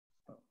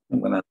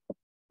When I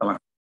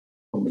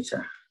không bị trả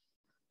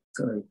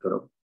cái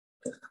group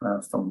là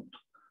xong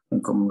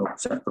cùng lúc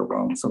chắc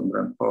vòng xong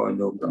rồi coi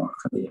vô đó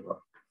đi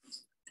vào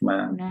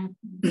mà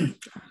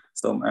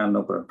xong ăn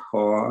nó bật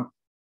ho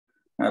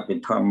bị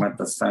thom mặt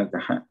sang cả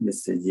hạt đi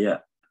xây dựng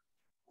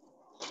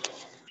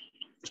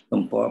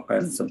xong bỏ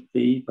phải sắp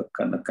tí và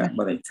cần là cả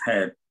bờ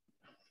thép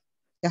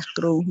các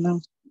kru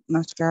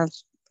năng skal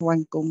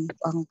thoáng cùng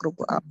ăn group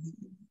up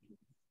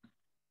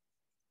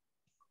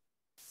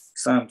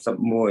sam sập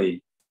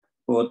mùi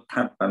vô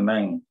tháp bản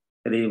năng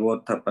đi vô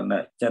tháp bản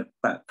năng chất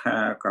tạ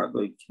tha có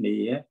đôi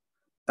khi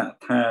tạ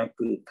tha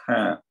cứ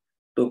tha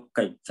tục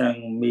cảnh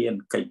trăng miền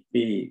cảnh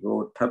bì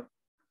vô tháp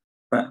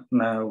bạn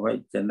nào vậy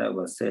cho nên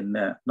và sen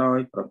nè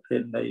đôiประเภ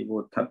ท này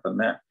vô tháp bản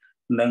năng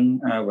nâng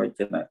vậy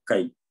cho nên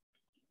cảnh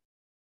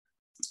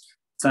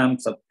sam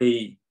sập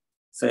pi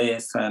xe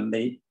san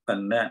đi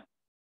bản năng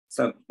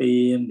sập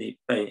pi đi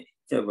pe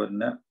cho bản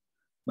năng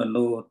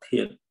manu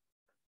thiệt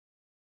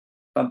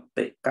tập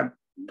tệ cắt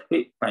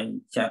thuyết bánh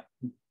chặt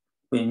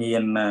vì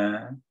nhiên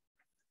là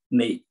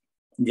nị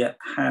dạy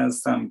ha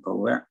sam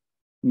cầu ạ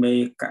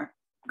mê cả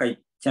cách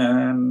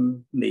chan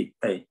nị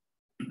tệ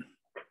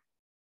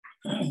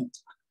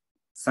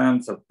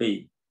sam sập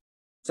pi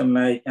trong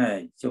này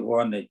ai cho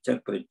con này chất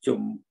ประชุ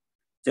ม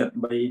chất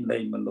bay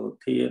này mà nô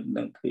thiên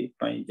đang thuyết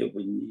bánh cho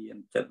vì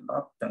nhiên chất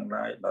đót chẳng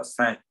lại đó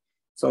sai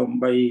xôm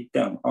bay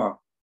chẳng ọt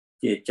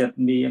chỉ chất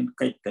miên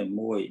cách tại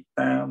mùi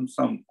tam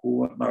xong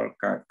cua đo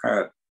cả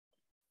cờ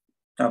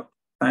chọc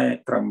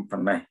tay cầm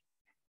phần này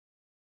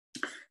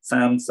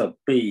sam sập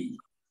pi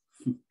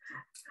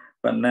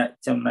phần này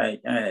trong này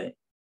ai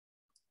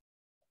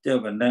cho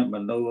phần này mà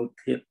nô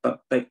thiết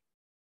tập tịch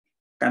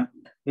cắt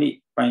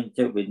vị bánh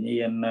cho vì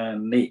nhiên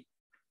nị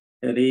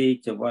đi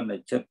cho con là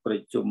chấtประ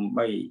ชุม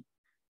bay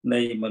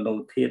này mà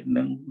nô thiết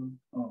nâng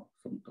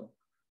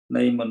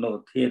này mà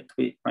nô thiết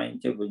vị bánh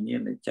cho vì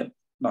nhiên là chất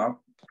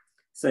đó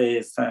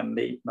xe san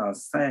đi nó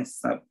xe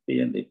sập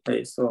biên để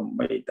phải xôm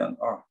bay tầng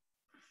ọ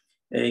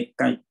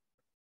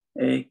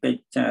cách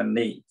trà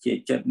nị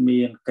chỉ chất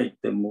miên cách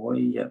từ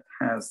mối giật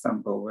ha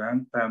xăm bầu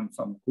gắng tam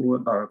xóm cua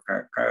đòi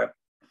cả cát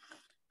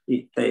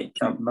ý tệ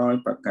trong nói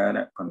và cả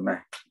đã còn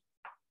này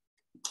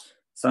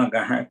sau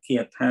cả hạ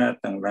kia tha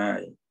tầng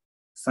lại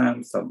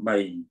sam sập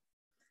bầy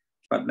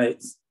và đây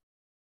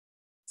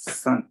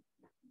sang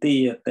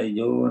tia tây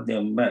vô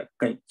niệm mẹ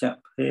cách chặt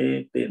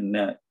phê tiền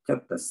nẹ chất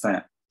tà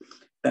sạ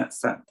tạ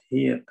sạ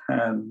thia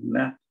tha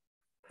nát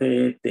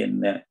phê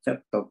tiền nẹ chất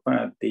tổ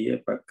ba tia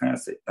và ca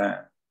sĩ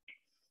tạ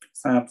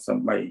sam sập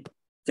bầy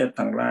chất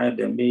thằng lai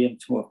để miên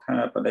chua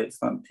tha và đây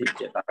san thị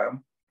chế đám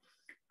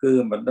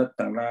cứ mặt đất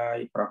thằng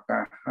lai và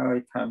cả hai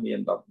tha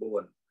miên đọc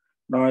buồn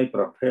đôiป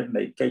ระเภท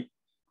này cách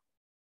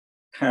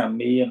tha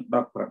miên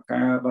đọc và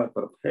cả đôi ป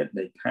ระเภท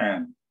này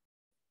tha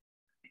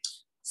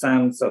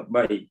sam sập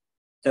bầy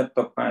chất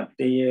tổ ba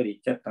tia thì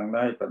chất thằng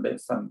lai và đây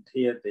san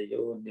thia để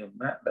vô niệm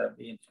mẹ để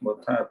miên chua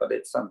tha và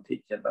đây san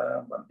thị chế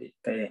đám bản địa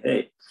tê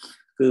hệ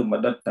cứ mặt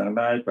đất thằng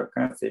lai và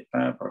ca sĩ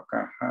ta và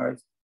cả hai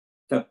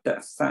chất tạ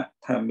sạ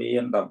thà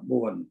miên đọc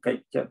buồn cách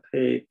chất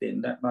thê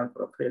tiền đã nóiป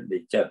ระเภท để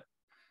chất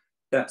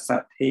tạ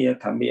sạ thê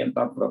thà miên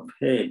đọc ประเภ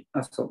ท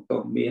สมโต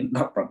miên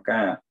đọc ประก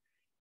าศ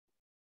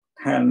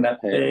ท่านละ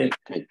เพ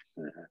ศ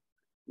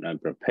nói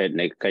ประเภท ใ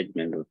นcách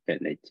มันประเภท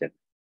ในchất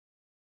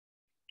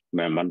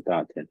màมันต่อ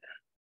เถอะ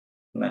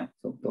นะ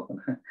สมโต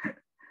นะ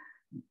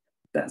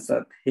tạ sạ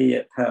thê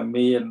thà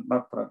miên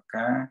đọc ประก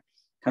าศ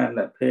ท่านล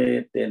ะเพศ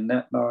tiền đã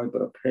nói ป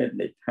ระเภท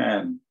để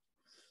than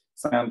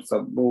sam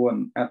sập buồn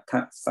อัฏฐ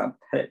สัท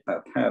เถต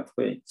ถาทเว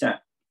จะ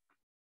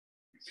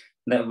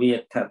นเวีย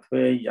ททเว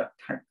ยัต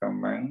ถก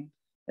มัง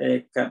เอ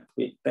กัต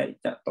วิเต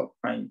จะต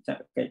ปัญจะ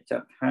เกจ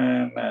ทา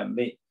นา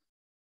นิ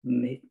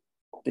นิ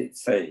ติ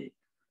เส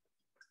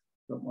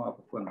สมอภ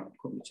คุณ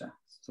คุณจ้ะ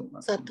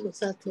สาธุ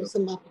สาธุส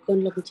มอภคุณ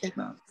ลงจ้ะ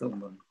สม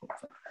บูรณ์คุณ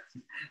จ้ะ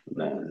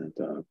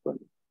ต่อคน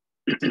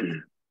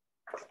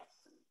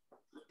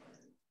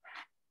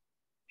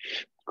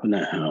คุณน่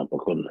าหาประ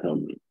คุณท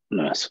ำ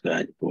น่าสกา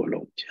ยปูล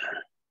งจ้ะ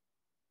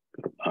ก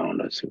รุบเอา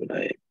น่าสกา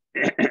ย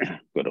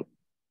กรุบ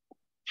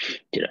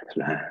จิรัต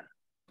ลา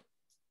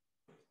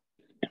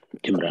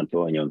จิมรันปู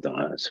ยมต่าง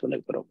สกา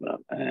ยกรุบรั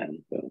บแอน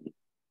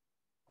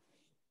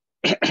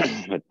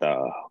ต่อ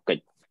กิ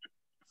จ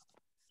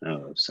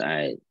สา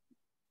ย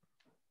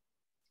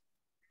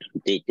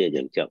ที่จะ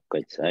ยังจับกิ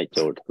จสายโจ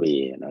ทวี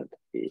นะ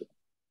ที่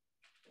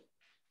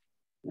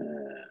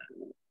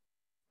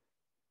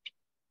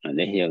อัน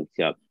นี้ยัง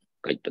จับ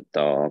กิจ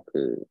ต่อ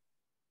คือ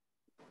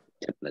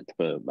จัดในเท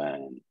อร์บา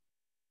น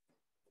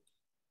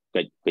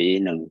กิจปี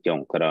หนึ่งจง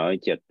กร้อย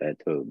จัดใน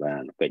เทอร์บา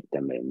นกิจแต่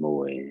ไม่ม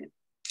วย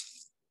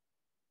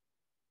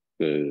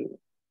คือ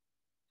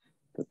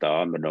ต่อ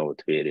มาโน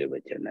ทวีเรียบ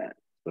ชนะ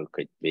คือ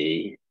กิจปี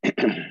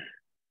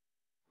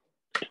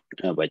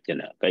วัจ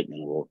นะกิจหนึ่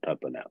งโวทั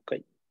พนะกิ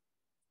จ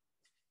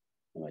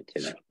วัจ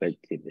นะกิจ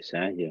ที่ภาษ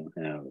าอย่างเร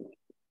า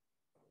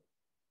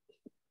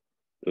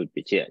tôi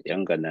bị chết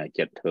chẳng cần là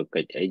chặt thừa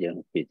kịch ấy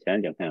chẳng bị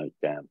sáng chẳng hào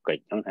làm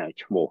kịch chẳng hào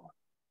chua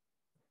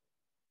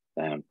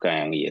làm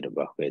càng gì được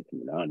bảo vệ thì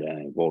nó để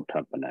vô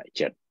thập và lại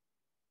chặt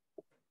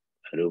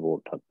ឬវោ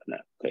ធបន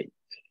កិច្ច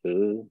គឺ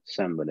ស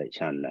ម្បដិ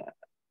ឆន្ទៈ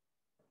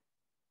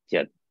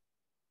ចិត្ត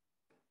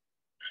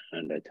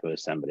ដែលធ្វើ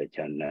សម្បដិឆ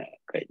ន្ទៈ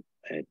កិច្ច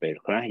ពេល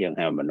ខ្លះយើង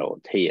ហៅមโน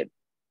ធាតុ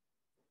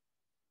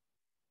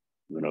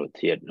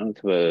នឹង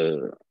ធ្វើ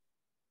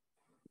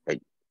កិ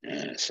ច្ច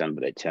សម្ប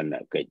ដិឆន្ទៈ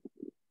កិច្ច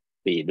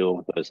ពីរដួង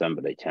ធ្វើសម្ប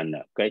ដិឆន្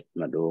ទៈកិច្ច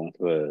មួយដួង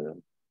ធ្វើ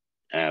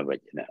អវ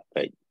ចនៈ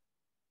កិច្ច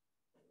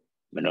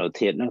មโน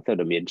ធាតុនឹងទៅ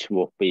តែមានឈ្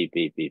មោះពីរ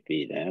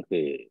ដែរ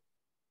គឺ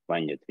ប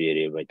ញ្ញទា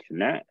រិវច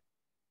នៈ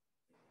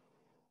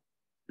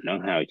នឹង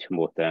ហៅឈ្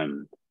មោះតាម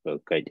ធ្វើ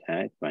កិច្ចហើ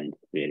យបញ្ញ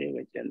ទារិវ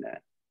ចនៈ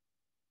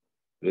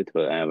គឺធ្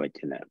វើអវ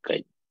ចនៈកិ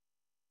ច្ច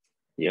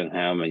យើង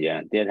ហៅមួយយ៉ាង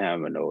ទៀតហៅ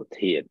មโน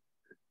ធាតុ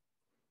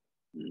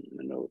អ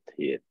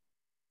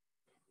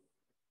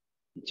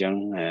ញ្ចឹង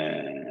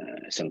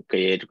សង្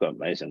កេតក៏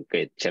បីសង្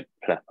កេតចិត្ត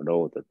ផ្លាស់ប្ដូ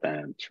រទៅតា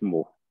មឈ្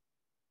មោះ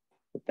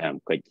ទៅតាម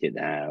កិច្ចជា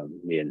ដើម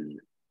មាន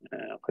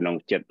ក្នុង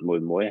ចិត្ត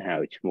មួយហៅ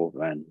ឈ្មោះ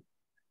បាន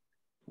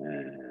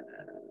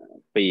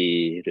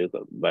2ឬ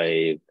ក៏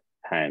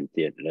3ថែម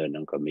ទៀតលើនឹ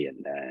ងក៏មាន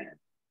ដែរ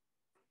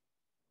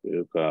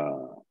ឬក៏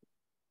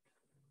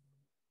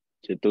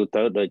ជាទូ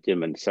ទៅដូចជា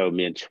មិនសូវ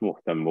មានឈ្មោះ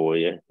តែមួយ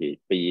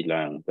ពី2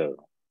ឡើងទៅ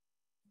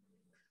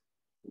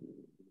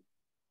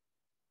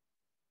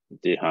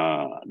ទីហោ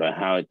ដោយ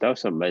ហើយទៅ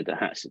សម្បិត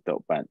ហសិត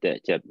បតៈ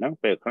ចិត្តហ្នឹង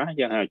ពេលខ្លះ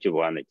យើងហៅជី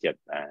វ័នចិត្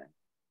តដែរ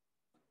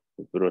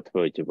ព្រោះធ្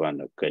វើជីវ័ន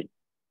កិច្ច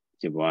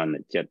ជីវ័ន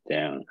ចិត្ត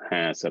ទាំង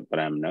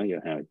55ហ្នឹងយើ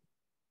ងហៅ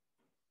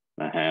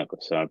មហាកុ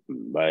សល8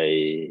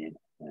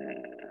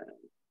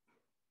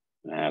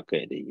មហាកិ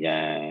រិ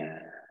យា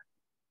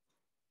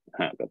ម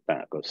ហាកត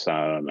កុស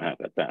លមហា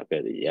កតកិ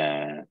រិយា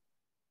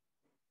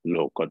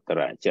លោកុត្ត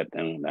រចិត្តហ្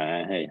នឹងដែរ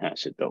ហើយហ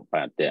សិតប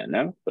តៈហ្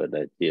នឹងព្រោះ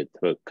តែជា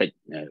ធ្វើកិច្ច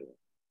នៅ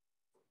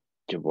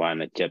ជីវ័ន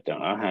ចិត្តទាំ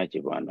ងអស់ហើយ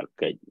ជីវ័ន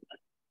កិច្ច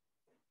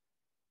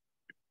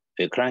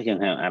ពេលខ្លះយើង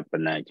ហៅអប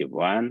ណាជី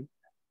វ័ន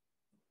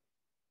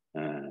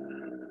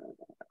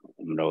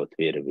មโนទ្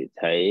វារវិ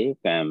ថី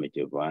កាម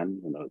ជីវ័ន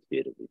មโนទ្វា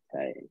រវិ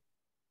ថី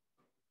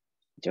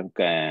អញ្ចឹង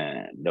ការ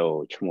ដូរ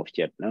ឈ្មោះ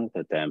ចិត្តហ្នឹង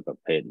ទៅតាមប្រ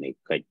ភេទនៃ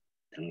កិច្ច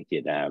ទាំងជា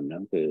ដើមហ្នឹ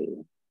ងគឺ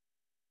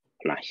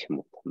ផ្លាស់ឈ្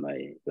មោះថ្មី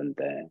ប៉ុន្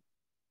តែ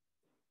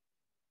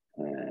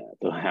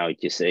ទៅហៅ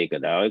ជាស្អីក៏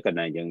ដោយក៏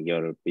ណាយើងយ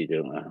ល់ពីរឿ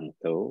ងអស់ហ្នឹង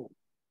ទៅ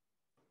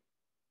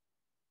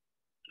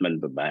មិន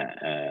ពិបាក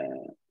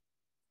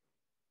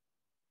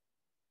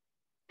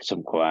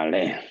សំខ្វាល់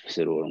ទេ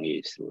ស្រួលងាយ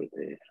ស្រួល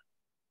ទេ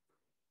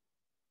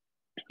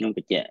ខ្ញុំប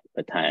ញ្ជាក់ប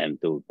ន្ថែម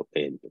ទូលប្រ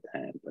កេនបន្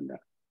ថែមប៉ុណ្ណឹ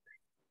ង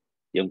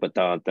យើងបន្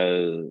តទៅ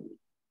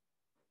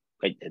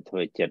កិច្ចធ្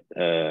វើចិត្ត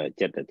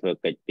ទៅធ្វើ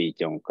កិច្ចពី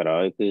ចុងក្រោ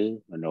យគឺ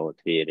មโน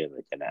ទ្វារវ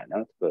ចនៈហ្នឹ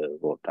ងធ្វើ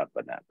វោធប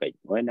នកិច្ច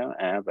មួយហ្នឹង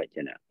អវច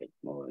នៈកិច្ច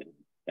មួយ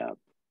ចាប់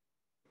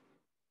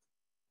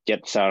ចិ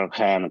ត្តសល់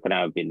ខានក្រៅ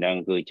ពីហ្នឹង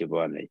គឺជី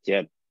វ័នចិ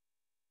ត្ត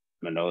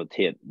មโน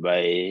ធាតុ3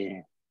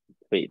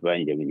វិប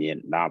ញ្ញវិញ្ញាណ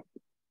10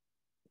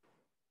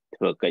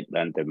ធ្វើកិច្ច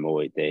បានតែមួ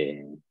យទេ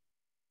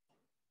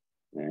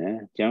អ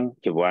ញ្ចឹង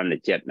ជីវ័ន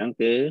ចិត្តហ្នឹង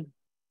គឺ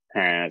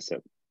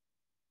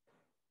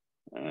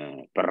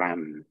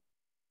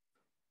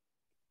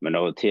55មโน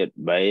ធាតុ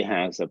3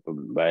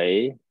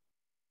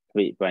 58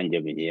វិបញ្ញ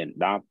វិញ្ញាណ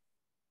10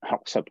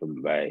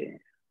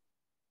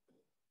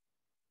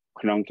 68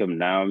ក្នុងចំ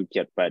ណោម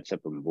ចិត្ត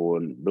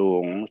89ដួ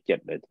ងចិ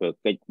ត្តដែលធ្វើ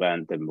កិច្ចបាន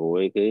តែមួ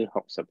យគឺ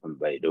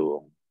68ដួង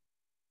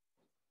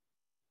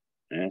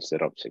ស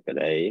រុបសេចក្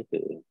តី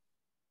គឺ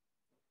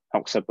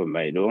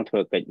68ដួងធ្វើ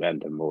កិច្ចបាន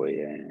តែមួយ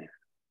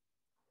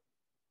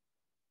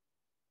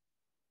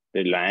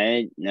ពេលឡែក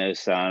នៅ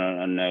សល់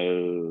នៅ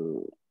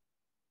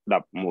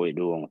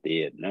11ដួងទៀ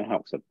តណា68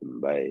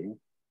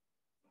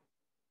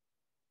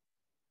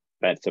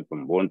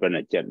 89ប៉ុន្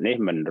តែចិត្តនេះ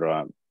មិនរា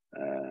ប់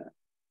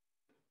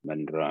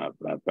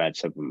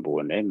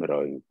89ទេ121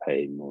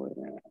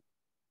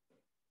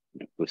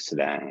ពុស្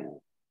ដា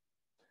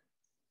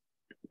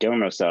ចឹង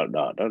នៅសល់ដ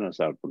ល់ទៅនៅ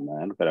សល់ប្រមា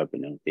ណក្រៅពី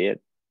នឹងទៀត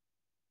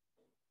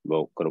បូ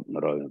កគ្រប់121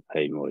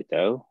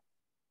ទៅ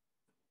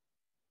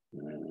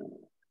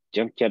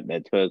ចឹងចិត្តដែ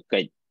លធ្វើ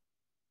កិច្ច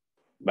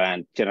បាន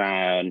ច្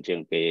រើនជា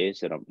ងគេ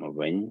សរុបមក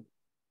វិញ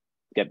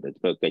ចិត្តដែល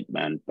ធ្វើកិច្ច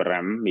បាន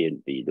5មាន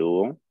2ដួ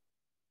ង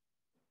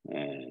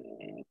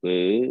គឺ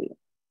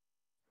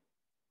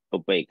ឧ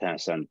បេក្ខា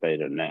សន្តិ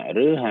រណៈ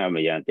ឬហៅ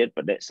ម្យ៉ាងទៀតប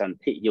ដិសន្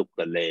ធិយុគ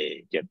លេ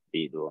ចិត្ត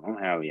2ដួង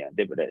ហៅម្យ៉ាង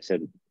ទៀតបដិ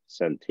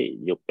សន្ធិ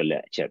យុគ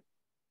លៈចិត្ត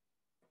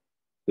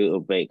គឺឧ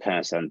បេក្ខា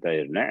សន្តិរ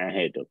ណៈអ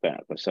ហេតុកៈ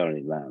កុសល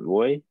វិបាក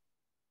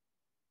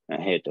1អ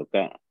ហេតុ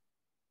កៈ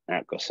អ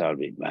កុសល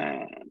វិបាក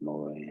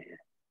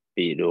1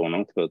ពីរដួងហ្នឹ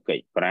ងធ្វើកិ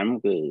ច្ច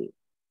5គឺ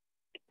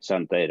ស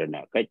ន្តិរ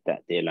ណៈកិច្ចត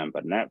តិលំប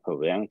ណៈភ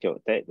វាំងចុ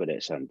តិបដិ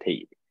សន្ធិ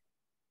2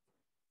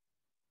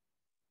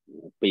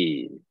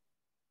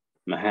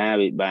មហា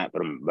វិបាក8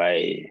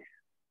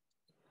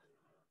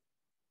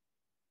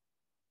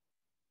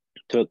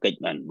ធ្វើកិច្ច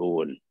បាន4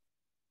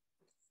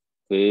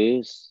គឺ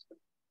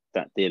ត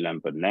តិលំ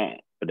បណៈ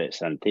បដិ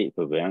សន្ធិភ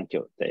វាំង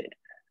ចុតិ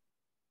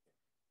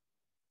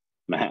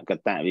មហក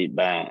តវិ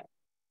បាក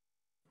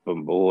9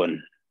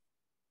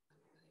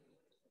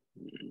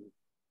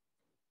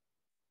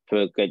ធ្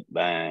វើកិច្ច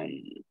បាន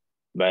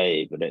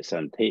3បដិស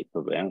ន្ធិភ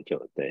វាំងចុ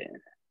តិ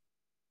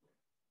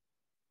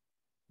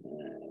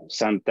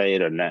សន្តិ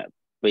រណៈ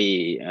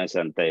2អស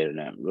ន្តិរ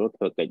ណៈមនុស្ស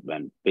ធ្វើកិច្ចបា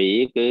ន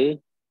2គឺ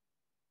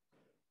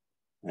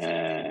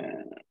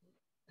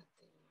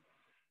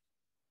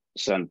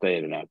សន្តិ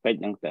រណៈកិច្ច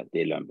និងត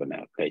តិលំបន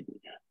កិច្ច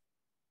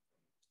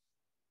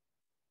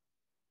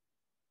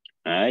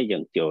ហើយយើ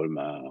ងចូល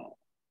មក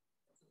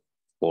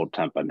ពោ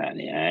ធិបនៈ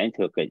នេះឯង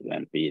ធ្វើកិច្ចបា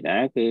ន2ដែ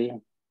រគឺ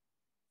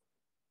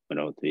ម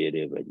នោទ្វារ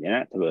វិញ្ញា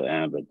ណធ្វើអ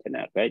វចន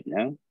កិច្ច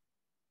និង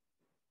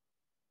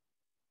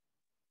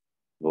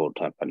ពោ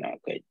ធិបនៈ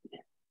កិច្ច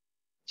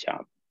ចា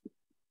ប់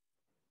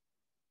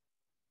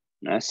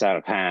ណាសាល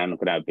ខាន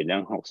ក្រៅពីនឹ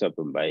ង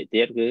68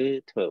ទៀតគឺ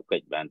ធ្វើកិ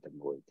ច្ចបានតែ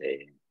មួយទេ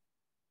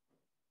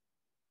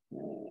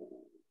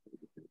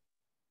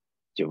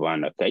ជីវន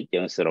កិច្ច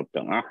យើងសរុប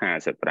ទាំងអស់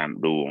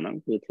55ដួងហ្នឹង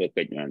គឺធ្វើ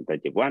កិច្ចបានតែ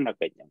ជីវន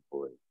កិច្ចទាំង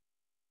ពួយ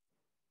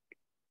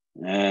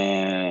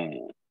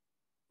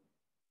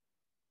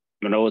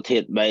មនោធា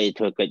តុ3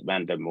ធ្វើកិច្ចបា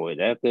នតែមួយ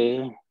ដែរគឺ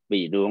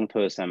2ដួងធ្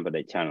វើសម្ប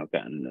ដិឆនក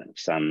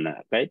សន្ន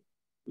កិច្ច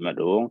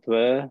1ដួងធ្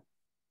វើ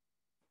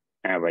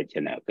អវច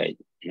នកិច្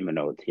ចម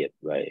នោធាតុ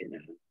3ហ្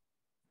នឹង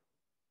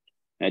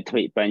ហើយទ្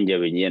វិបញ្ញ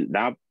វិញ្ញាណ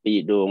10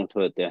 2ដួងធ្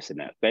វើទេស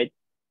នកិច្ច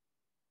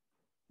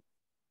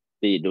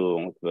2ដួង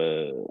ធ្វើ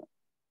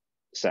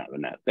សវ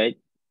នកិច្ច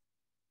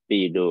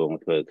2ដួង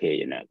ធ្វើខេ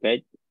យនកិ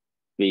ច្ច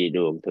2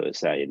ដួងធ្វើ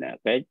សាយន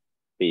កិច្ច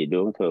2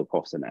ដួងធ្វើកុ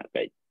សន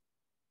កិច្ច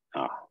អ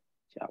ស់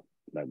ចាប់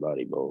ដោយប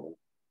រិបូរណ៍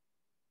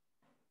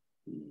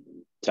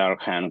ចោល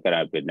ខានក្រៅ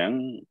ពីហ្នឹង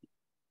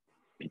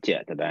បញ្ជា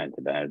ក់ដ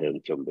ដែលរឿង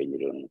ជុំវិញ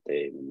រឿងទេ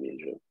មិនមាន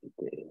រឿង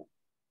ទេ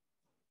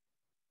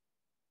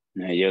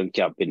ណាយើង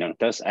ចាប់ពីហ្នឹង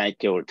ទៅស្អែក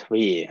ចូលទ្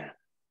វា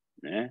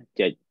ណា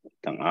ចេញ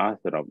ទាំងអស់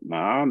សរុបម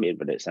កមាន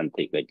បដិសន្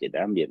ធិកិច្ចជា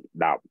ដើមមាន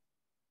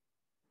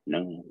10និ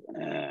ង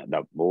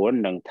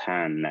14និង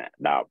ឋានៈ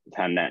10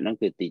ឋានៈហ្នឹង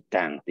គឺទី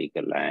តាំងទីក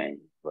ន្លែង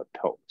វត្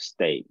ថុ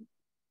state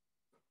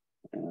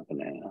ក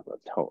ន្លែងវ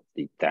ត្ថុ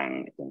ទីតាំង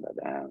ចឹងដែ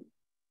រ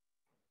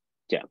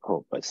ចក្ខុ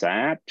ប្រសា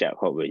ទចក្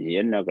ខុវិញ្ញា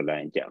ណនៅកន្លែ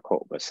ងចក្ខុ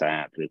ប្រសា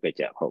ទឬក៏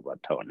ចក្ខុវ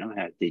ត្ថុហ្នឹង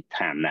ហៅទី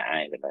ឋានៈឯ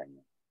កន្លែង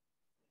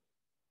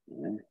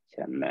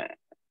ឋានៈ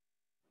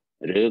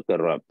ឬក៏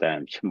រាប់តាម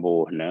ឈ្មោះ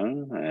ហ្នឹង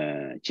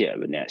ជា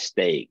វនៈ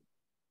state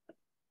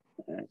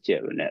ជា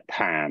វនៈ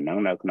ឋានហ្នឹង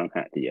នៅក្នុងហ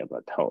ត្ថយវ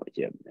ត្ថុ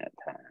ជាវនៈ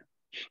ឋាន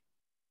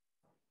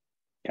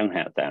ចឹង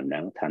ហៅតាមហ្នឹ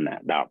ងឋានៈ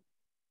10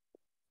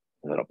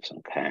រាប់ស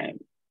ង្ខេប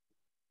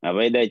អ្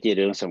វីដែលជា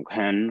រឿងសំ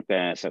ខាន់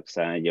ការសិក្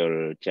សាយ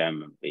ល់ចាំ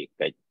អំពី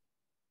កិច្ច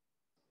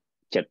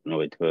ចិត្តមួ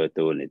យធ្វើ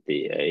តួនាទី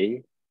អី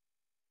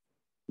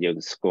យើង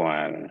ស្គា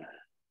ល់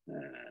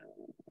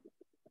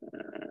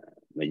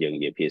មកយើង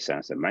និយាយភាសា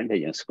សាមញ្ញថា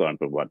យើងស្គាល់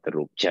ប្រវត្តិ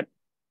រូបចិត្ត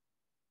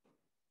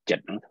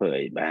ហ្នឹងធ្វើ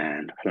អីបាន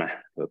ខ្លះ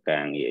ធ្វើកា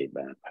រងារអី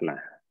បានខ្លះ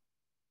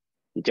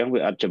អញ្ចឹងវា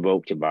អត់ច្បោក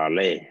ច្បល់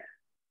ទេ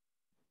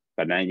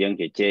ប៉ុន្តែយើង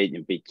ជជែក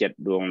អំពីចិត្ត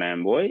ដួងណា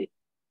មួយ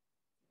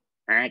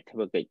អាចធ្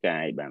វើកិច្ចការ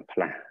អីបានខ្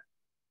លះ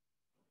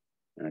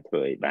ធ្វើ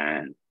អីបា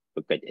នធ្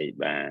វើកិច្ចអី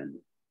បាន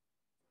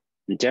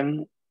អញ្ចឹង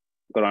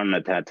គ្រាន់តែ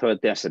ថាធ្វើ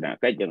ទេសន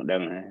កិច្ចយើងដឹ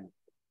ង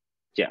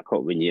ចក្ខុ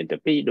វិញ្ញាណតែ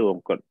2ដួង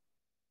គាត់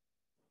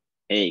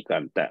អេក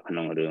ន្តៈក្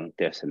នុងរឿង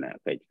ទេសន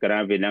កិច្ចក្រៅ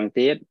ពីហ្នឹង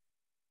ទៀត44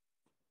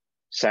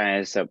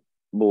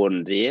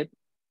ទៀត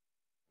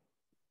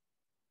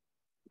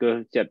គឺ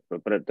ចិត្តប្រ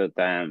ព្រឹត្តទៅ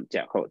តាមច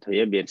ក្ខុទ្វា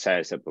រមាន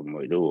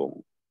46ដួង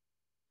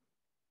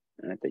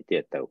ទៅទៀ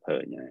តទៅឃើ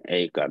ញអេ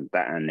កន្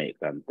តៈអនេ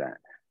កន្តៈ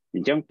អ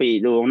ញ្ចឹង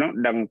2ដួងហ្នឹង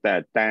ដឹងតែ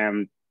តាម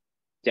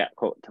ចក្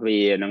ខុទ្វា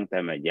រហ្នឹងតែ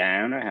មួយយ៉ា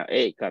ងណាហៅ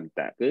អេកន្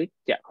តៈគឺ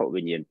ចក្ខុ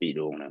វិញ្ញាណ2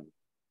ដួងហ្នឹង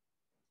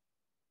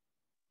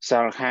ស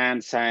ល់ខាន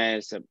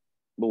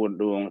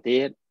44ដួង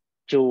ទៀត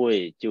ជួយ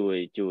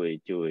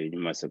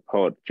មក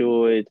support ជួ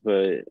យធ្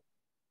វើ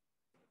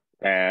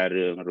ការ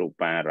រឿងរូ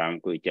បារម្ម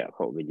ណ៍គឺចក្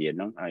ខុវិញ្ញាណហ្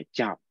នឹងឲ្យ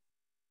ចា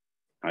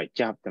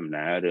ប់ដំ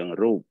ណើររឿង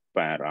រូ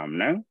បារម្មណ៍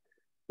ហ្នឹង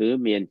គឺ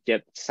មានចិ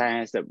ត្ត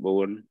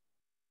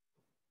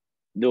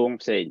44ដួង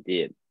ផ្សេង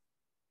ទៀត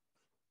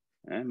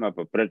មក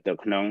ប្រព្រឹត្តទៅ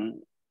ក្នុង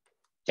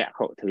ចក្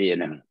ខុទ្វារ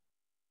ហ្នឹង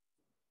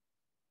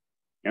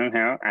ហ្នឹង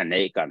ហៅអ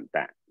នេកន្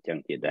តៈចឹង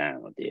ជាដើម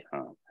ឧទាហ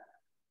រណ៍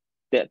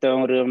តកតង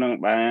រឿងហ្នឹង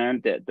បាន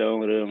តកតង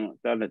រឿង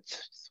តើ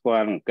ស្គា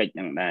ល់កិច្ចហ្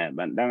នឹងដែរ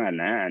បានដឹងអា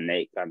ណាអនេ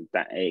កន្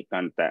តៈអេក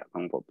ន្តៈក្នុ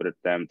ងប្រព្រឹត្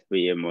តតាមទ្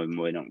វារមួយ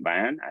ហ្នឹង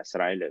បានអាស្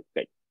រ័យលើ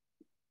កិច្ច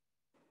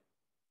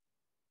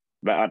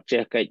បើអត់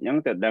ចេះកិច្ចហ្នឹង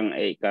ទៅដឹង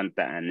អេកន្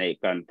តៈអនេ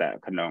កន្តៈ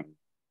ក្នុង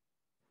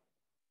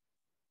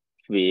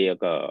ទ្វារ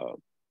ក៏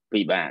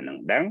ពិបាកនឹង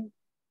ដឹង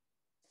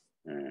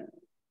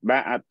បើ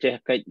អត់ចេះ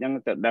កិច្ចហ្នឹង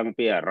ទៅដឹង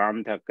ពីអារម្ម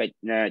ណ៍ថាកិច្ច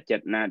ណាចិ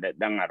ត្តណាដែល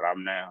ដឹងអារម្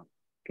មណ៍ណា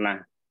ខ្លះ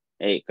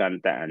អេកន្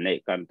តៈអនេ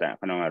កន្តៈ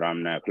ក្នុងអារម្ម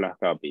ណ៍ណាខ្លះ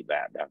ក៏ពិ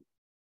បាកដឹង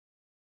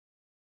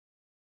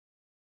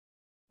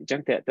អញ្ចឹ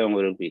ងតើតើ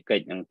រឿងពីកិ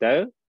ច្ចហ្នឹងទៅ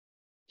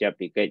ចាប់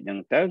ពីកិច្ចហ្នឹង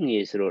ទៅងា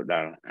យស្រួលដ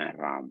ល់អា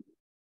រម្មណ៍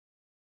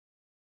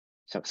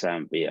សិក្សា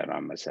អំពីអារ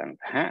ម្មណ៍សង្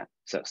ខៈ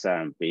សិក្សា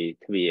អំពី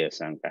ទ្វារ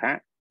សង្ខៈ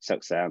សិ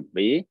ក្សាអំ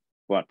ពី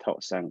វត្ថុ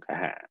សង្ខៈ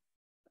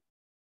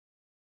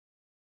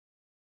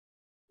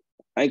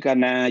ហើយកាល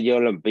ណាយ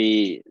ល់អំពី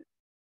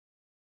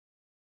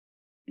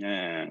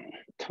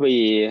ទ្វា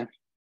រ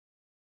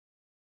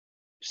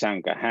ស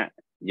ង្ខៈ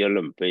យល់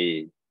អំពី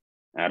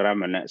អារម្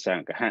មណស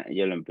ង្ខៈយ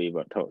ល់អំពីវ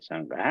ត្ថុស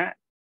ង្ខៈ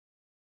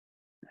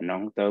น้อ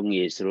งต้อง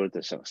ងាយស្រួល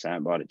ទៅសិក្សា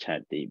បរិច្ឆេទ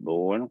ទី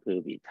4គឺ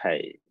វិថី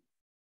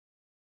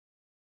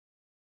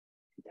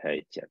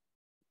ចិត្ត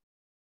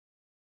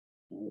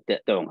តក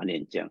តងគ្នា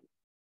អញ្ចឹ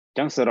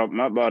ងសរុប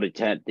មកបរិច្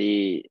ឆេទទី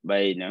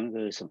3ហ្នឹង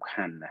គឺសំ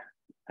ខាន់ណាស់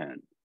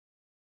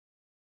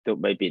ទោះ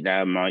បីពីដើ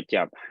មមក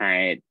ចាប់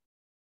ហេតុ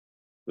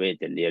វេ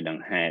ទនានិង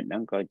ហេតុហ្នឹ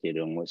ងក៏ជា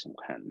រឿងមួយសំ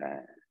ខាន់ដែ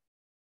រ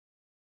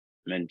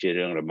មិនជា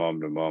រឿងរមម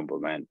ប្រ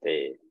ហែលទេ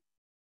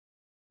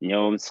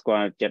ញោមស្គា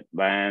ល់ចិត្ត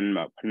បានម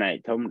កផ្នែក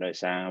ធំដោយ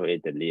សារវេ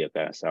ទនា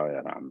ការសោយ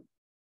អារម្មណ៍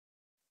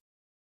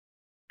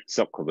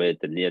សុខវេ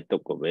ទនាទុ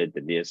ក្ខវេទ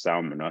នាសោ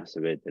មនស្ស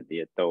វេទនា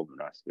ទោម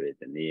នស្សវេ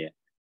ទនា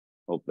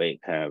ឧបេ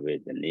ក្ខាវេ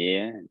ទនា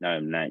ដោយ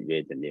អំណាចវេ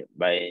ទនា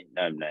3ដោយ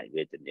អំណាច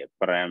វេទនា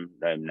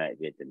5ដោយអំណាច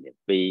វេទនា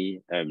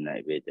2ដោយអំណាច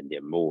វេទនា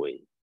1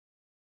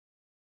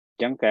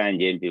ចឹងការនិ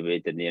យាយពីវេ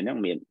ទនាហ្នឹង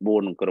មាន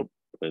4គ្រប់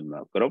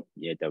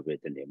និយាយទៅវេ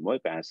ទនា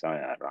1ការសោយ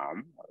អារម្ម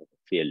ណ៍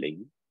feeling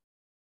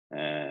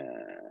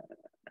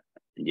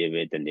និយាយ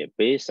វេទនា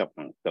2សុខ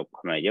និងទុក្ខ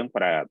ខ្មែរយើង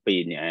ប្រើ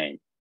2នេះឯង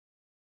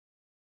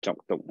សុខ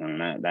ទុក្ខយ៉ាង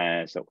ណាដែរ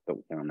សុខទុក្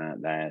ខយ៉ាងណា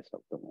ដែរសុ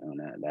ខទុក្ខយ៉ាង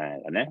ណាដែរ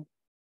ណា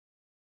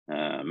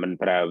មិន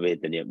ប្រើវេ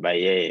ទនា3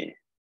ទេ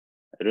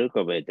ឬ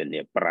ក៏វេទនា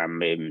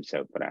5មិនសូ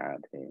វប្រើ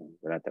ទេ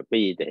ប្រើតែ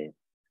2ទេ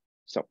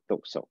សុខទុ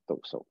ក្ខហ្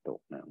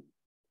នឹង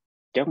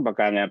អញ្ចឹងបើ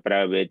កាលណាប្រើ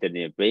វេទ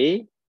នា2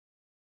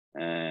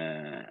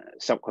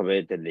សុខវេ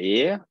ទនា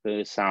គឺ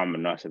សោម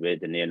នស្សវេ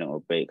ទនានិងឧ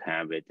បេក្ខា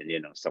វេទនា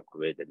និងសុខ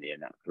វេទនា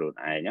ហ្នឹងខ្លួន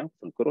ឯងហ្នឹង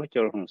សង្គ្រោះ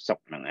ចូលក្នុងសុខ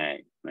ហ្នឹងឯង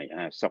មិន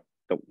ថាសុខ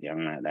ទុក្ខយ៉ាង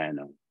ណាដែរហ្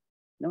នឹ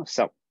ង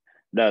សុខ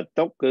ដល់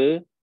ទុក្ខគឺ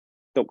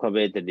ទុក្ខ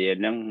វេទនា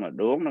ហ្នឹងម្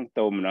ដងនិង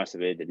ទោមនស្ស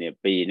វេទនា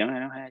2ហ្នឹង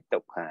ហើយទុ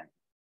ក្ខហើយ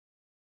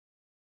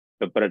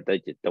ប្រព្រឹត្តទៅ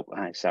ជាទុក្ខ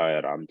ហើយសោយ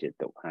អារម្មណ៍ជា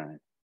ទុក្ខហើយ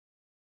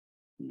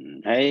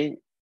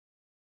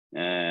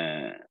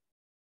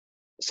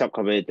សុខ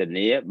វេទ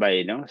នា3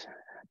ហ្នឹង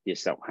ជា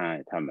សុខហើយ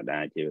ធម្មតា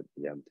ជាប្រ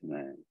ចាំថ្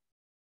ងៃ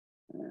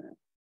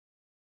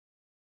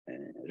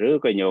ឬ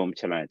ក៏ញោម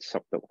ឆ្លើយសុ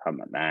ខទុក្ខធម្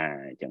មតា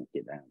អញ្ចឹងជា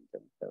ដើមអញ្ចឹ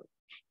ងទៅ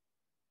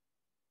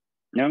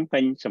ហ្នឹងពេ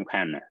ញសំ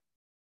ខាន់ណា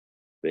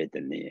វេទ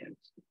នា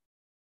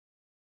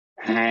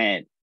ហេ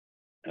តុ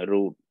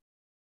រូប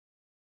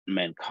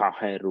មិនខុស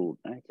ហើយរូប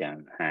ណាចាំ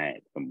ហេតុ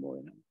6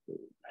ហ្នឹងគឺ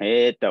ហេ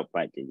តុប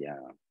ច្ចយោ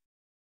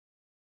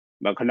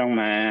បើក្នុង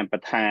មកប្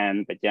រធាន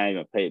បច្ច័យ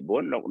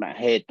24លោកដាក់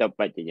ហេតុ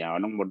បច្ចយោ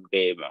ហ្នឹងមុន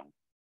គេបង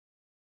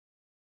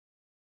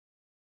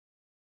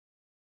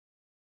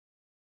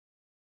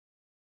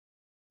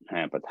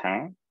ប្រ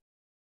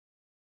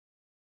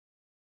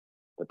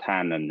ធា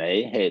នន័យ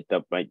ហេតុ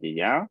បច្ច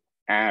យោ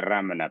អារ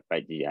មណប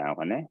ច្ចយោ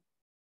ណា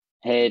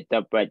ហេតុ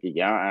បច្ច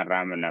យោអារ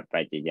មណប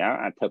ច្ចយោ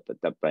អធិប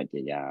តបច្ច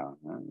យោ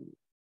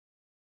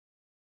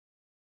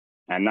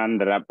អនន្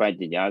តរបច្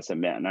ចយោស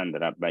ម្យអនន្ត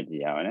របច្ច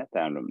យោណា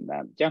តាមលំដា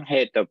ប់អញ្ចឹងហេ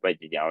តុបច្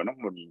ចយោនោះ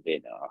មុនគេ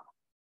ដល់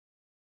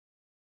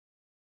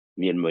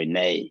មានមួយ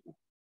ន័យ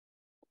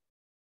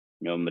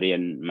ញោមរៀ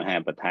នមហា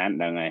ប្រធាន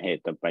ដឹងហេ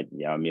តុបច្ច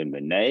យោមាន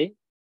មួយន័យ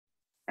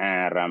អា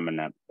រម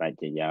ណបច្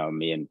ចយោ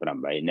មាន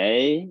8ន័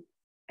យ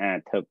អ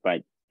ធិ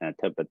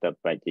បត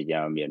បច្ចយោ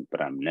មាន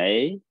5ន័យ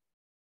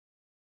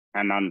អ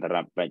នន្តរ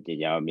បច្ច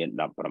យោមាន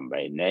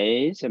18ន័យ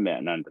សម្យ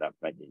អនន្តរ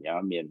បច្ចយោ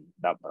មាន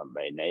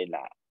18ន័យ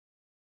ឡា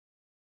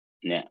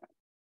អ្នក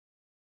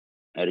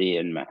រៀ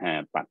នមហា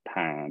បដ្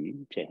ឋាន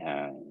ចេះ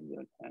ហើយយ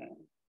ល់ថា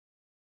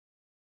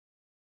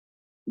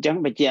អញ្ចឹង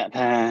បញ្ជាក់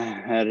ថា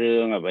រឿ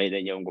ងអ្វីដែ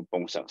លយើងកំពុ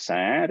ងសិក្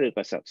សាឬ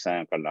ក៏សិក្សា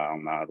កន្លង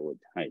មករួច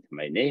ហើយថ្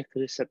មីនេះ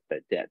គឺសិតតែ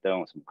តកតង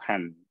សំខា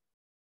ន់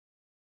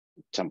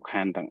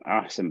ទាំងអ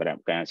ស់សម្រា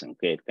ប់ការសង្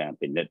កេតការ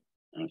ពិនិត្យ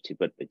ជី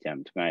វិតប្រចាំ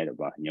ថ្ងៃរ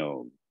បស់ញោ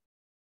ម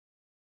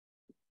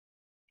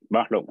រប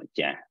ស់លោកម្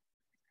ចាស់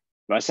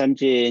បើសិន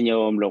ជា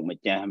ញោមលោក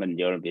ម្ចាស់មិន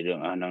យល់ពីរឿង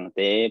អស់ហ្នឹង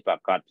ទេប្រ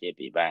កាសជា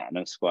ពិបាក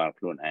នឹងស្គាល់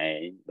ខ្លួនឯង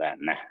បាន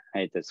ណាស់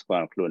ហើយទៅស្គា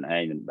ល់ខ្លួនឯ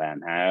ងមិនបាន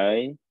ហើយ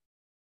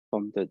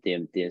កុំទៅទា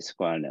មទារស្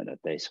គាល់អ្នកដ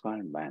ទៃស្គា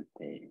ល់មិនបាន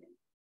ទេ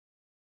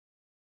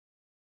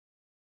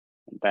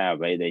តែ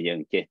អ្វីដែលយើ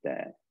ងចេះតែ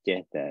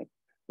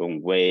ពង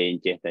វែង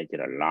ចេះតែច្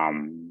រឡំ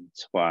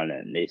ស្គាល់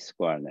នេះស្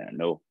គាល់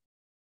នោះ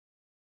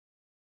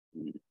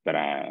ប្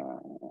រើ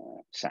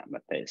សម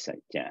តិស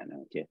ច្ចៈនឹ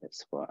ងចេះតែ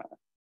ស្គាល់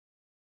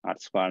អ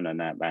ត់ស្គាល់នរ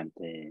ណាបាន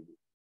ទេ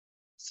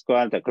ស្គា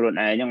ល់តែខ្លួន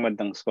ឯងហ្នឹងមិន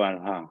ទាំងស្គាល់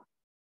ផង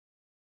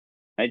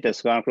ហើយតែ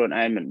ស្គាល់ខ្លួន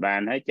ឯងមិនបា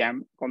នហើយចាំ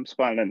កុំស្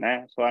គាល់នរណា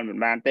ស្គាល់មិន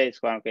បានទេ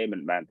ស្គាល់គេមិ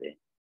នបានទេ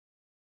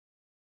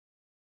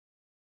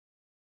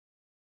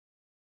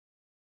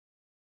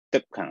ទឹ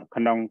កខាង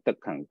ក្នុងទឹក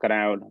ខាងក្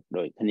រៅ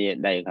ដូចគ្នា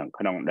ដីខាង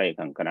ក្នុងដី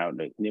ខាងក្រៅ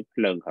ដូចគ្នា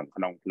ភ្លើងខាង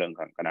ក្នុងភ្លើង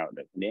ខាងក្រៅ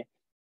ដូចគ្នា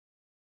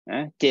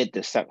ចេត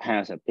សិក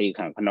52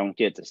ខាងក្នុង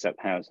ចេតសិក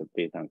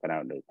52ខាងក្រៅ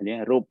ដូចគ្នា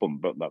រូប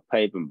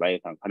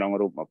28ខាងក្នុង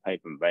រូប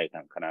28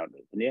ខាងក្រៅ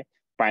ដូចគ្នា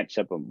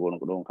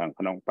89ដួងខាង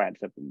ក្នុង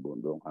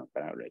89ដួងខាង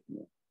ក្រៅដូចគ្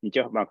នាអញ្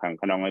ចឹងបើខាង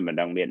ក្នុងឲ្យមិន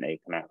ដឹងមានអី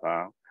ខ្លះផ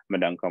ងមិន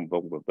ដឹងកំពុ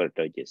ងប្រព្រឹត្ត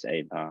ទៅជាស្អី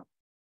ផង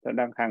ទៅ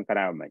ដឹងខាងក្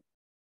រៅមិន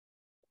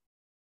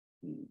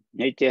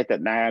ហើយចេះតែ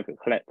ដើរក៏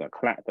ខ្លា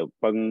ក់ទៅ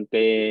ពឹង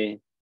គេ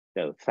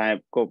ទៅខ្សែ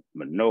គប់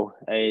មនុស្ស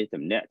អី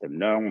តំណាក់តំ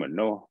ណងម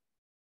នុស្ស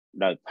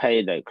ដោយភ័យ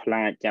ដោយខ្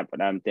លាចចាប់ផ្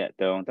ដើមតាក់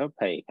ទងទៅ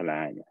ភ័យខ្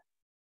លាច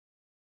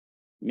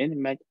មាន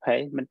មិនភ័យ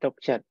មិនទុក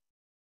ចិត្ត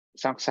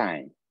ស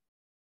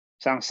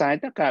ង្ស័យ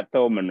ទៅកើត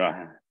តោមនោះ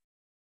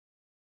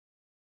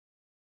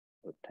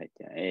ឧទ្ធិ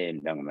អេមិ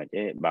នដឹងមក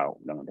ទេបោក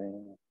ដឹងទេ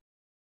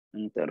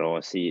ទៅរក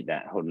ស៊ីដា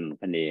ក់ហ៊ុន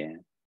គ្នា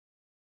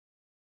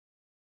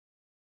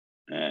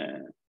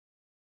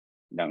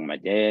ដឹងមក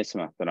ទេស្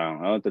មោះត្រង់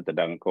ទៅ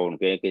ដឹងកូន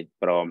គេ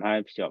ព្រមហើយ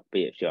ភ្ជាប់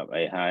ពាក្យភ្ជាប់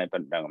អីហើយប៉ុ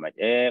ណ្ដឹងមក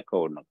ទេ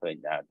កូននឹងឃើញ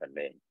ដើរទៅ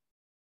លេង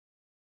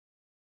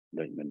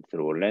ដូចមិនស្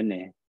រួលទេ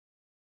នេះ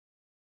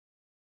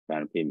បា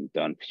នពីមិន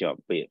តាន់ភ្ជាប់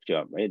ពាក្យភ្ជា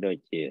ប់អីដូច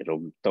ជា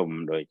រុំទុំ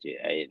ដូចជា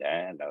អីដែ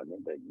រដល់នេះ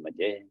ដូចមិន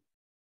ទេ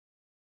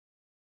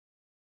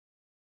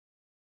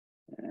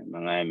មួ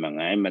យថ្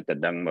ងៃមកទៅ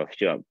ដឹងមកភ្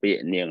ជាប់ពាក្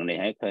យនាងនេះ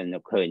ហើយឃើញ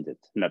ទៅ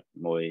ស្និទ្ធ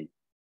មួយ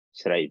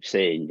ស្រីផ្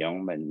សេងអញ្ចឹង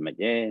មិន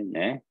ទេ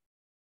ណា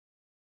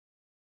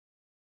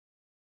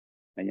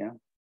អញ្ចឹង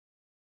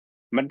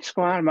មិនស្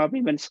គាល់មកពី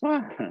មិនស្គា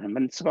ល់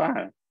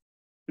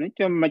នេះ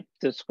ចាំមិន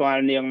ទៅស្គា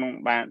ល់នាងនឹង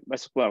បានបើ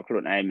ស្គាល់ខ្លួ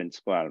នឯងមិន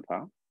ស្គាល់ផ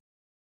ង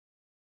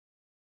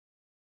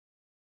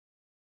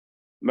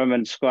បើមិ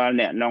នស្គាល់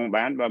អ្នកនង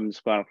បានបើមិន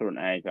ស្គាល់ខ្លួន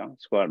ឯងផង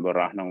ស្គាល់ប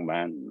រោះនង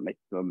បានមិន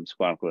ស្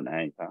គាល់ខ្លួនឯ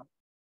ងផង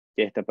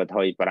ចេះតែប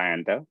ថុយប្រាន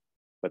ទៅ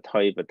បថុ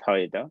យទៅ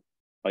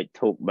ឲ្យ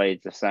ធូប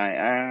3សរសៃ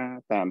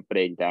តាមព្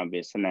រេងតាម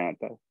វាសនា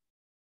ទៅ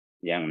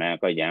យ៉ាងណា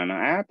ក៏យ៉ាងណា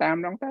តាម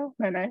នងទៅ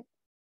មែនទេ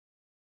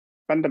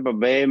ប៉ុន្តែប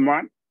បេមា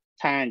ត់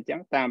ថាអញ្ចឹ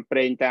ងតាមព្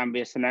រេងតាម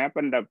វាសនា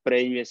ប៉ុន្តែព្រេ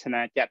ងវាស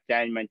នាចាត់ចែ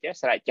ងមិនចេះ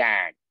ស្រេចចា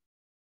ច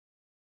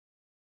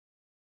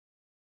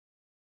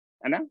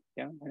អាហ្នឹង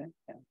ចឹង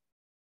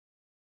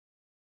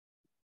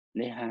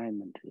នេះហើយ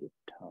មិនរៀប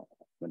ថត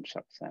មិន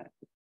សិក្សា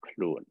ខ្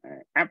លួនឯ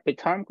ងអភិ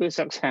ធម្មគឺ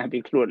សិក្សាពី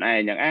ខ្លួនឯង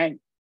យ៉ាងឯង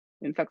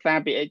មិនសិក្សា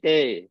ពីអីទេ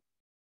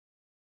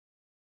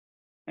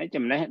ហើយ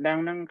ចំណេះដឹង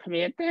ហ្នឹងគ្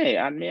មានទេ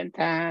អត់មាន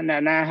ថា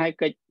ណាឲ្យ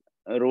កិច្ច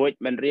រួច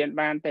មិនរៀន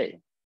បានទេ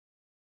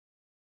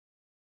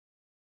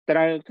ត្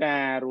រូវកា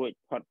ររួច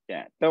ផុត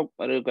ចាកទុក្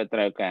ខឬក៏ត្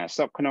រូវការ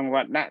សុខក្នុងវ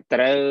ត្តដាក់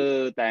ត្រូវ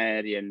តែ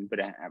រៀនព្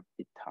រះអ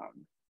ភិធម្ម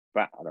ប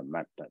រម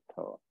ត្តធ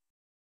ម៌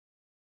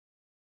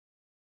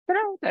ត្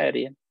រូវតែ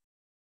រៀន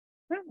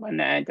មិ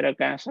នឯងត្រូវ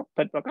ការសុខ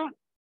ពិតប្រកប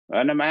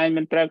បើណាឯង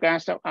មិនត្រូវការ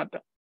សុខអត់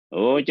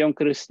អូចុង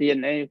គ្រីស្ទៀន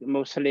អី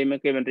មូស្លីម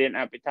គេមិនរៀន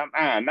អភិធម្ម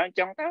ហ្នឹង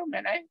ចង់ទៅមែ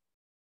នអី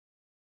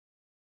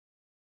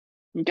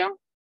អញ្ចឹង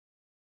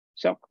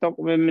សុខទុក្ខ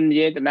វាមិននិ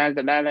យាយដដែល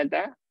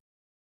ទេ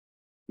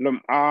លំ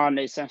អ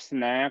នៃសាស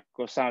នា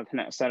កុសលធ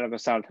នៈសិលកុ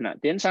សលធនៈ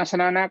ទានសាស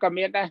នាណាក៏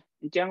មានដែរ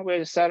អញ្ចឹងវា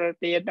សិល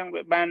ទានហ្នឹង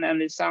វាបានអា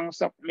និសង្ស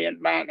សុខមាន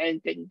បានអី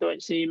តិចតួច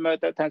ស៊ីមើល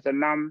ទៅថាសំ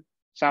ណំ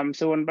សំ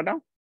សួនប៉ុណ្ណោះ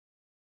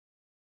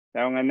ដ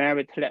ល់ថ្ងៃណា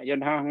វាធ្លាក់យ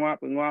ន្តហោះងាប់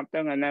ទៅ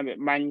ថ្ងៃណាវា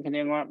បាញ់គ្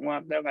នាងាប់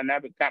ទៅថ្ងៃណា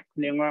វាកាប់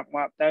គ្នាងាប់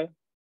ទៅ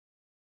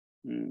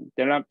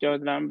ត្រឡប់ចូល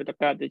តាមបត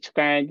កាទៅឆ្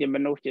កែជាម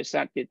នុស្សជាស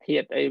ត្វជាធា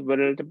តុអីវិ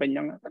លទៅពេញហ្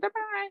នឹងតែ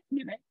បាន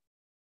មានអី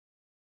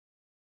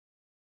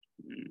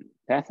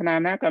សាសនា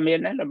ណាក៏មាន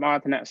ដែរលំអ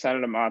ធនៈសិល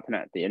លំអធ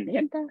នៈទានមា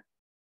នតា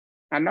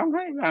អានោះ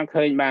ហើយបាន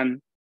ឃើញបាន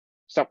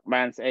សុខ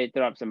បានស្អី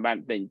ទ្រព្យសម្បត្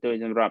តិពេញទួយ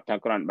សម្រាប់ថា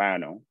គ្រាន់បើ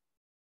នោះ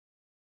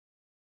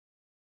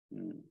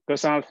កុ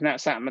សលធនៈ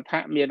សមថៈ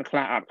មានខ្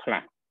លះអត់ខ្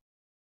លះ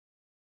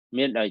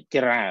មានដោយ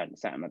ច្រើន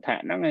សមថៈ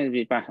ហ្នឹង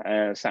វិបស្ស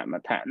សម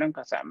ថៈហ្នឹង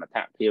ក៏សម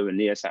ថៈភាវ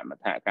នាសម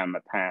ថៈកម្ម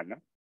ដ្ឋានហ្នឹ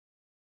ង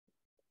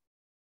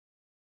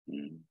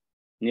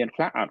មាន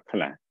ខ្លះអត់ខ្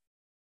លះ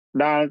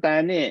ដល់តែ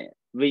នេះ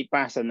វិប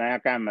ស្សនា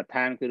កម្មដ្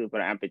ឋានគឺព្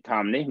រះអភិធ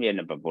ម្មនេះមាន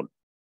ប្រពុត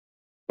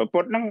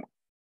ហ្នឹង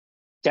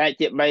ចែក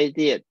ជា3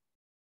ទៀត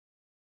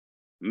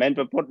មិន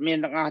ប្រពុតមាន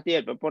ទាំងអស់ទៀត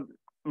ប្រពុត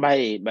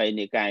3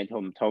និកាយ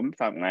ធំសព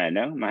ថ្ងៃហ្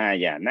នឹងមហា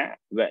យានៈ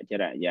វជ្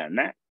រយា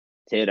នៈ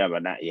ថេរវ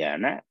ដយា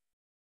នៈ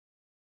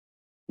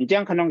អញ្ចឹ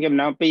ងក្នុងចំ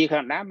ណោម2ខា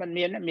ងដើមมัน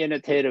មាន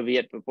ថេរវា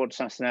ទពុទ្ធ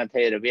សាសនា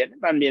ថេរវាទ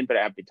បានមានព្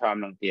រះអភិធម្ម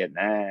នឹងទៀត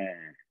ដែរ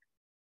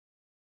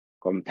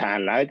កុំថា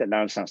ឡើយទៅដ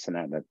ល់សាស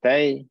នាដទៃ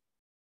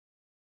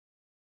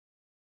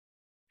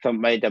សំ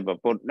បីតែ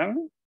ពុទ្ធហ្នឹង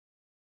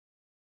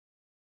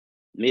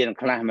មាន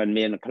ខ្លះមិន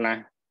មានខ្លះ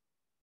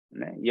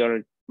ណាយល់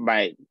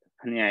បែក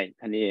គ្នា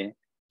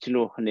ឆ្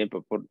លោះគ្នាពុ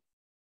ទ្ធ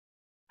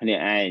គ្នាឯ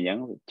ងអញ្ចឹង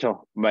ចុះ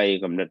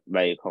3កំណត់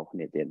3ខុសគ្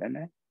នាទៀត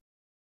ណា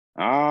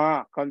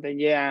កន្ត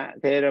យា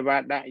ថេរវា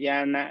ដយា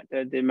នៈ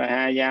ទៅម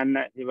ហាយា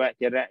នៈជីវ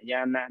ចរយា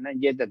នៈហ្នឹង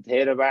និយាយទៅថេ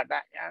រវាដ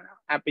យានៈ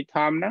អភិធ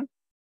ម្មហ្នឹង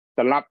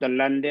ត្រឡប់ត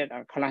លិនទៀត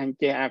អាខ្លះ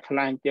ចេះអាខ្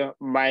លះចេះ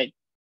បែក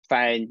ផ្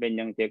សែងពេញហ្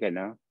នឹងចេះគេ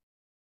ណា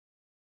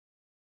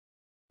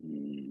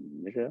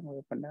រឿង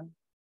ប៉ុណ្ណឹង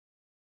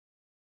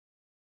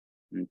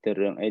ទៅ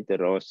រឿងអីទៅ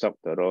រកសុខ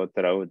ទៅរក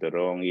ត្រូវទៅរ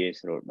កងាយ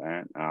ស្រួលបា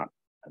នអត់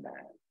ដែ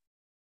រ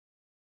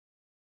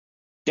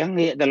ចឹង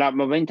ងាកត្រឡប់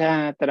មកវិញថា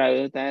ត្រូវ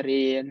តែ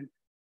រៀន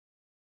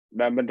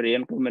បើមិនរៀន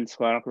គឺមិនស្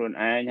គាល់ខ្លួន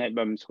ឯងហើយ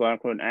បើមិនស្គាល់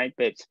ខ្លួនឯង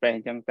ពេកស្ពេះអ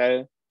ញ្ចឹងទៅ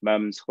បើ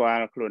មិនស្គា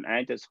ល់ខ្លួនឯ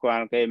ងទៅស្គា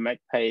ល់គេមិន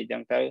ភ័យអញ្ចឹ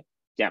ងទៅ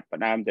ចាប់ផ្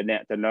ដើម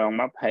តំណង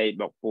មកភ័យ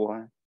បោកពោះ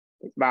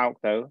តិចបោក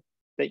ទៅ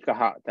តិចកុ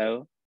ហកទៅ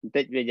បន្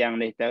តិចវាយ៉ាង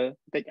នេះទៅ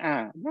បន្តិច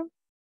ហ្នឹង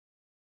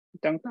អ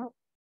ញ្ចឹងទៅ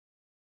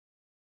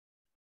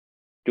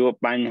ជួប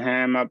បញ្ហា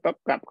មកពឹក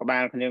កាប់ក្បា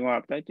លគ្នាងា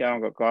ប់ទៅចង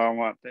ក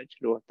ងាប់ទៅ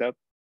ឆ្លោះទៅ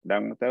ដឹ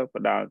ងទៅប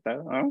ដល់ទៅ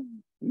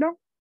នោះ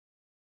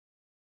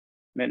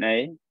មែនអី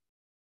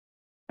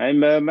ហើយ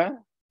មើលមក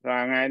រា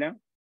ល់ថ្ងៃហ្នឹង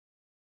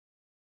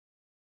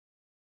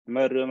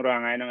មើលរឿងរា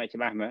ល់ថ្ងៃហ្នឹងឲ្យច្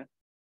បាស់មើល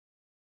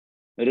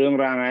រឿង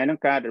រ៉ាវថ្ងៃហ្នឹង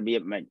កើតរបៀ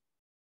បមិន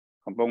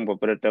កំពុងប្រ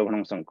ព្រឹត្តទៅក្នុ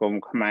ងសង្គម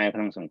ខ្មែរក្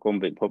នុងសង្គម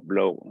ពិភព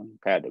លោក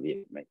កើតរបៀប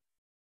មិន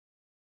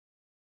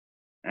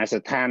អា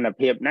ស្ថាន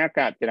ភាពណា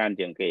កើតច្រើន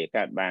ជាងគេ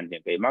កើតបានជា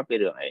ងគេមកពី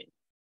រឿងអី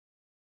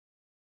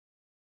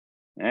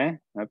ណា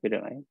មកពីរឿ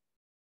ងអី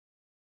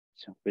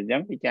ពេលយ៉ា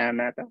ងពិចារ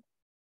ណា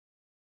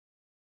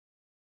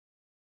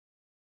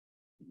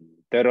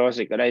ទៅរក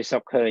សេចក្តីសុ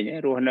ខឃើញ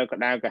រស់នៅក្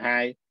តៅក្រហា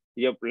យ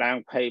យប់ឡើង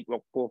ភ័យបុ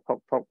កពោះ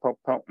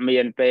ផុកមា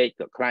នពេក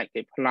ក៏ខ្លាច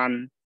គេប្លន់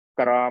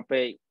ក្រ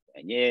ពេក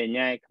ញ៉ែ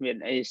ញ៉ៃគ្មាន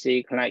អីស៊ី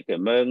ខ្លាចគេ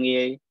មើង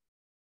ងាយ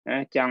ណា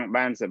ចង់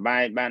បានសបា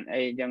យបាន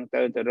អីចឹង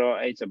ទៅរក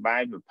អីសបា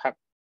យប្រផឹក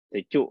ទៅ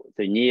ជក់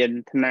ទៅញៀន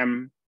ថ្នាំ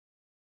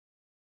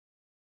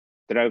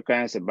ត្រូវកា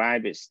រសបាយ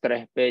វា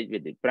stress ពេកវា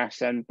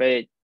depression ពេ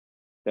ក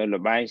ទៅល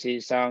បាយស៊ី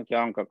សងច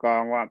ង់កក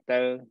ងាប់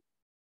ទៅ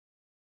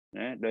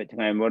ណាដូចថ្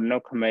ងៃមុន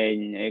នោះក្មេង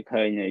អី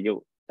ឃើញអាយុ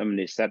ទំ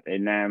និស្សិតឯ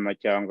ណាមក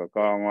ចង់កក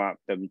ងាប់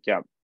ទៅចា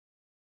ប់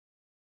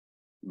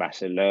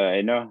bachelor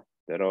អីនោះ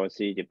ទៅរក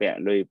ស៊ីជាពាក់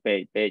លុយ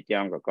ពេកច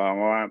ង់កក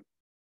ងាប់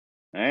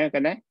ក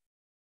ណ្ដេះ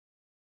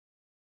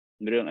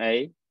រឿងអី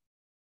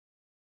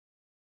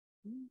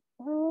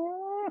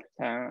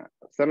ថា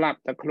ស្លាប់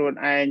តែខ្លួន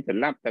ឯងស្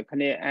លាប់តែគ្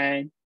នាឯង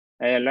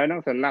ហើយឥឡូវហ្នឹ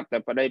ងស្លាប់តែ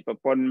ប្តីប្រ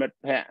ពន្ធមិត្ត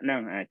ភ័ក្តិហ្នឹ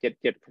ងចិត្ត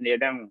គ្នា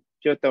ហ្នឹង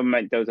ចុះទៅមិ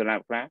នទៅស្លា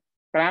ប់ខ្លះ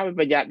ក្រៅ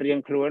ប្រយ័ត្នរៀង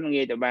ខ្លួន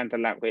ងាយទៅបាន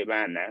ស្លាប់គេ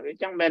បានណាវា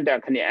ចង់មែនតែ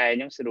គ្នាឯង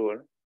ហ្នឹងស្រួល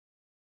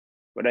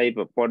ប្តី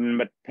ប្រពន្ធ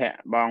មិត្តភ័ក្តិ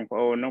បងប្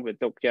អូនហ្នឹងវា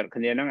ទុកចិត្ត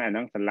គ្នាហ្នឹងអាហ្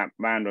នឹងស្លាប់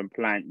បានបំ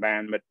ផ្លាញបា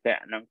នមិត្តភ័ក្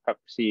តិហ្នឹងផឹក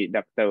ស៊ី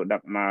ដឹកទៅដឹ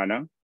កមកហ្នឹ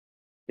ង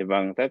ច្បា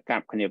ងទៅកា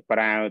ប់គ្នាប្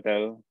រាវទៅ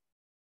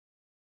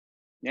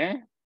ណា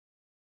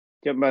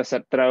ចុះបើស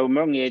ត្រូវម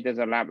កងាយទៅ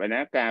ស្លាប់ឯណា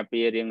ការ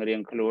ពាររៀ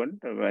ងខ្លួន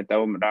ទៅ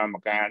ម្ដង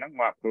ម្កាលហ្នឹង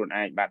ងាប់ខ្លួន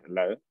ឯងបាត់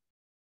លើ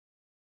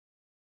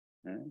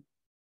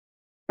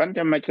ប៉ុន្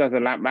តែមិនក៏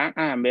ស្លាប់បាន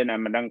មានតែ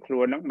មិនដឹងខ្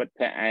លួនហ្នឹងមិត្ត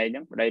ភ័ក្តិឯងហ្នឹ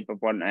ងប្តីប្រ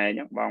ពន្ធឯងហ្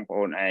នឹងបងប្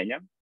អូនឯងហ្នឹ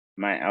ង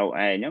ម៉ែឪឯង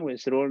ហ្នឹងវា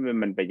ស្រួលវា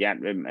មិនប្រយ័ត្ន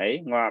វាមិនអី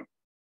ងាប់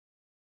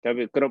តែ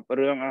វាគ្រប់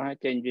រឿងអស់ហើយ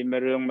ចេញពី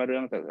រឿង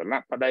ទៅស្លា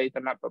ប់ប្តី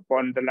ស្លាប់ប្រព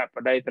ន្ធស្លាប់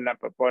ប្តីស្លាប់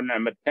ប្រពន្ធ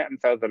មិត្តភ័ក្តិមិន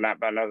ទៅស្លាប់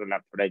បានឡើយស្លា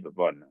ប់ប្តីប្រ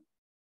ពន្ធ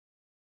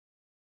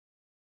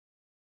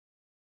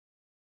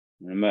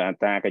មើលអ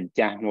តាកញ្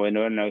ចាស់មួយ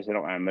នោះនៅស្រុ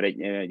កអាមេរិក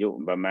អាយុ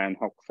ប្រហែល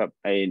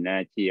60អីណា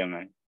ជាង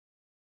ហើយ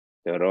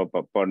ទៅរកប្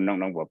រពន្ធនឹ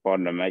ងប្រពន្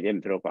ធតែមិនអីទៅ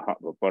រកកុហក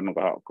ប្រពន្ធ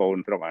កុហកកូន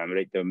ស្រុកអាមេ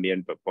រិកទៅមាន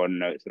ប្រពន្ធ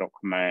នៅស្រុក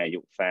ខ្មែរអាយុ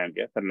30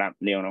ចេះស្លាប់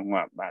នាងនោះ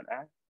ងាប់បាត់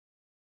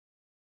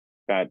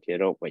កើតជា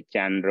រោគប្រ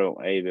ច័ណ្ឌរោគ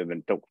អីវាប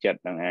ន្ទុកចិត្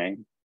តហ្នឹងឯង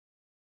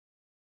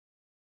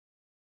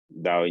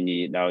ដោយញី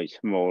ដោយ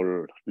ឈ្មោល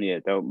គ្នា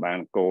ទៅបាន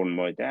កូន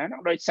មួយតែហ្នឹ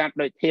ងដូចសัตว์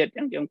ដូចធាតុ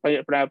អញ្ចឹងយើង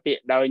ប្រើពាក្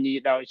យដោយញី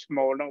ដោយឈ្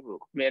មោលហ្នឹងវា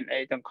គ្មានអី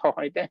ទាំងខុស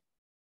អីទេ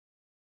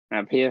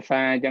អាភាសា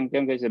អញ្ចឹង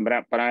គេសម្រា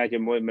ប់ប្រើជា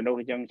មួយមនុស្ស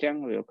អញ្ចឹង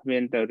វាគ្មា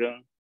នទៅរឿង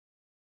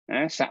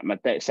សម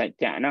តិសច្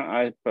ចៈហ្នឹង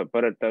ឲ្យប្រ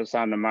ព្រឹត្តទៅស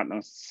ន្មតនឹ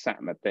ងស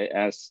មតិ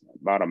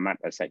បរមត្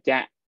តសច្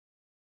ចៈ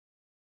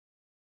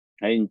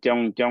ហើយច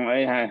ង់អី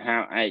ហៅឯ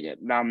កឧ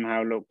ត្តមហៅ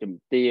លោកជំ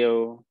ទាវ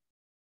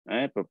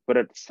ប្រព្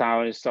រឹត្តសោ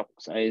យសុខ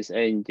ស្អី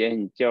អញ្ចេះ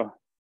ចុះ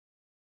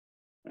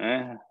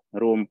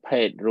រួម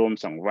ភេទរួម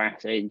សង្វាស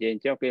ស្អីអញ្ចេះ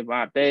ចុះគេ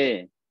បាត់ទេ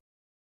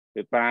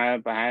គេប្រើ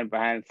ប្រហែ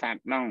លសត្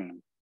វហ្នឹង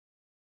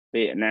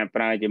ពាក្យណា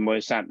ប្រើជាមួយ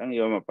សត្វហ្នឹង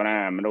យកមកប្រើ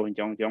មនុស្ស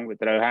ចង់វា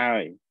ត្រូវហើ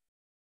យ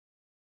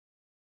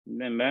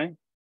មែន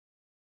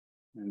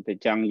ទេ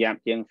តែចង់យ៉ាប់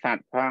ជាងស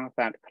ត្វផងស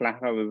ត្វខ្លះ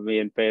ក៏វាមា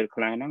នពេល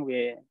ខ្លះហ្នឹង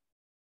វា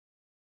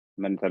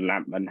មិនស្លា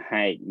ប់មិន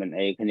ហែកមិន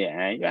អីគ្នាឯង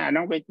អាហ្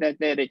នឹងវា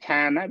ទេរិឆា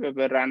នណា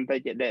វារ៉ាន់ទៅ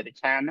ជាដេរិ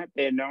ឆានណា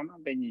ពេលហ្នឹង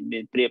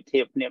វាប្រៀប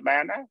ធៀបគ្នាបា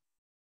នណា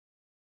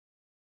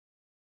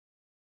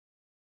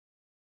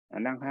អា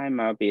ហ្នឹងហើយ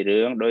មកពី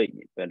រឿងដូច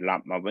ត្រឡ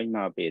ប់មកវិញម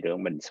កពីរឿង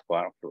មិនស្គា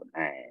ល់ខ្លួន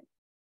ឯង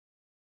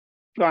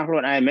ស្គាល់ខ្លួ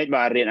នឯងមិន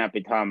បើរៀនអ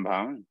ភិធម្មផ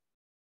ង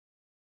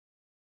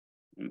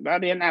បើ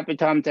រៀនអភិ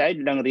ធម្មស្អី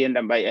ដឹងរៀន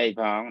ដើម្បីអី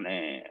ផងណែ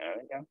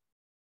ចឹង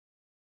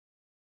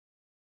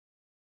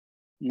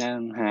នឹង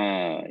ហើ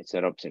យស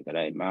រុបសេចក្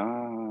តីមក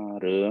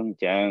រឿង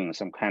ចឹង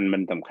សំខាន់មិ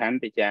នសំខាន់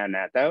ពិចារ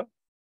ណាទៅ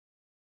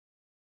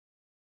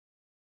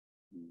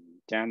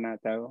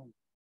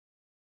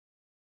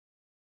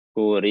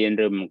គួររៀន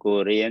ឬមិនគួរ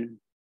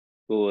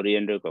រៀ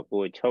នឬក៏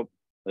គួរឈប់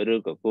ឬ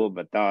ក៏គួរប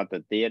ន្តទៅ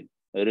ទៀត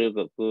ឬ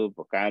ក៏គួរប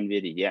ង្កើនវិ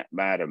រិយៈ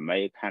បារមី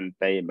ខន្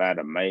តីបា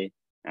រមី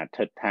អ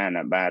ធិដ្ឋាន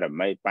បារ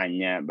មីបញ្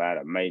ញាបារ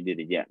មីវិ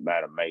រិយៈបា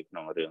រមីក្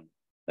នុងរឿង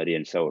រៀ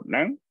នសូត្រហ្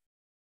នឹង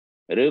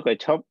ឬក៏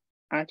ឈប់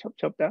ឈ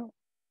ប់ទៅ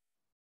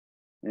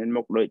មាន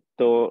មុខដូច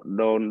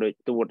ដូនដូច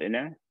ទួតអី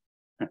ណា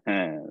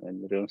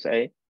រឿងស្អី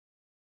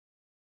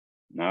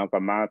មកក៏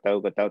មកទៅ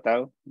ក៏ទៅ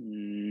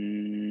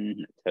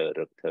ធ្វើ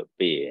រឹកធ្វើ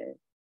ពី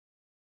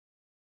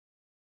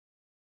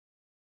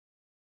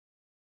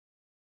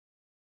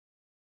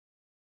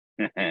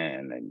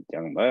អញ្ចឹ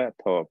ងមើល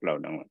ធေါ်ផ្លូវ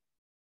ហ្នឹង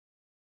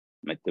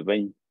មិនទៅវិ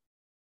ញ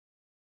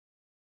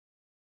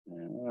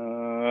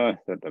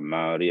សុទ្ធតែម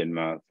ករៀន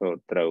មកសូត្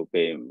រត្រូវ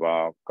គេវ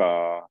ក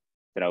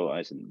ត្រូវ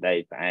ឲ្យសំដី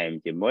ផ្អែម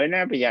ជាមួយណា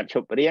ប្រយ័ត្នឈ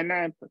ប់រៀនណា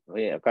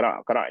វាអាក្រក់អ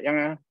ញ្ចឹង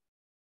ណា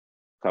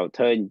เขา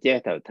ធ្វើអញ្ចេះ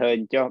ត្រូវធ្វើអ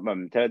ញ្ចោះបើ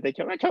មិនធ្វើទៅឈ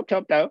ប់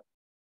ទៅ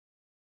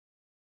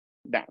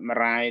ដាក់ម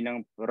រាយនឹង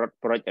រត់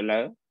ប្រុចឥឡូ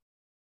វ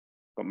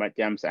កុំបាច់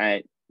ចាំស្អែក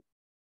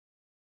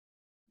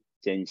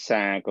ចេញ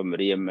សារគម្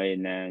រាមអី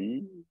ណា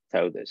ត្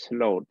រូវតែស្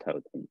លូតត្រូវ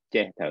តែ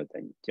ចេះត្រូវតែ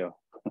ចុះ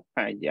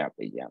ហើយយ៉ាប់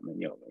ញោម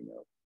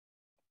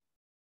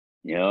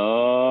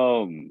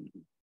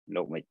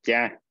លោកម្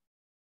ចាស់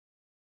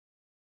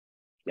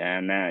ចា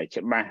ណា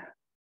ច្បាស់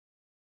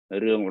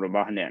រឿងរប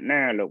ស់អ្នក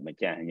ណាលោកម្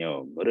ចាស់ញោ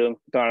មរឿង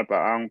ផ្ទាល់ព្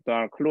រះអង្គផ្ទា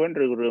ល់ខ្លួន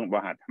ឬរឿងរប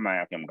ស់អាត្មា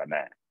ខ្ញុំក៏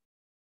ដែរ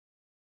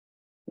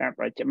ដាក់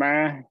ឲ្យច្បា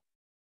ស់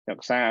សិ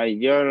ក្សាឲ្យ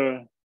យល់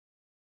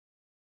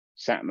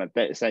សម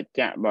តិសច្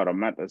ចៈបរ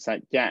មត្តស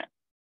ច្ចៈ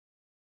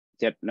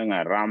ចិត្តនឹង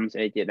អារម្មណ៍ស្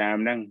អីជាដើម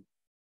ហ្នឹង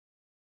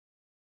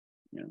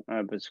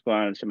ឲ្យស្គា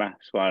ល់ច្បាស់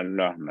ស្គាល់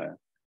លាស់មើល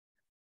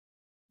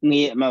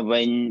ងាកមក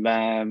វិញ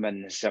បើមិន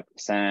សិ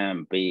ក្សា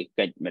អំពី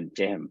កិច្ចមិន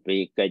ចេះអំពី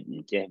កិច្ចមិ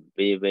នចេះអំ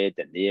ពីវេទ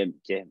នាមិន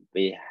ចេះអំ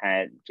ពីហេ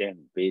តុមិនចេះ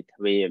អំពីទ្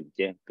វាមិន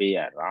ចេះអំពី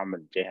អារម្មណ៍មិ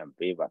នចេះអំ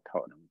ពីវត្ថុ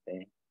ហ្នឹងទេ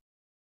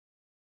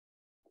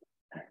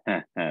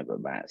ពិ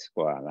បាកស្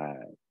គាល់ហើ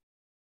យ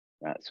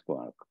បាក់ស្គា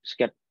ល់ស្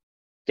កិត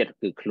ចិត្ត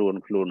គឺខ្លួន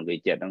គឺ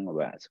ចិត្តហ្នឹងពិ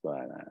បាកស្គា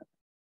ល់ហើយ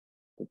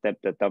ទៅ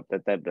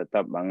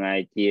មួយថ្ងៃ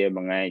ជា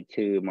មួយថ្ងៃ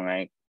ឈឺមួយថ្ងៃ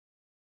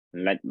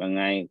លិចមួយថ្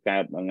ងៃកើ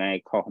តមួយថ្ងៃ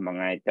ខុសមួយ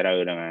ថ្ងៃត្រូវ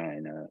ហ្នឹងហើយ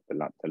ត្រ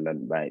ឡប់ត្រលិន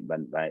បែកបិ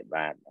ណ្ឌបែក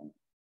បាត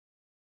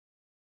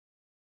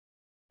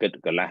គិត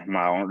កន្លះ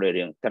ម៉ោងដោយ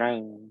រៀងត្រូវ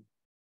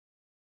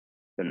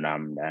សំ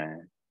ណំដែរ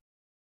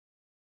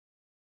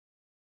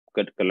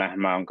គិតកន្លះ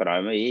ម៉ោងក្រោយ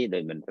មកដូ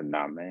ចមិនសំ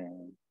ណំទេ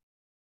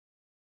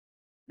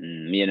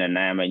មានអា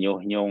ណាមកញុះ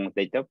ញង់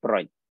តិចទៅប្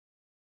រុច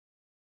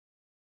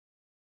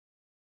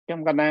ខ្ញុំ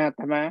កណាអា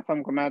ត្មាខ្ញុំ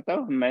កណាទៅ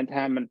មិនមែន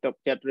ថាមិនទុក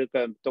ចិត្តឬ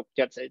ក៏ទុក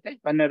ចិត្តស្អីទេ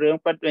ប៉ុន្តែរឿង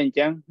ពិតវាអញ្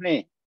ចឹងនេះ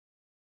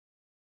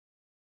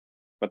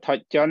បឋិ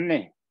ជន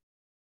នេះ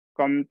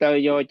កុំទៅ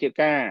យកជា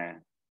ការ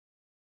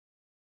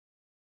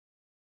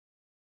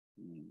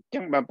ចឹ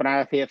ងបើប្រើ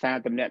ភាសា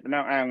តំណាក់តំណ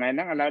ងថ្ងៃហ្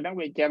នឹងឥឡូវហ្នឹង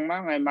វាអញ្ចឹងមក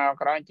ថ្ងៃមក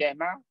ក្រោយចេះ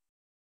មក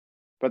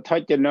បឋិ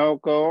ជនោ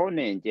គោ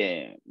នេះចេះ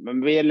មិន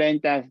វាលែង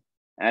តែ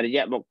អរិយ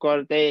បុគ្គល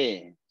ទេ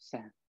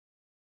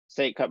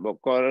សិក្ខបុ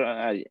គ្គល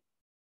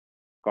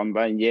កុំ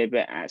បើនិយាយ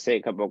ពីអសិ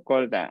ក្ខបុគ្គ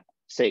លតា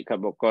សិក្ខ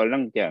បុគ្គលហ្នឹ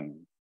ងចឹង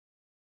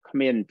គ្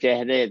មានចេះ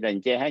ទេតែ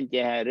ចេះហើយ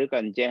ចេះឬក៏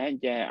ចេះហើយ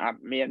ចេះអ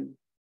ត់មាន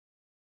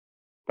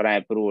ប្រែ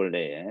ប្រួល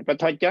ទេប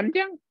ឋិជន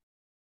ចឹង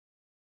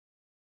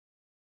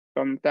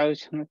កុំទៅ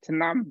ឆ្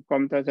នាំ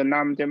កុំទៅសំ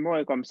ណំជាមួយ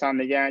កុំស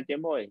ន្យាជា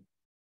មួយ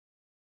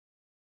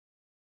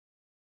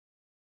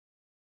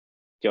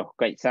ចុះ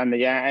កិច្ចសន្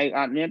យាអីអ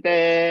ត់មានទេ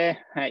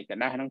ហើយក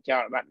ដាស់នឹងចោ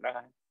លបាត់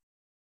ហើយ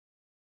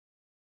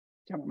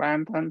ចង់បាន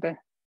ផងទេ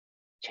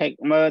ឆែក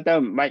មើលទៅ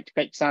មិនបាច់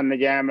កិច្ចសន្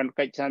យាមិន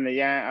កិច្ចសន្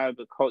យាឲ្យ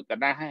វាខូចក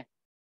ដាស់ហ្នឹង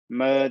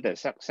មើលទៅ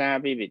សិក្សា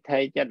ពីវិធី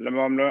ចិត្តល្ម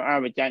មឲ្យ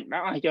បញ្ចាញ់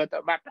បោះឲ្យយកទៅ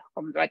បាត់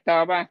កុំដាច់ត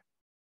ប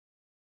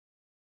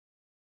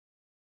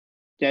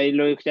ចៃ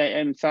លុយខ្ចី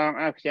អីមិនសង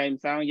ខ្ចីមិន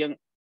សងយើង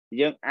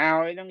ឲ្យ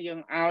ហ្នឹងយើង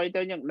ឲ្យ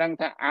ទៅយើងដឹង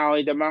ថាឲ្យ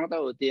តែហ្មងទៅ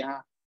ឧទាហរ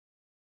ណ៍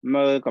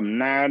មើលកំ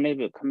ណើនេះ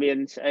វាគ្មាន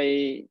ស្អី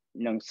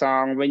នឹងស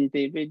ងវិញ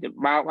ទីវាទៅ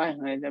បោកហ្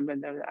នឹងតែវា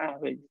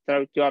ត្រូ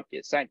វជាប់ជា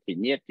សាច់ជា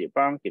ញាតិជាប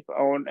ងជាប្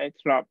អូនអី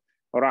ធ្លាប់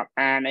រាប់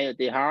អានអីឧ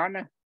ទាហរណ៍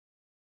ណា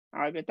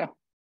ឲ្យវាទៅ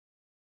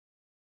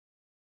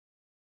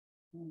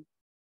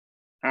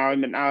ឲ្យ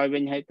មិនឲ្យវិ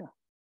ញហើយទៅ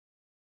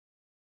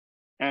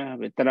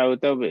វាត្រូវ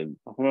ទៅវា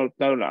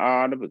ទៅល្អ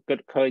ទៅវាគិត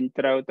ឃើញ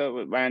ត្រូវទៅ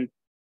វាបាន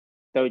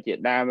ទៅជា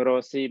ដើមរ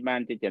ស់ស៊ីបាន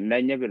ជាចំណេ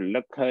ញវារ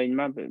លឹកឃើញ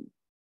មក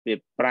វា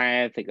ប្រែ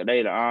សេចក្តី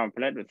ល្អ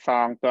ផ្លែតវាស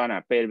ងត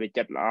អាពេលវា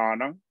ចិត្តល្អហ្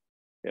នឹង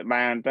វា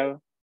បានទៅ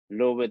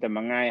លោវាតែ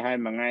មួយថ្ងៃហើយ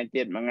មួយថ្ងៃ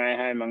ទៀតមួយថ្ងៃ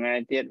ហើយមួយថ្ងៃ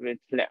ទៀតវា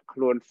ធ្លាក់ខ្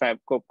លួនហ្វែប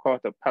គប់ខុស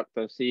ទៅផឹក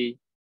ទៅស៊ី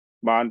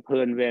បនភឿ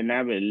នវាណា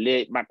វាលា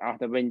យបាត់អស់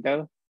ទៅវិញទៅ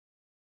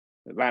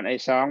វាបានអី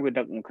សងវា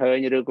ដឹកមិនឃើ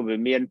ញឬក៏វា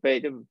មានពេក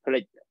ទៅផ្លិ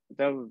ច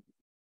ទៅ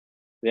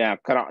វាអា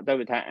ក្រក់ទៅ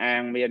វាថាអា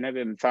ងមានហើយ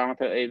វាមិនសង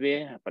ធ្វើអីវា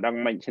ប្រដឹង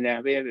មិនឈ្នះ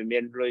វាមា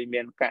នលុយ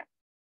មានកាក់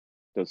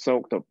ទៅសោ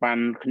កទៅប៉ា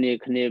ន់គ្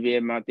នាវា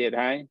មកទៀត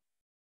ហើយ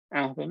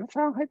វាមិនស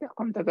ងហើយទៅ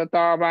កុំទៅត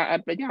បាអ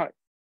ត់ប្រយោជន៍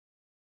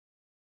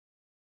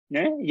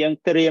ណាយើង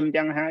ត្រៀម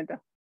ចឹងហើយទៅ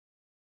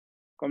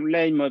កុំ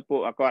លេងមួយពួ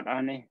កអាគាត់អ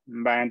ស់នេះមិ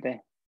នបានទេ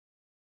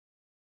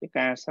ជា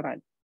ការស្រេច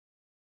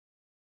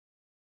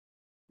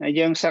ហើយ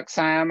យើងសិក្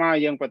សាមក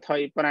យើងបថុយ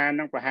ប្រាណហ្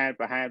នឹងប្រហែល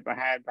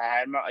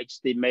មក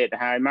estimate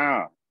ហើយមក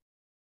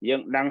យើ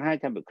ងដឹងហើយ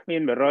ថាវាគ្មា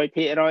ន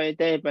 100% អី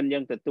ទេប៉ុន្តែយើ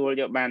ងទទួល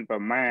យកបានប្រ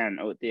មាណ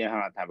ឧទាហ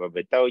រណ៍ថាបើ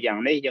វាទៅយ៉ាង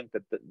នេះយើងទ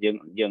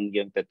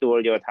ទួល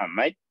យកថា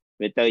ម៉េច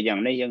វាទៅយ៉ាង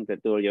នេះយើងទ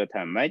ទួលយក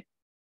ថាម៉េច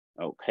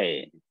អូខេ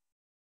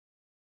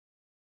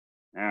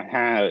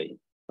ហើយ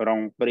ប្រុង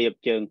ប្រៀប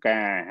ជើង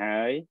ការ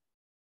ហើយ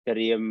ត្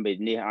រៀមវិ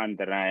និច្ឆ័យអន្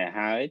តរាយ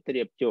ហើយត្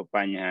រៀមជួបប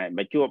ញ្ហា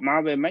បើជួបមក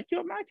វាមិនជួ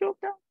បមកជួប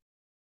ទៅ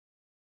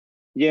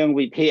យើង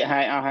វិភាគ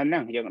ឲ្យអស់ហ្នឹ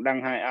ងយើងដឹង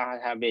ឲ្យអស់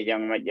ថាវាយ៉ា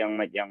ងម៉េចហ្នឹង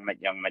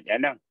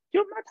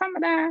ជួបមកធម្ម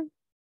តា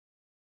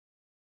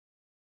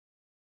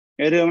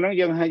រឿងហ្នឹង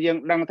យើង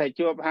ដឹងថា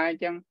ជួបហើយអ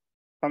ញ្ចឹង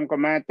ខ្ញុំក៏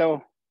មកទោស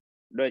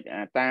ដូច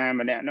អាតា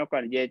ម្នាក់នោះក៏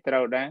និយាយត្រូ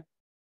វដែរ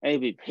អី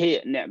វិភាគ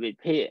អ្នកវិ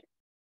ភាគ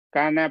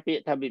កាលណាពាក្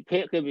យថាវិភា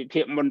គគឺវិ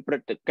ភាគមុនព្រឹ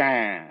ត្តិកា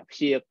រណ៍ព្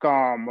យាក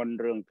រមុន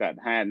រឿងកើត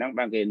ហេតុហ្នឹង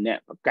បានគេអ្នក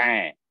បកែ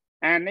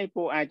អានេះ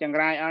ពួកអាចង្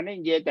រាយអស់នេះ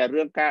និយាយតែ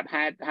រឿងកើត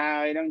ហេតុហើ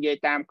យហ្នឹងនិយាយ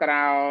តាមក្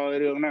រោយ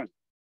រឿងហ្នឹង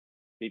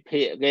វិ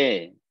ភាគគេ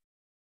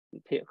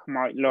វិភាគខ្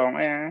មោចលង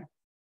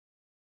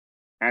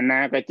អី anh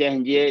na cái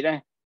chơi gì đấy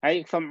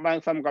ấy xong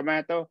bang xong cả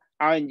ma tôi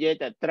ai gì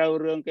แต่trâu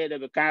rương cái để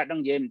bị cá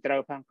đóng gì mình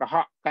trâu phăng có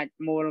họ cách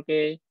mua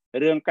cái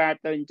rương cá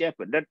tôi chơi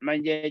phải đất mà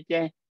gì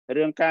chơi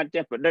rương cá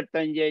chơi phải đất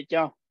tôi gì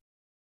cho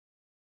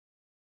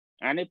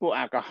anh ấy phụ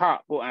có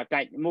họ phụ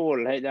cách mua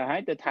hay là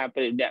hay tôi thà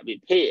phải đẹp bị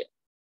phê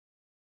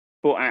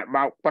phụ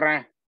bọc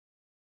ra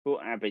phụ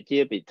phải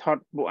chia bị thoát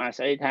phụ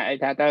xây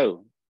tha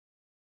tao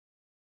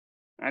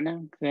anh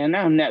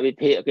nó nè bị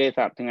phê cái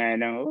sập ngày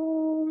nào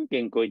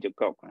kinh coi chụp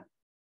cọc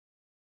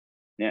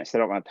nè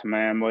sau đó tham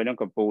gia môi nó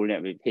có phụ nè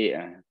bị phê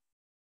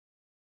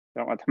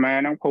sau đó tham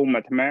gia nó phụ mà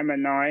tham gia mà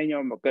nói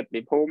nhưng mà kết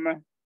bị phụ mà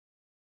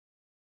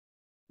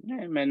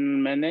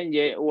mình nói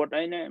về uất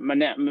ấy nè mà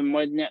nè mình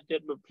môi nè chết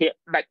bị phê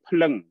đạch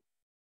lưng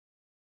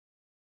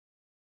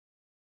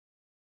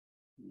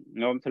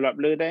ngôm sập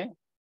lư đấy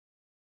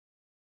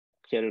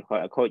chơi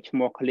khỏi coach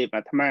mua clip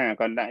mà tham gia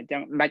còn đại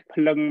chẳng đạch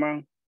lưng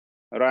mà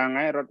ràng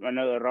ấy rốt mà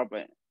nơi Europe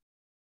ấy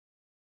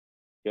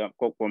cho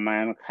cục của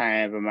mà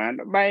khai và mà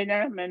nó bay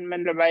đó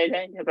mình là bay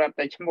đấy cho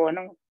tại mua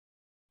nó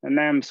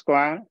Nam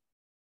Square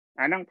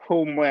nó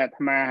phun mùi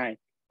tham ai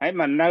ấy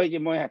mà nơi chỉ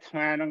mùi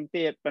tham nó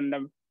tiệt bên nó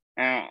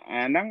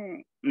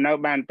nơi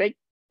bàn tích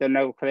từ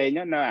nơi khơi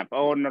nó nơi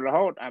ôn nó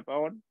hốt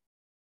ôn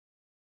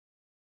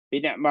vì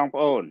nè bong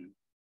ôn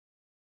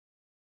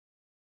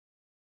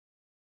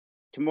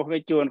chúng mua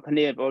cái chuồn khơi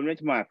nè ôn nó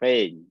mà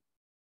phê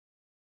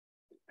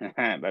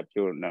bắp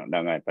chuồn nó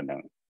đang ngày phần đó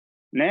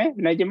nè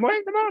này chỉ mùi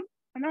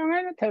nó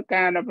ngay nó thơ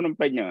ca nó phân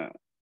bình nhở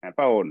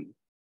ôn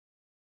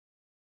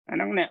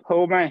nó nè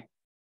khô mày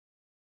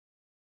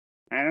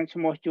nó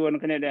chỉ mua chuồn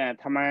khơi nè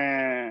tham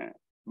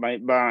bài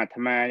bà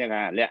tham như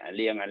là lẹ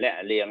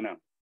liêng nào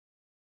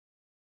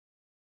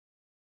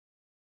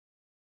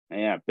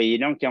ปี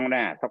น้องจงไ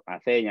ด้สักอา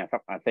เซียนสั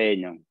กอาเซีย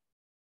น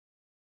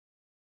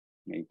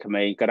ทำไม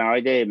ก็น้อย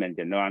ได้มันจ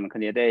ะนอนคน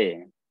นี้ได้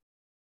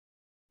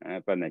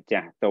เป็นจ่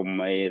าตุ่ม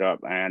ไอ้รอบ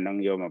น้อง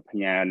โยมพ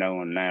ญาน้อง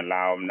นาล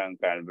าวน้อง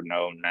การบนเอา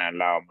นา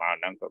ลาวมา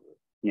น้องก็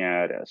ญา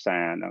เดชา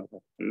น้อง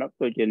แล้ว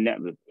ตัวจะเนี่ย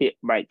แบบเพี้ย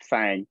ใบใ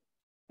ส่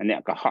อันเนี้ย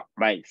ก็หอบ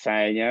ใบใส่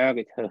เนี้ย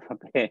ก็เธอ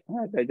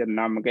ก็จะน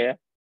ำก็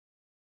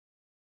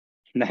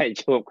ได้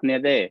ชูคนนี้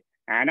ได้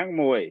น้อง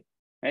มวย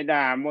ให้ด่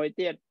ามวยเ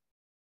ตี้ย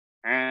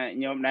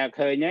โยมได้เค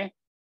ยnhé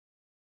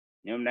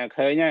โยมได้เค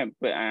ยnhé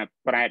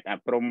ปลาย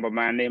ปรุงประ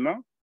มาณนี้มั้ง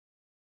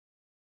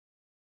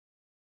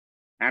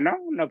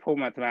nó phun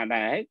mà thằng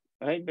này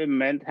ให้เป็นเห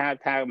มือนท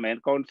าเหมือน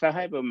คนซะใ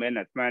ห้เป็นเหมือน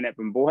มาเนี่ยเ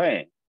ป็นบัวให้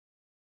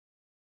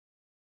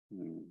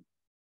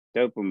เจ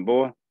อเป็นบั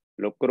ว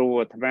ลูกครู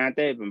ธรรมะเ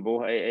ต้เป็นบัว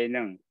ไอ้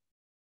นั่ง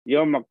โย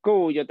มมากู้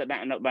โยตะดะ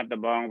นบัตตะ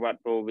บองวัด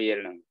โปรเวีย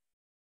นั่ง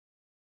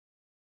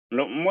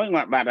ลูกมวยง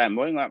วดบาทไ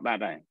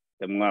ด้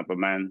จำงวดประ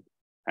มาณ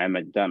ให้มั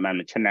นจะมัน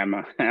ชนะมา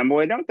มว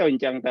ยต้องตื่น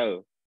จังเตอ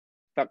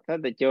สักถ้า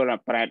จะเจอละ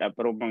แปดอป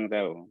รุมังเต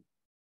อ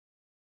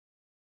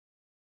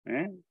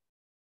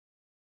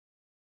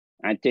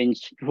จริง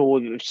พู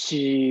ด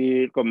สิ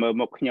ก็มือ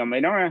มกยมไม่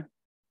น้อง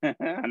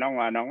น้อง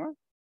ว่าน้อง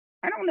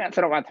น้องเนี่ยส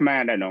ระวัตมา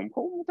ได้น้อง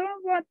พูดสระ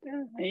วัต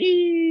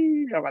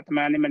สระวัตม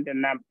านี่มันจะ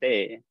นับเตะ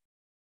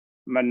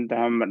มันธ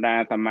รรมดา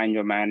สมัยอ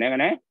ยู่มาเนี่ยกั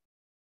นนะ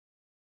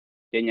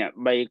จะเนี่ย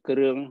ใบเค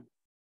รื่อง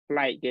ไ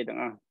ล่เกี่ยต่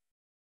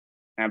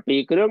างปี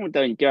เครื่องมัน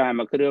ตื่นจ่าม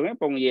าเครื่องไม่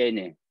ปงเย่เ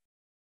นี่ย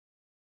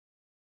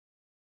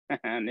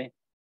นี่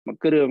มา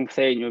เครื่องเซ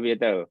นอยู่เบีย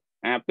เตอร์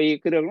ปี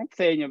เครื่องเซ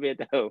นอยู่เบีย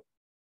เตอร์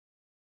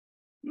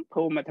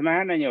พูมาทำไม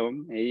นะโยม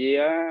เย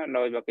อะล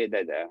อยไปกี่แ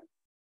ต่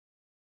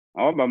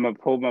bà mà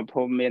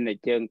phô miền này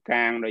chân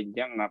càng rồi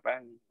chẳng ngập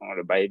á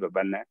rồi bay bà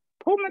bên á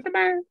phô mà tao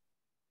ba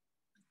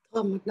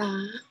thầm đá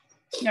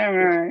nha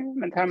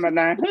mình thầm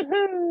đá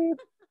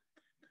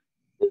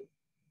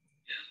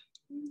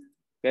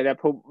cái là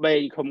phô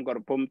bay không có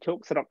phô chúc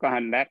sao có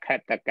hành đá khát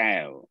ta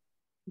kèo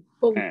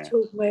phô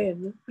chúc về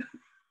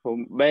phô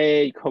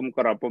bay không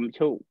có phô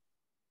chúc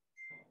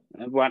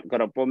วันก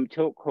ระปม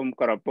ชุกคุม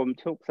กระปม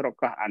ชุกสระ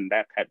ก็อัน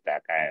ดักขัดตา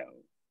แก้ว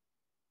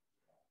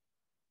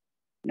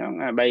น้อง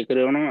ใบเค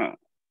รื่องน้อง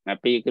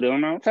ปีเครื่อง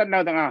น้องสัตว์เรา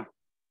ตั้ง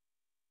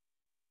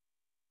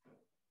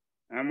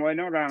มวย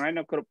น้องร่างให้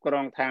น้องกรุบกร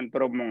องทานป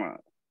รมมั้ง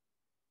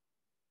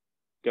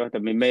จอแต่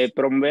ไม่เมย์ป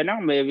รมเวน้อง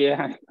เมย์เวีย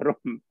ปร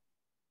ม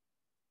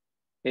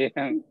เฮ้ย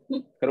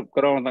กรุบก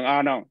รองตั้ง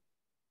น้อง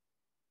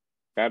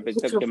การเป็น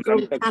ตึกจำนวน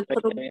ตึก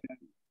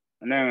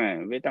นั่นไง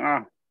เวตั้ง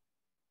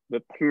เว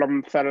พลม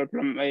สารพล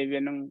มไอเว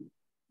น้อง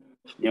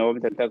โยม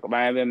จะตึกใบ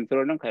เวมตั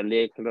วน้องขันเ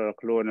ลี้ย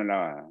ครัวนั่นแหละ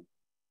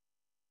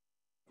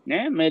เนี่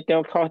ยเมื่อเจ้า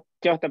เขา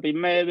เจ้าแต่ปี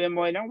เมื่อม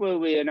วยน้องเ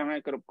วียน้องให้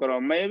กรุบกรอง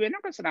เมื่อน้อ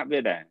งก็สนับเวี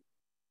ยได้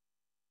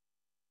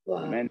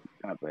แม่น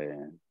สนับไป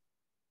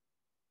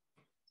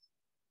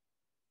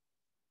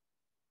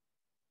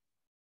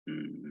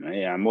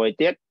มวยเ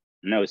ตี้ยน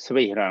เอาส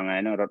วีเราไง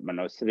น้องรถมันเ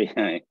อาสวี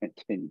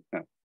จริง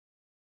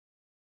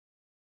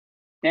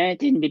เนี่ย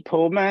จริงดิผ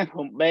มผ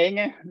มเบ้เ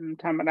นี่ย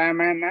ธรรมดา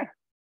มันนะ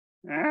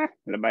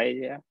ละใบเ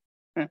ดียว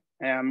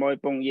มวย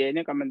ปงเย่เ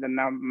นี่ยก็มันจะ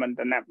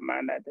นับมา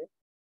ได้ด้วย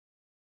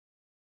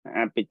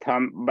ปิดท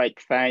ำใบ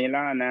ไฟแล้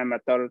วนะมา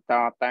ต่อ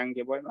ตัง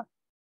กี่บ่อยมั้ง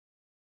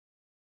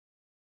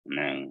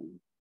นั่ง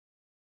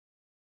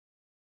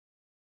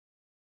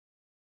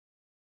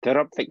ទៅរ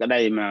កសេចក្តី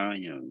មក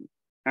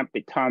អ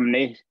ភិធម្ម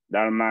នេះដ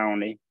ល់ម៉ោង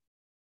នេះ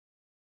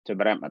ស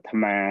ម្រាប់អាត្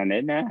មា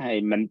នេះណាហើយ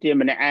មិនជា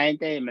ម្នាក់ឯង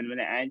ទេមិនម្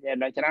នាក់ឯងទេ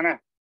ដល់ច្រើនណា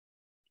ស់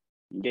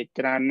និយាយ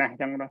ច្រើនណាស់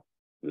ចឹងដល់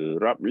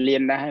រាប់លា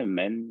នដែរមិន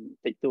មែន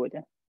តិចតួច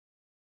ទេ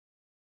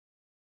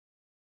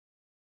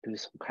គឺ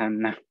សំខាន់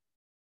ណាស់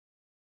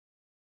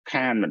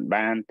ខានមិន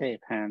បានទេ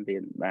ខានរៀ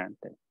នបាន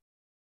ទេ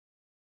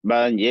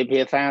បើនិយាយភា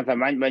សាសា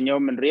មញ្ញបើញោ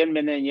មមិនរៀន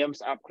មានញោម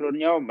ស្អប់ខ្លួន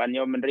ញោមបើ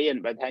ញោមមិនរៀន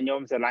បើថាញោ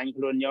មស្រឡាញ់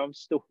ខ្លួនញោម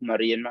ស្ទុះមក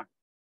រៀនមក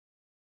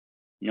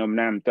ញោម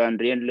ណាមិនទាន់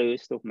រៀនឬ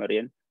ស្ទុះមករៀ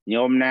ន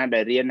ញោមណាដែ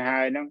លរៀនហើ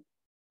យហ្នឹង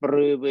ព្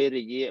រឺវិ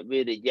រិ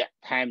យៈ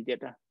ថែមទៀត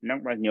ហ្នឹង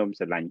បើញោម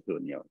ស្រឡាញ់ខ្លួ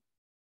នញោម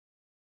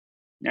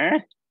ណា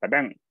ប៉ណ្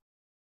ណឹង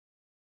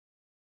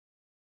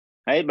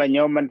ហើយបើ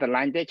ញោមមិនស្រ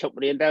ឡាញ់ទេឈប់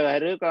រៀនទៅហើយ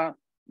ឬក៏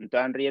មិន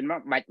ទាន់រៀនម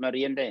កបាច់មក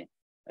រៀនទេ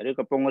ឬ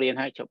កំពុងរៀន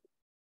ហើយឈប់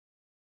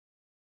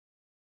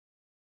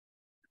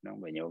ហ្នឹង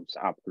បើញោម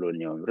ស្អប់ខ្លួន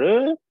ញោមឬ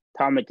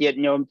ធម្មជាតិ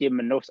ញោមជា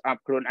មនុស្សស្អ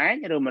ប់ខ្លួនឯង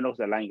ឬមនុស្ស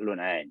ស្រឡាញ់ខ្លួន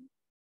ឯង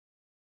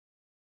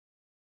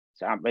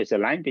ស្អប់ឲ្យស្រ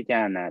ឡាញ់ពិចា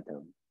រណាទៅ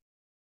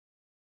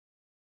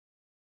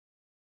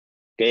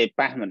គេ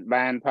ប៉ះមិន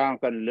បានផង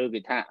ក៏លើគេ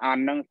ថាអ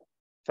ន់ហ្នឹង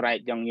ស្រែក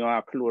ចង់ញ័រ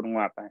ខ្លួន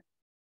ងាប់ហើយ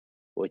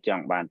ព្រោះច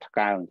ង់បានថ្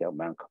កើងចង់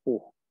បានខ្ព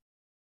ស់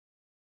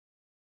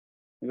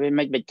វា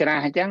មិនបិច្រា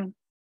ស់អញ្ចឹង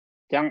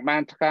ចង់បា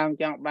នថ្កើង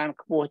ចង់បាន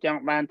ខ្ពស់ច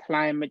ង់បានថ្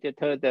លៃមិនទៅ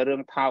ធ្វើតែរឿ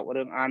ងថោក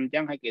រឿងអន់អញ្ចឹ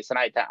ងហើយគេស្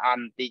រែកថាអ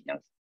ន់បន្តិចហ្នឹង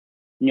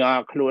ញ័រ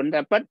ខ្លួន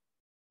តែពិត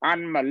អ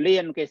ន់មួយលា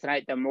នគេស្រែក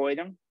តែមួយ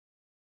ហ្នឹង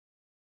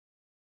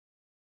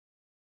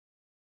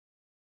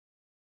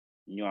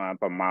ញ័រ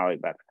ប្រម៉ោយ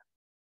បាត់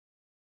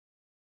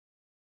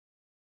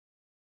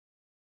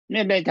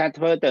មានន័យថា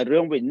ធ្វើតែរឿ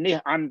ងវិនិច្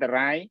ឆ័យអន្ត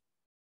រាយ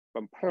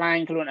បំផ្លាញ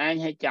ខ្លួនឯង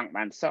ឲ្យចង់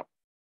បានសុខ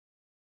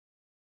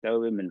ទៅ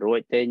វាមិនរួច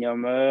ទេញោម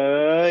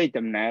អើយ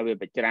ដំណើរវា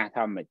បច្រាស់ធ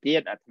ម្មជា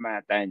តិអាត្មា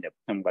តែងតែ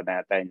ខ្ញុំក៏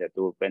តែងទ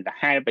ទួលពេលតែ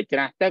ហែលបច្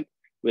រាស់ទឹក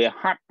វា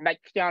ហត់ដា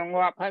ច់ខ្យល់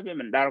ងាប់ហើយវា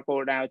មិនដល់គោ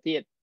លដៅទៀ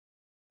ត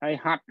ហើយ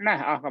ហត់ណា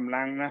ស់អស់កម្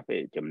លាំងណាស់ពេ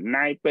លចំ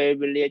ណាយពេល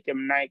វេលាចំ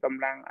ណាយក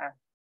ម្លាំង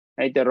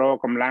ហើយទៅរក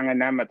កម្លាំងឯ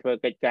ណាមកធ្វើ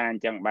កិច្ចការអ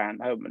ញ្ចឹងបាន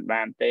ហើយមិន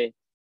បានទេ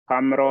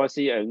ខំរក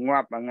ស៊ីឲ្យងា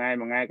ប់មួយ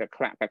ថ្ងៃក៏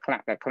ខ្លាក់អ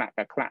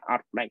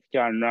ត់ដាច់ខ្យ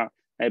ល់នោះ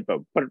ហើយប្រ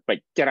ព្រឹត្តប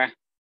ច្រាស់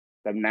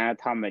ដំណើរ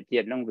ធម្មជា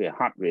តិហ្នឹងវាហ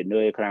ត់វា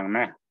នឿយខ្លាំង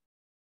ណាស់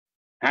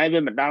ហើយវា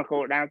មិនដល់គោ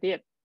លដៅទៀត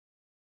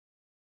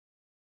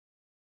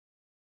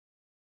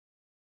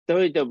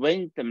ទៅវិញ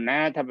ដំណើ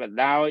រថាប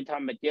ដោយធ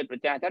ម្មជាតិប្រ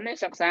ចាស់ទៅនេះ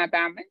សិក្សា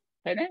តាមនេះ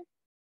ឃើញទេ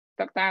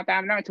សិក្សាតា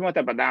មហ្នឹងឈ្មោះ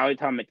តែបដោយ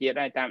ធម្មជាតិ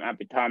ហើយតាមអ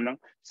ភិធម្មហ្នឹង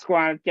ស្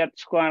គាល់ចិត្ត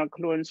ស្គាល់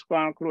ខ្លួនឯង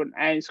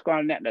ស្គា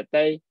ល់អ្នកដ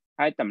ទៃ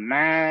ហើយដំ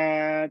ណើរ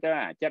ទៅ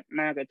អាចិត្ត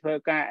ណាគេធ្វើ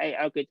ការអី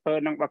ឲ្យគេធ្វើ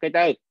នឹងរបស់គេ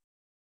ទៅ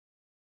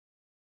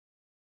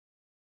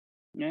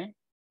ណា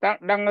តើ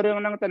ដឹងរឿង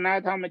ហ្នឹងដំណើរ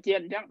ធម្មជា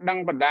តិអញ្ចឹងដឹង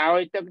បដោយ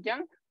ទឹកអញ្ចឹង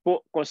ពួក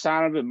កុស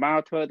លវាមក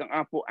ធ្វើទាំងអ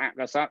ស់ពួកអ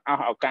កុសលអ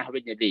ស់ឱកាសវិ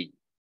ញ្ញាណី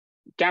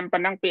ចាំប៉ុ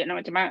ណ្ណឹងពាក្យហ្នឹង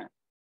ច្បាស់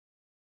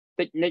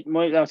តិចនិច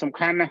មួយដ៏សំ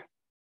ខាន់ណាស់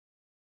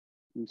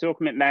មិនសួរ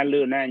គ្មានដែល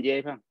លឺណានិយាយ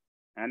ផង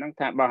អាហ្នឹង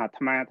ថាបោះអា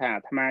ត្មាថា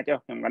អាត្មាចុះ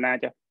ខ្ញុំកណា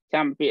ចុះ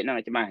ចាំពាក្យហ្នឹង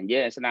ច្បាស់និយា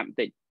យឲ្យស្ដាប់បន្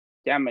តិច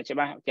ចាំច្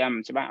បាស់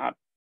អត់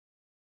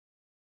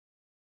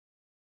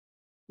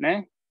ណា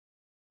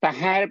តា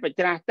ហេតុប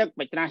ច្រាស់ទឹក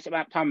បច្រាស់ច្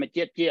បាប់ធម្ម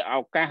ជាតិជាឱ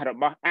កាសរ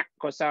បស់អ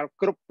កុសល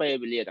គ្រប់ពេល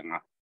វេលាទាំងអ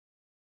ស់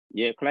និ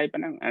យាយខ្លីប៉ុ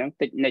ណ្ណឹងអាហ្នឹង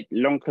តិចនិច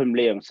លងខឹម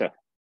លៀងសិស្ស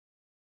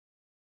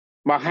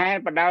បើហេតុ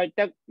បដោយ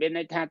ទឹកមាន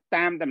ន័យថា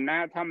តាមដំណើ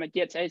រធម្ម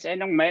ជាតិស្អី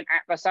ហ្នឹងមិនមែនអ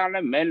កុសលទេ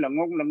មិនមែនល្ង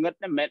ងល្ងឹត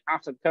ទេមិនមែនអ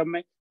ស់សង្ឃឹម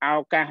ទេឱ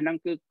កាសហ្នឹង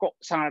គឺកុ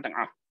សលទាំង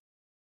អស់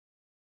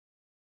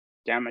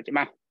ចាំឲ្យច្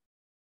បាស់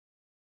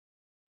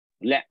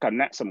លក្ខ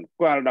ណៈសម្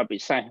គាល់ដ៏ពិ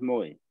សេស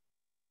មួយ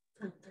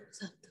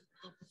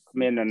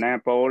មាននរណា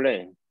ពោលទេ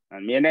អ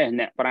ត់មានទេ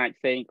អ្នកប្រាជ្ញ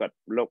ផ្សេងគាត់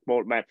លោកពោ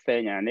លបែបផ្សេ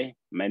ងអានេះ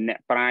មិនមែនអ្នក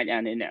ប្រាជ្ញអា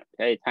នេះអ្នក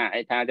អី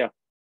ថាចុះ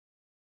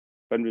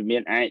ប៉ុន្តែវាមា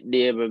ន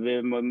idea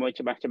វាមួយ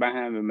ច្បាស់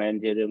ហើយមិនមែន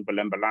ជារឿងប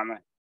លំទេ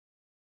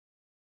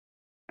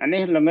អា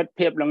នេះល្ងឹត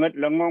ភាពល្ងឹត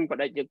ល្ងងប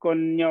ដិជគុណ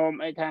ញោម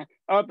អីថា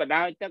អូប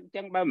ដោយទឹកអញ្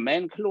ចឹងបើមិនមែ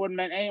នខ្លួន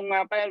មែនអីម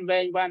កបែរវែ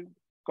ងវ៉ាន់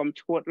កុំ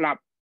ឈួតឡ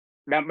ប់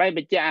ដើម្បីប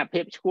ញ្ជាក់អា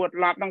ភាពឈួត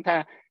ឡប់ហ្នឹងថា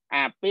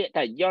អាពាក្យ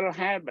ថាយល់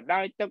ហេតុបដោ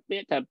យទឹកពា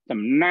ក្យថា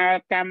ដំណើរ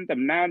កម្ម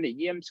ដំណើរនិ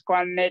យមស្គា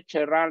ល់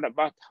natural រប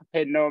ស់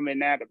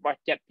phenomena របស់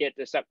ចិត្តចេត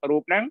សិករូ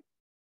បហ្នឹង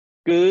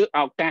គឺឱ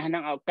កាសហ្នឹ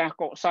ងឱកាស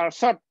កុសល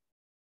សុទ្ធ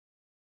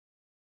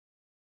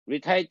វិ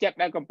ថីចិត្ត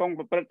ដែលកំពុង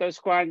ប្រព្រឹត្តទៅ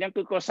ស្គាល់អញ្ចឹង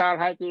គឺកុសល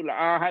ហើយគឺល្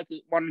អហើយគឺ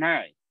បុណ្យហើ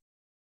យ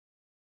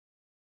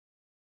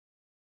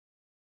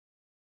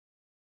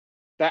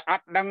តែអ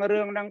ត់ដឹង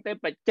រឿងហ្នឹងទេ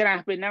បច្រា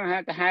ស់ពីហ្នឹងហេ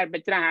តុប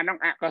ច្រាស់អាហ្នឹង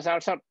អកុសល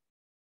សុទ្ធ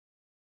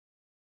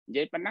និ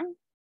យាយប៉ុណ្ណឹង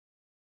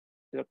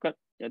ទៅគិត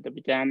យកទៅ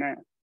ពិចារណា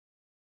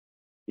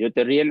យក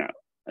ទៅ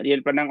រៀន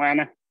ប៉ុណ្ណឹងបាន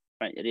ណា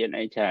បាច់រៀន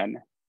អីច្រើន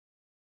ណា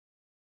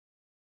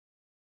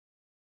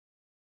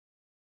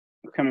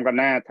ខ្ញុំក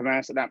ណាអាត្មា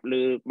ស្ដាប់ឮ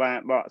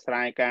បកស្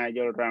រាយការយ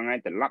ល់រងហើយ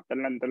ត្រឡប់ទៅ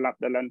លិន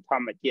ធ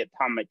ម្មជាតិ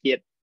ធមិន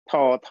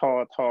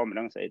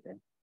ដឹងស្អីទេ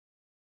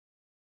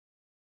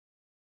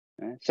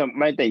សំ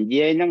បីតែនិ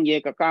យាយហ្នឹងនិយាយ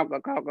កក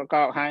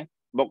ហើយ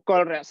បុគ្គ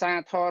លរក្សា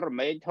ធររ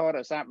មែងធររ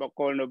ក្សាបុគ្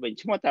គលនៅវិញ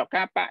ឈ្មោះតែ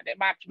ការបដិ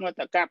បត្តិឈ្មោះ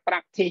តែការប្រា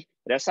ក់ទី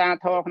រក្សា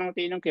ធរក្នុង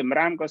ទីហ្នឹងគេម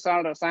រាមកុសល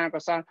រក្សា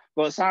កុស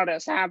លរ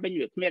ក្សាវិញ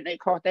វាគ្មានអី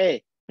ខុសទេ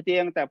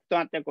tiếng tập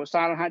toàn cho cô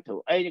sao hai thủ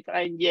ấy cái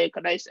đây về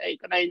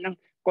cái đây nó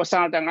cô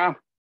sao chẳng không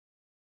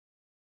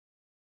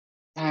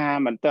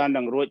mình toàn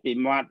đừng ruột bị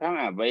mọt thằng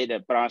à vậy để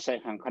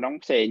process hàng khăn đóng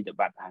sen cho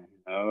bạn hàng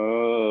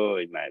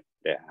ôi mẹ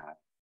để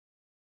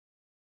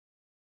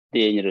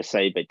tiền rồi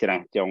xây bị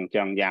trăng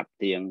trong dạp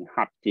tiền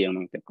học tiền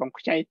nó không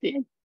cháy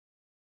tiền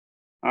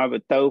về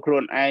tàu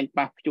khuôn anh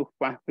ba chục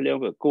ba liêu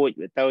về cùi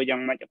về tàu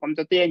dòng mà không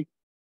có tiền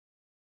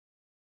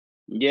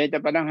về ta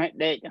bắt đang hết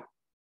đây cho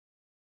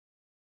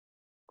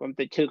còn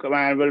tự chữ các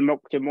bạn về một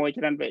cho môi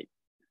cho nên vậy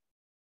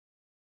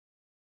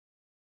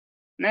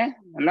nè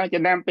nó cho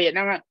đam biệt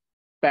đó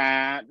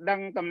ta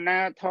đăng tầm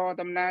na thò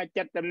tầm na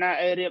chất tầm na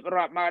ê riệp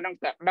rọp mà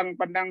đăng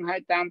phần đăng hai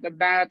tam tầm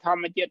na thò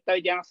mà chết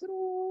tới giang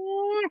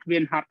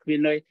viên hạt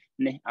viên nơi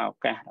này ảo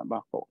cả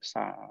bảo cổ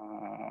sa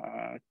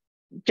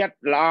chất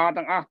lo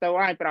tăng tàu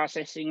ai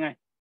processing này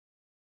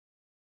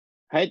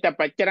hay tập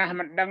bạch ra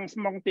mình đăng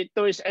mong tí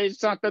tôi sẽ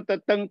sao tôi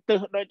từng từ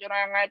đôi cho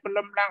ra ngay phần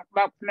lâm đang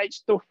bọc này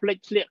tu flick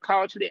liệt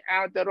khao liệt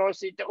ao từ rồi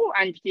thì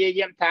anh chia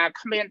yếm thà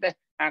comment đây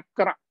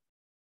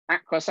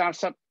có sao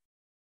sắp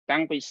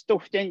tăng bị stuf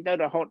trên tới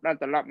rồi hốt ra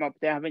từ lọt một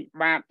nhà với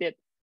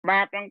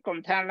ba trong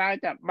cùng tham lai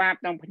ta ba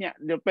trong nhà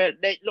được về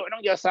đây lỗi nó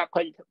do sao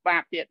khơi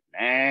ba tiệt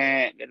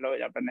cái lỗi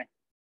ở bên này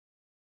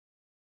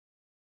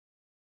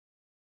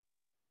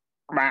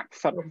ba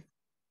sập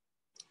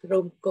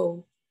rôm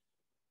cô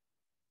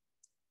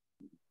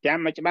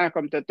chăm mà ba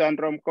cùng từ tuần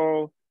rôm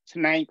cô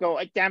này cô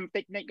ấy chăm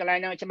tích này cái này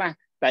nó chứ ba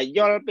tại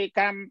do bị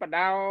cam và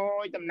đau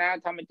tầm nào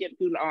tham mà chết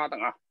cứ lo tầng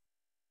à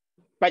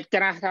bạch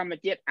ra tham mà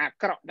chết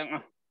cọ tầng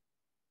à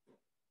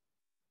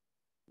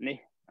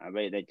nè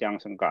vậy để trong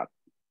sông cọt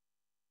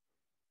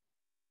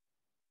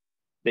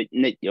định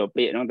nịch ở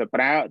phía nó tập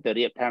ráo từ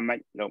riệp tham ấy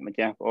rồi mà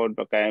cha ôn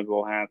và cái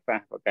vô ha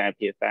ta và cái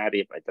phía ta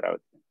riệp ở đâu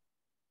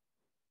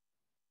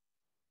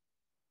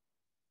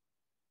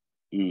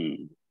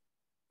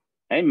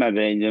ấy mà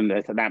về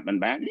sẽ đạp mình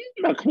bán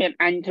mà khuyên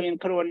anh khuyên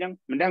khuôn nhưng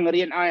mình đang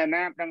riêng ai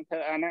na đang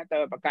thơ na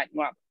tờ và cạnh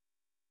ngoặc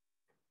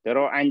từ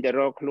rồi anh từ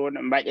rồi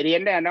khuôn bạch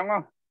riêng đây đúng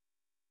không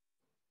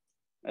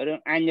riêng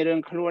anh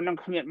riêng khuôn nó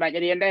khuyên bạch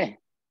riêng đây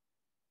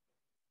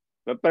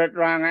và bật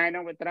ra ngay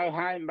nó phải trao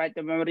hai bạch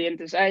từ mà riêng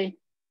từ xây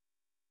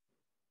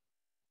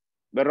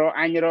rồi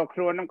anh rồi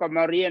khuôn nó còn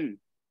mà riêng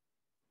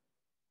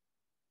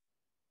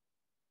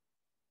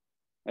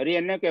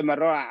riêng nó cái mà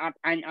rồi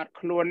anh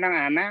khuôn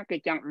nó na cái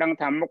chẳng đang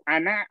thầm mục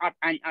na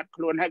anh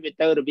khuôn hay bị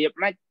từ việc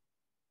mấy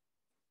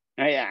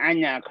hay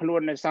anh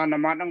khuôn là sao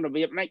mà đang được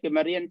việc mấy cái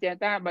mà riêng chứ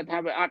ta bật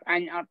thay bị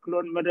anh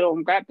khuôn mà rồi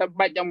không cá tập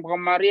bạch trong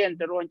phòng mà riêng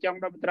từ rồi trong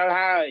đó trao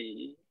hai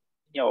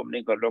nhổm đi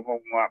còn luôn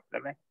không ngọt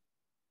đấy mấy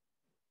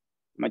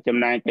mà trong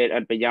này phải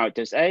ăn phải giàu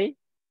cho ấy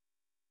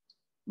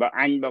bà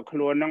anh bà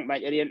khuôn nó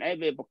bạch riêng ấy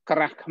về một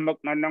crack mực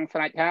nó nong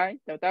sạch hai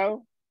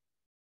tao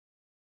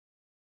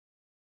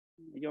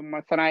dùng mà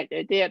sạch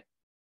ấy tiết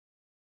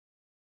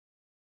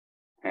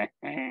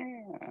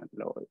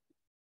lỗi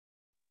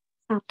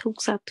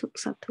sao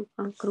thúc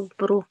ông cừu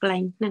pro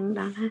lành năng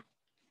đó ha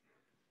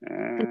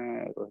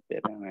có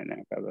ngày này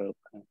cả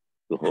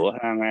bữa khổ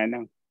hàng ngày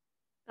năng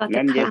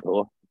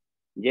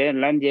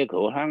lên dễ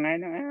khổ hàng ngày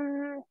năng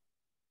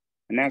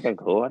nè cái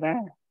khổ đó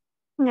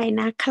ngày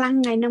nào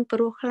khăng ngày năng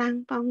pro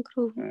khăng ông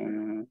cừu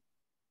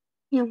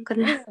nhung cái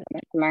nào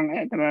khăng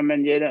ấy mà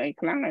mình dễ được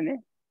khăng này đấy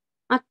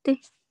đi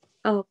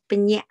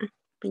bên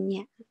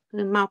nhẹ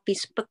mau bị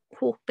spek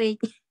khu pe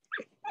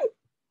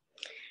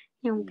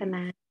nhung cái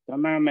nào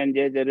mà mình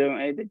dễ được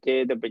ấy thì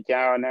chơi được bây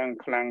giờ năng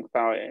khăng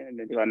tỏi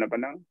để còn nó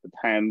vẫn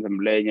tham làm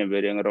lê như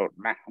về đường rột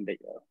nát đấy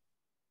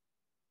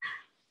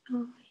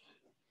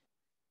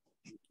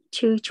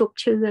chữ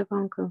rồi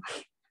con cừu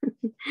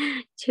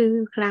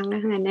chữ khăng đó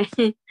ngày này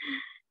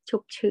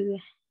chụp chữ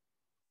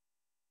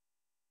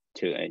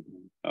ấy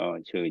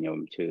chữ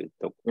nhôm chữ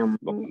tục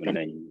bọc mình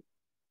này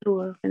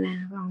rùa cái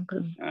nào con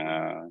cừu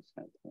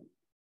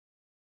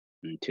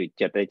chữ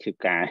chất đấy chữ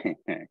cài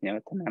nhớ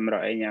thằng em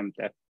rồi nhầm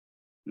ta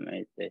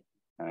này thế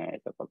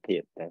ta có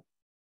thiệt ta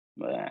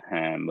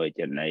mới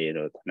chân này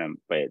rồi thằng em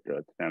pet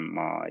rồi thằng em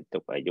mỏi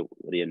tục phải dục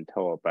riêng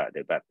thô và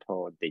để bắt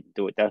thô tỉnh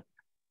tuổi ta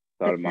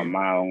còn mà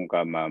mau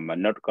còn mà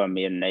nốt còn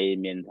miền này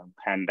miền thằng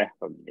khăn đấy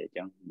còn để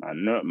chẳng mà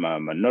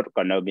nốt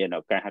còn ở miền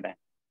nào cả đây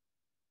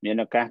miền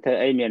nào cả thế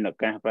ấy miền nào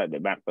cả phải để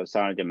bạn có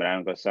sao cho mình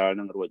có sao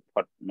nó ruột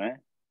phật mấy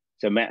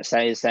cho mẹ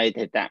say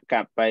thì tạ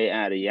cặp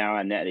bay đi giao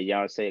anh đi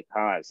giao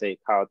xây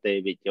kho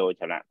tê bị trôi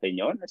trở lại thì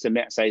nhốt cho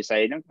mẹ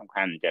say nó không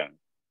khăn chẳng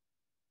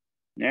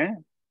nhé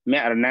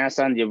mẹ na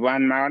san di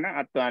van mau nó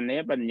ở toàn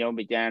này bên nhôm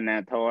bị cha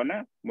na thô nó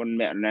muốn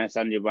mẹ na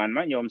san di van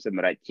má nhôm sầm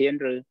rải chiến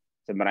rồi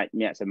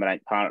sầm rải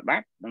phal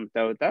bát năm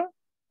tàu tớ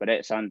và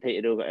để san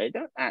thị rồi cái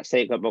đó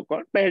xây cái bộ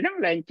cốt bê nó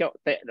lên chỗ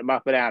tệ để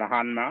bảo ra là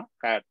hòn nó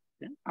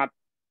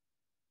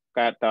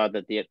cả tờ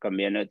từ tiệt cầm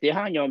miền ở tiệt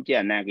hai nhôm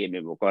chia na kia bị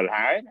bộ cốt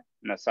hái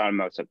nó san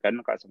màu sắc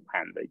nó có sầm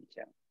khăn rồi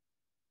chứ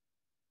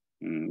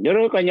nhớ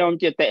rồi cái nhôm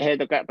chia tệ hay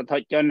tất cả bắt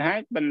thôi chân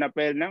hái bên là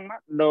bên nó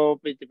mắt đô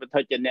bị bắt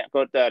thôi chân nè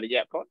cốt tờ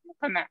dạ cốt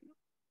nó nặng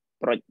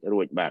rồi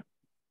ruột bạc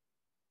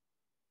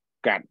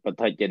cắt bắt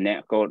thôi chân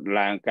nè cốt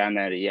lang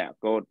canaria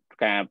cốt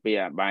cà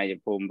phê bài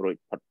phum ruột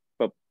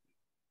phật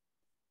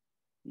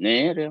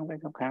nè riêng với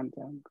không khám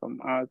chẳng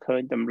không ai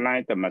khơi tầm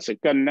lai tầm mà sự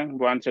cân đó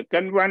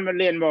one mà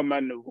liền mà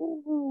mình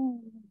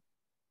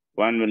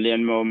one mà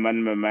liền mà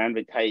mình mà man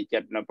bị thay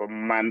chật nó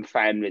man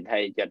fan bị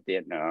thay chật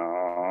tiền nó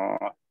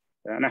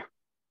đó nè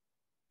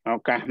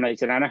ok này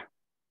cho nó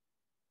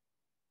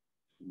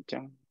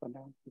chẳng có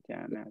đâu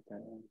chả nào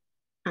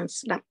ăn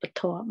đập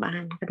thua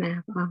bàn cái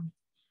nào không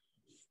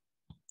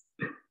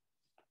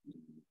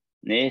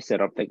nè sẽ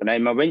rộp tới cái này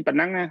mà bên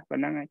nắng á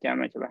chả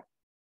mà cho bạn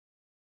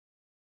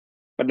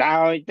và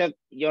đào tức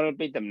vô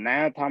bị tầm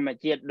nào thầm mà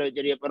chết đôi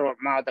cho điệp rột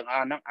mau từng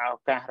ăn nó ao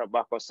ca rồi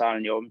bác có sao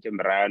nhôm chìm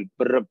ràn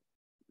bực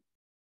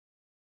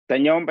แต่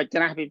โยมไปช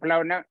นะพิพลา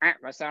วนัก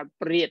ภาษา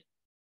เปรียด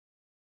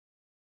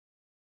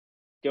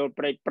โจทย์ไป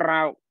เปล่า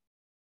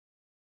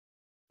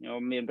โย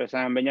มมีภาษา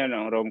เป็นยังไง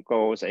รวมโก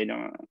ใส่เนา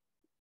ะ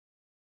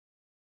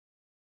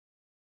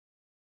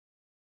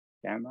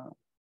ใช่ไหม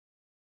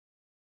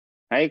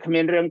ให้ข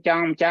มิ้นเรื่อง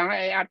จังไ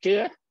อ้อัดเชื้อ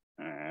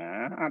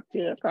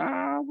ก็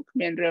ข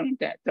มิ้นเรื่อง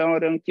แต่ต้อง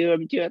เรื่องเชื่อม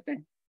เชื่อแต่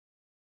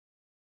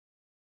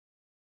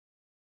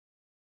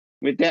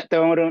วิเตตร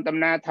งเรื่องต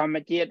ำนาธรรม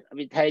จิต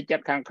วิไทยจั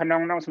ดขังขนอ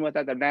งน้องสมุทร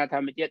ตำนาธร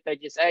รมจิตแต่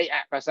จิตไอ้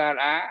ภาษา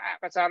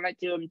ภาษาอะไร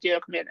เชื่อมเชื่อ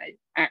ขมิ้นไ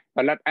อ้ผ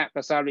ลัดภ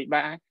าษาวิบ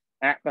า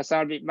กภาษา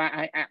วิบากใ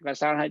ห้ภา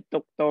ษาให้ตุ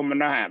กโตมัน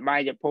นะใบ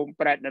จะพุ่งแ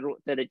ปรนรุ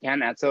ตระชั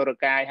นโซร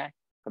กายให้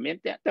ขมิ้น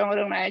แต่ตรงเ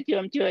รื่องไหนเชื่อ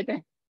มเชื่อแต่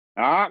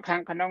อ๋อขัง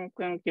ขนอง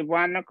จี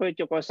วันนั่นคือ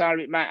จุกภาษา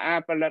วิบาก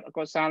ผลัดภ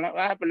าษาแล้ว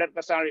ผลัดภ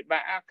าษาวิบา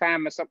กข้าม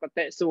มาสกเต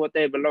สัวเต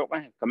บโลก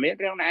ให้ขมิ้น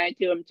เรื่องไหนเ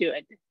ชื่อมเชื่อ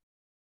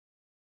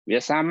วิ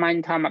สามัญ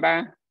ธรรมดา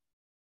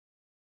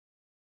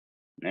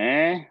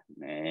nè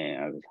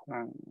ở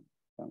thằng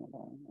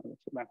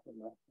bác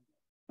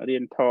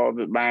riêng thọ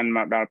bị ban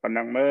mà đào phần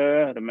năng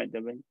mơ rồi mấy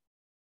cái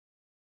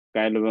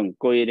cái là bằng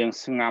cùi đang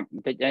ngập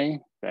tích ấy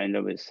cái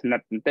là bị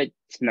snap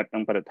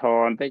trong phần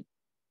thọ tích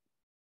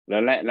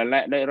là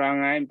lại đây ra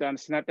ngay toàn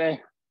snap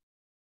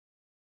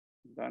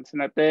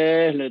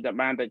đấy lừa tập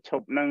ban tại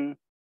chụp năng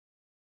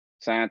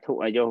xa thụ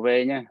ở vô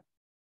về nhá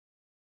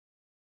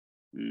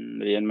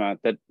riêng mà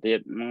tết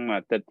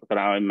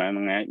rồi mà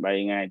ngày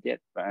 7 ngày chết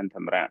bạn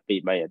thầm ra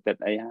bị 7 tết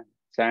ấy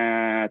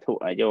xa thụ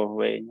ở vô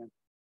về nhá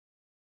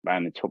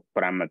bạn chụp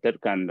làm mà tết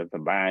cần là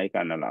bài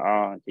cần là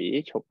lo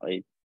chỉ chụp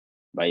ấy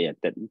 7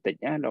 tết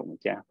á lộn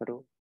cha có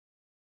đúng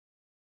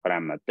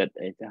làm mà tết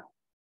ấy sao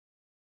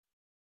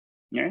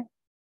nhé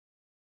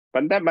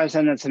vấn đề bây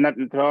giờ là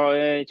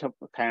thôi chụp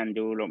khan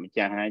du lộn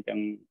cha hai trong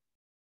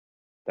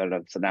tao là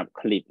snap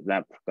clip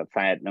snap cái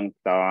file đang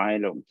to hay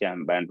lộn cha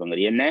bạn bằng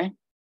riêng nè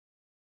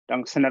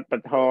trong snap bật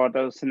ho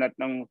trong snap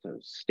trong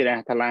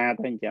chia thà la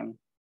thôi chẳng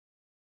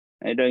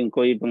ấy đôi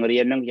coi bằng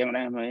riêng năng chẳng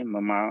đấy mà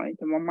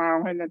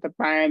mau hay là tập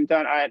em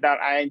cho ai đặt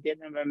ai chết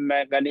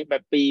mà cái này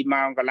bật pi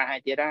mau cái là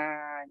hai chết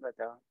ra vậy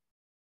thôi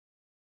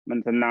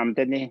mình phải nằm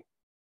trên đi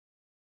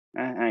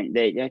anh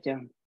để cho chứ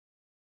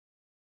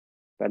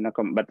và nó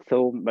còn bật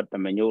zoom bật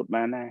tầm nhút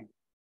mà này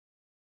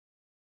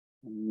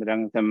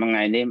đang tầm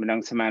ngày đi mình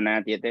đang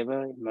samana tiệt thế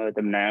với mơ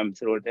tầm nào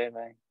rồi thế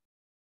vậy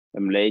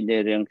tầm lấy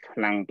để riêng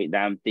lăng bị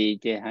đam ti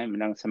chứ hay mình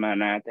đang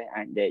samana thế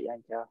anh để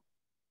cho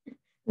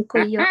cô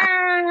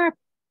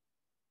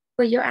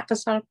vô ác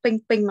sao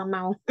ping mà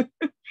màu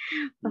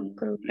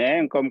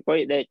nè không có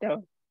để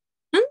cho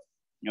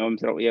nhôm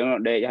sầu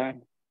yên để cho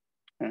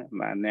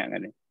mà nè cái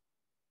này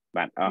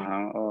bạn ở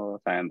hàng ô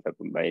tam tập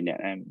 7 nè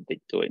em tích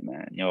tuổi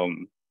mà nhôm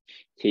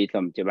khi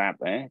xong cho bạp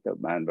ấy tụi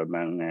bạn và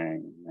bằng ngày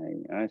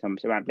xong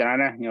cho bạp cho nó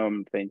nè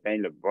nhôm tay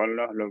lụp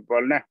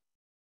bol nè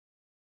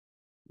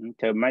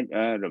thơm mấy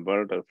lụp bol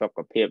từ sọc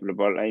cặp hiệp lụp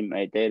bol ấy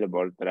tê lụp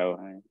bol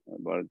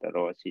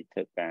tàu xịt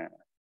thức cả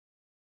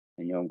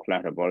nhôm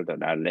class lụp bol từ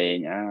đà lê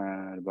nhá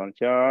lụp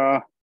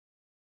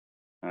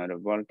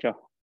bol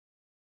cho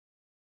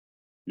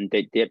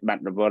tích tiết bạn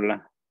lụp bol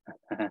là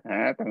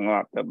thằng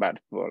ngọt từ bạn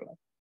lụp bol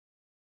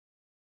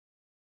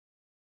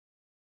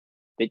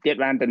tích tiết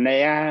bạn từ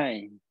đây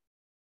ai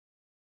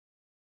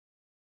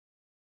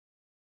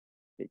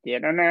tích tiết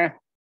đó nè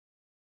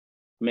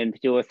mình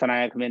chua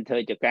sai mình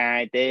thời cho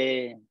cài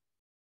tê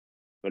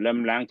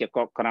lâm lang cho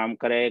cọc càm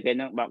kề cái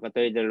nó bọc cái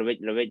tơi rồi vịt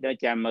nó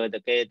chạm mờ từ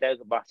kê tới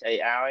cái bọc xây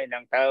áo ấy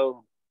đang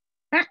tâu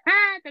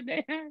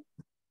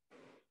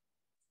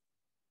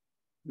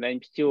lên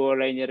chua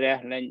lên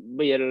ra lên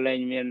bia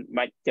lên miền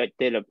bạch chợt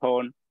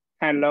telephone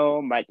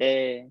hello bạch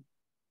tê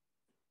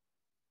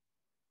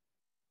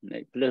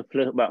này plư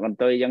bọc con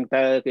tôi đang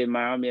tơ cái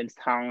máu miền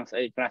thong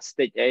xây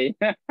plastic ấy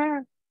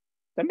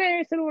tao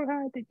đây xưa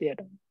hai tí tiệt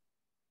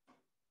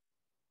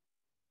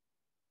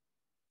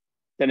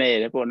cái này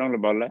là bộ nó là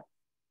bỏ lại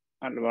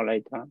ăn là bỏ lại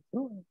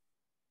thôi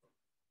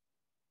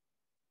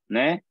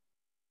nè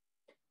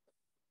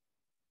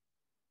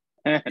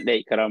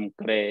để cầm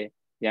kề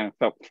yang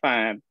sọc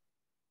pha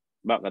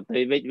bọc cái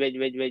tươi vết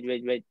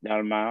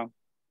đào máu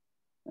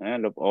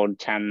lục ôn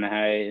chăn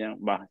hay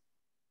bọc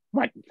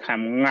bạch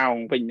khăm ngao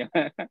bình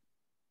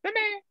cái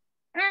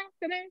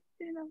này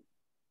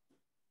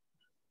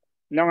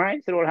nó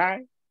hay xưa hai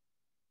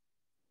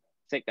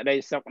sẽ cái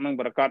đây sọc nâng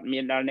bật cọt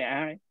miền đào nè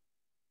hai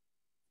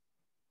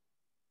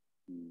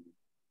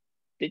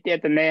tí tiệt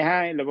này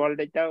hai là bỏ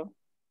lại đâu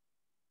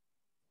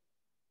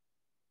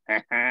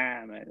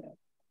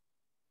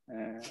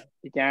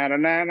ពិចារ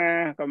ណាណា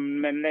កុំ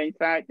មិនលេង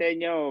សើចទេ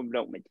ញោម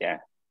លោកម្ចា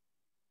ស់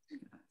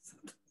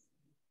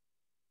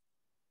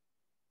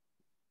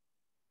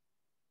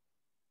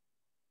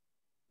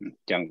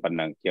ចឹងប៉ុណ្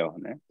ណឹងចុះ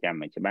ណាចាំ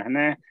ឲ្យច្បាស់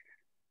ណា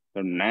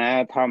ដំណើរ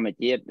ធម្ម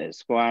ជាតិដែល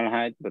ស្គាល់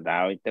ហើយប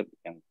ដោយទឹក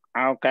យ៉ាងឱ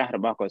កាសរ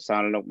បស់កុស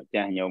លលោកម្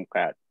ចាស់ញោម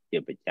កើតជា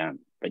ប្រចាំ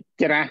ប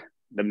ច្រាស់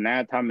ដំណើរ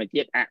ធម្ម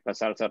ជាតិអកុ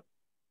សលសុទ្ធ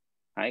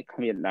ហើយគ្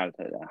មានដល់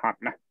ទៅហត់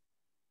ណាស់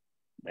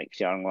តែខ្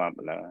យល់ងាប់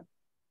លើ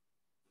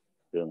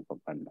រឿង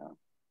ប៉ុណ្ណឹង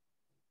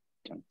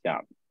ចឹងច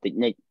ប់តិច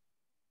និច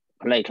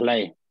ខ្លី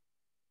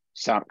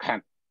សតខា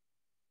ត់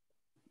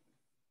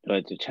ដោយ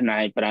ទៅឆ្នៃ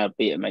ប្រើ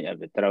ពាក្យមិនឲ្យ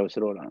វាត្រូវ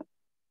ស្រួល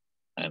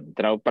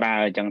ត្រូវប្រើ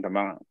អញ្ចឹងតែម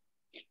ក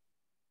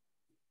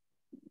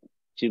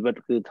ជីវិត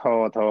គឺធ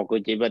រគឺ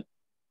ជីវិត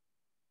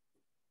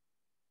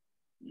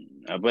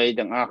អ្វី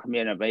ទាំងអស់គ្មា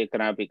នអ្វីក្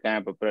រៅពីការ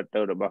ប្រព្រឹត្តទៅ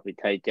របស់វិ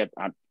ថីចិត្ត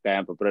អត់ការ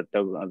ប្រព្រឹត្តទៅ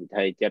វិ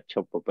ថីចិត្តឈ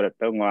ប់ប្រព្រឹត្ត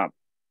ទៅងាប់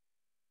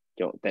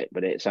ចុតិប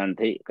ដិសន្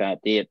ធិការ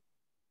ទៀត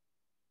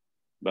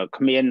បើ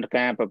គ្មាន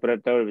ការប្រព្រឹត្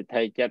តទៅវិ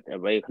ថីចិត្ត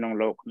អ្វីក្នុង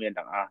โลกគ្មាន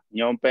ទាំងអស់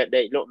ញោមពេល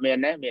ដេកលក់មាន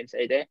ទេមានស្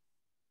អីទេ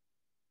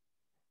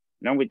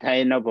ក្នុងវិថី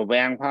នៅប្រ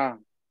វាំងផង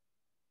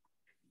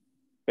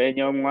ពេល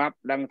ញោមងាប់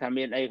ដឹងថា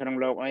មានអីក្នុង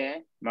โลกអីហ៎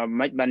មក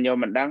មិនបានញោម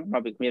មិនដឹងម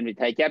កពីគ្មានវិ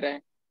ថីចិត្តហ៎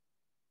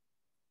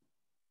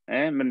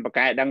មិនប្រ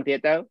កែដឹងទៀត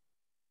ទៅ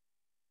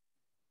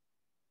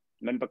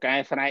មិនប្រកែ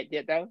ស្រែកទៀ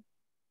តទៅ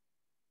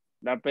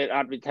ដល់ពេលអ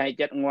ត់វិថី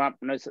ចិត្តងាប់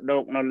នៅស្ដោ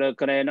កនៅលើ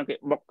ក្រែនោះគេ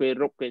បុកគេ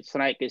រុកគេស្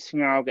រែកគេស្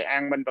ងោគេ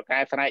អាំងមិនប្រកែ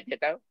ស្រែកទៀត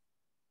ទៅ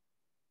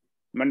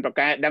មិនប្រ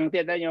កែដឹងទៀ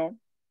តទៅញោម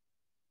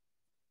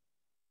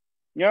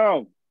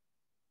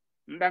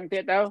មិនដឹងទៀ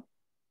តទៅ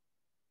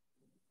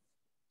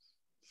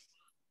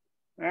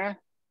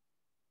ណា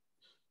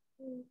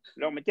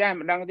លោកម្ចាស់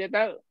មិនដឹងទៀត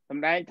ទៅសំ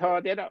ដែងធរ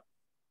ទៀតទៅ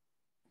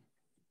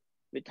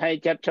វិថី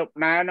ចិត្តឈប់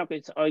ដើរនោះគេ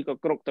ស្អុយក៏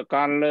គ្រប់តក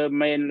លលើ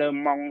មេនលើ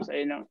ម៉ងស្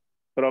អីនោះ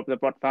គ្រប់ទៅ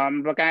ពតតាម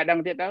ប្រកែដឹង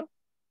ទៀតទៅ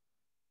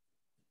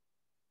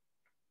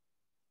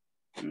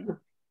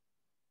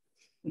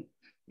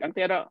ដឹង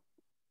ទៀតទៅ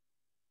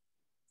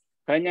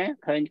ឃើញទេ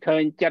ឃើ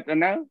ញចិត្ត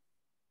ទៅ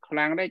ខ្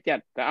លាំងដែរចិ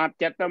ត្តតែអត់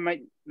ចិត្តទៅមិន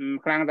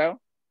ខ្លាំងទៅ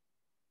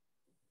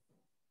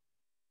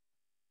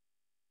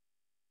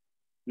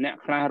អ្នក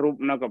ខ្លះរូប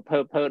នៅក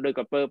ភើដូច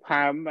កពើ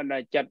ផើមបណ្ដោ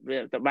យចិត្តវា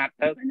ទៅបាត់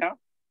ទៅឃើញទេ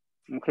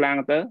ខ្លាំង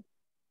ទៅ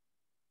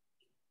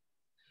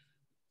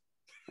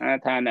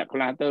ថាអ្នកខ្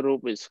លះទៅរូប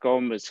វាស្គម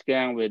វាស្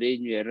គាំងវារីង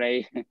វារៃ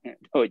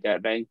ដូចតែ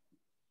ដេញ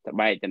ត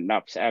បែកដណ្ដ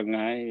ប់ស្អឹង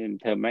ហើយ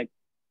ធ្វើម៉េច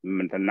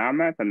មិនតំ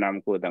ណំ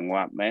គួរតែ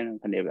ងាប់មែន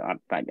គ្នាវាអ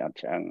ត់តាច់អត់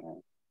ឆ្អឹង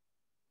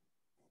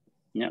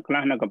អ្នកខ្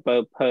លះនៅក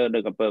ពើដូ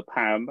ចកពើ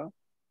ផើម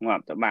ងា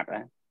ប់ទៅបាត់ហើ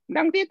យ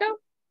ដឹងទៀត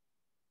ទៅ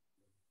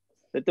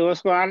ទទួល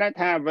ស្គាល់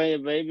ថាអ្វី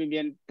វា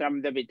មានត្រឹម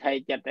តែវិថី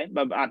ចិត្តទេ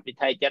បើអត់វិ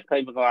ថីចិត្តឃើ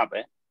ញវាងាប់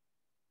ទេ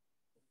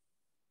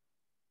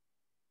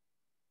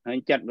ហើយ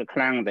ចិត្តវាខ្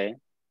លាំងទេ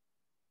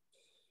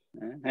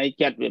ហើយ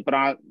ចិត្តវា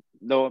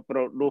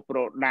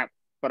product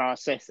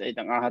process អី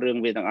ទាំងអស់រឿង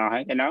វាទាំងអស់ហើ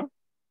យគេណោះ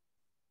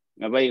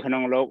អ្វីក្នុ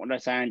ងโลกដោ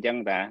យសារអញ្ចឹង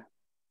តា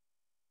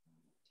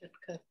ចិត្ត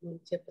កើតមុន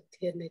ជាប្រ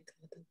ធាននៃធ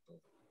ម៌ទាំងពួង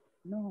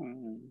នោះ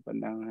ប៉ុ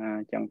ណ្ណឹង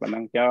ចឹងប៉ុណ្ណឹ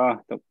ងចុះ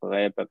ទុក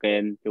ប្រកេ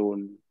នជូន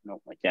លោក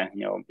ម្ចាស់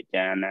ញោមពិ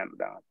ចារណាម្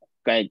ដង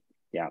កិច្ច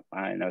ចាប់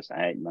ហើយនៅស្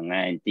អែកមួយថ្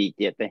ងៃទី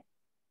ទៀតទេ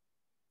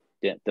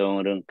តាក់ទង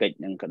រឿងកិច្ច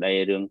នឹងក្តី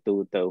រឿងទូ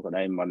ទៅក្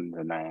តីមិន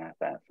ណា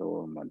តាសួរ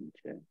មិន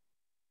ជឿ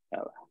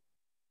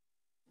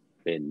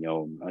ពេលញោ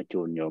មឲ្យ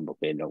ជូនញោមប្រ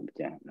កេនលោកម្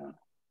ចាស់ណា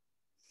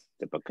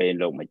តែប្រកេន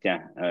លោកម្ចា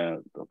ស់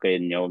ប្រកេន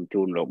ញោម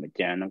ជូនលោកម្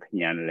ចាស់ហ្នឹងខ្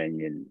ញាន់លែង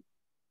មាន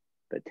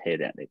ប្រធាន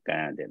ដីកា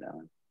ទេណា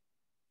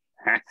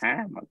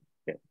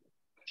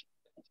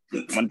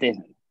មិនទេ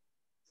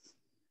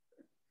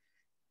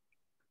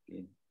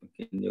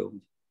គេញោម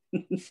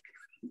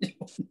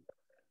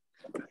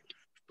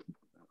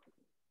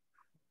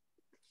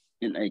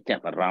មានអីចា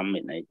ប់អារម្មណ៍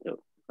មានអីទៅគ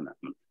ណៈ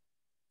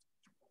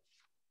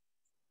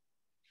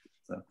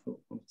សាធុ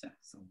គុំចាស់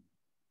សូម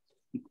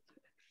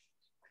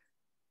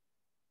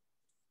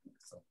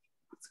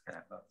ស្កា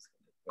ដល់ស្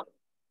គាល់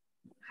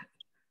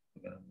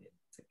ក៏មាន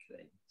សេចក្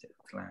តីចិត្ត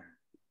ខ្លា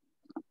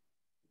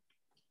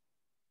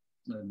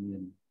ដែលមា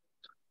ន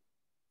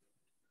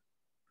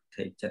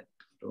ថេចិត្ត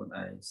ខ្លួន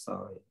ឯងសោ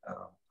យអា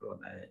រម្មណ៍ខ្លួន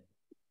ឯង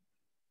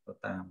ទៅ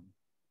តាម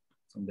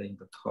សម្លេង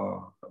ពធ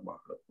រប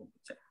ស់លោកពុ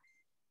ម្ចាស់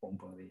ពង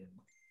ពងរៀន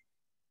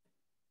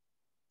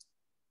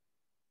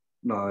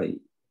ដោយ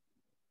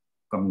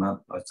កំណ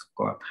ត់ឲ្យស្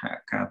គាល់ថា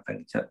ការតាំ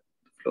ងចិត្ត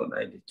ខ្លួន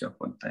ឯងទៅចុះ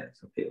ប៉ុន្តែ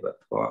សភាវៈ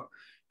ធម៌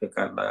វា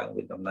កើតឡើង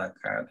វាដំណើរ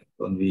ការដោយខ្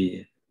លួនវា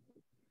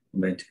មិន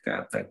មែនជាការ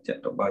តាំងចិត្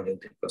តរបស់យើង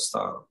ទេកុស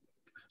ល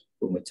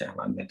ពុម្ចាស់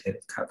បានមានទេ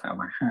ថាថា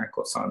មហា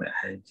កុសលអ្នក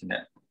ឯងជាអ្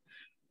នក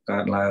កើ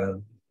តឡើង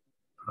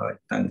ហើយ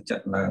តាំងចិ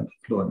ត្តឡើង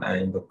ខ្លួនឯ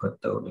ងប្រព្រឹត្ត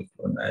ទៅដោយខ្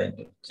លួនឯង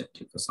ចិត្ត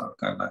ជាកុសល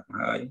កើតឡើង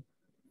ហើយ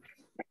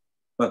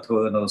បើធ្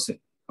វើនៅ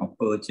អំ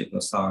ពើជា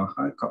កុសល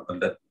ហើយក៏ផ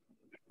លិត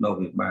នៅ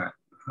វិបាក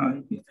ហើយ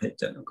វិធិ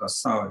ចិត្តក៏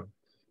សោយ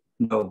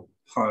នៅ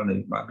ផលនៃ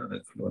វិបាកដោ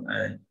យខ្លួន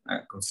ឯងអ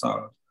កុសល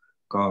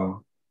ក៏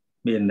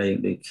មានន័យ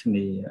ដូចគ្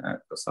នាអ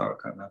កុសល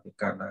កាលណាវា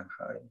កើតឡើង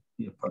ហើយ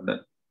វាផលិត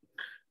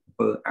អំ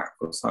ពើអ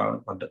កុសល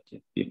ផលិតជា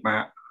វិបា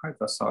កហើយ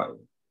ក៏សោយ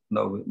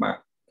នៅវិបាក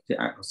ជា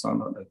អកុសល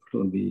នៅខ្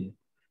លួនវា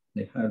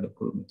នេះហើយលោក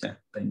គ្រូម្ចាស់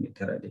តែមាន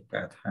ធរណី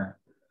កាថា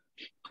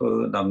ធ្វើ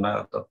ដំណើរ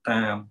ទៅ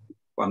តាម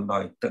បណ្ដោ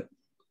យទឹក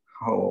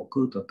ហូរ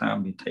គឺទៅតាម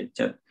វិថី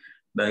ចិត្ត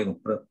ដែល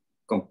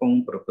កំពុង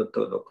ប្រព្រឹត្ត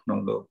ទៅនៅក្នុង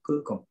លោកគឺ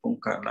កំពុង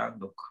កើតឡើង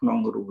នៅក្នុង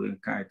រូបរាង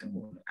កាយទាំង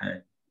មូលឯង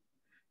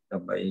ដើ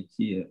ម្បី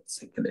ជា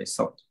សេចក្តី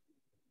សុខ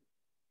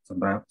ស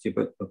ម្រាប់ជី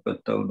វិតប្រព្រឹត្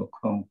តទៅនៅ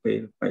ក្នុងពេ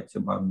លបច្ចុ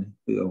ប្បន្ននេះ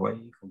គឺអ្វី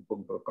កំពុង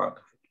ប្រកប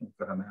ដោយក្នុង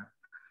ករណី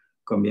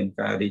ក៏មាន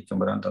ការរីកច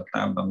ម្រើនទៅ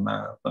តាមដំណើ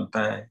រប៉ុន្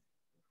តែ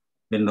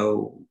មាននៅ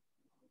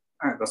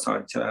អកុសល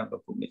ច្រើនប្រ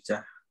ពុម្ចា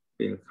ស់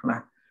ពេលខ្លះ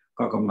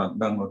ក៏កំណត់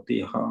ដឹងឧទា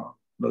ហរណ៍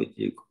ដូច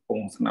ជាកំពុង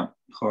ស្នាប់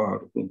ខ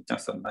ប្រពុម្ចា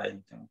ស់សម្ដែងអ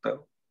ញ្ចឹងទៅ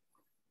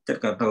ចិត្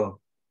តក៏ទៅ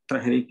ត្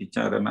រេះរិះពិ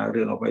ចារណា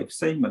រឿងអ្វីផ្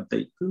សេងបន្តិ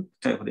ចគឺ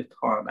ចេះប្រតិធ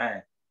ម៌ដែរ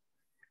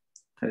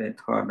តែ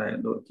ធម៌ដែរ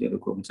ដូចជាលោ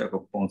កគ្រូម្ចាស់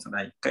កំពុងស្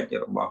ដែងកិច្ច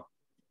របស់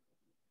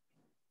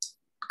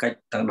កិច្ច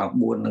ទាំង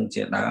14នឹង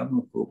ជាដើម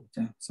លោកគ្រូម្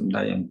ចាស់សម្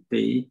ដែងអំ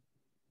ពី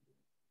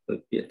ដោយ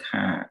ពាក្យ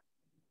ថា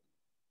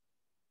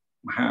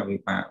មហាវិ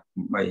បាក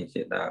8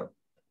ជាដើម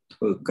ធ្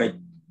វើកិច្ច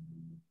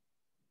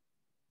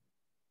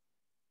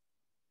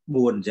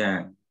4យ៉ា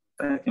ង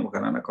តែខ្ញុំក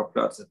ណ្ដាលក៏ផ្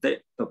ដោតសតិ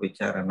ទៅពិ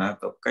ចារណា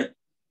ទៅកិច្ច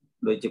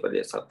ដោយជាប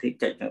រិសទ្ធិ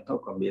កិច្ចទាំងទៅ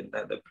ក៏មានតែ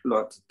ដោយផ្ដោ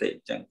តសតិ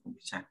ចឹងគុំ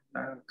ពិចារ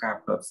ណាការ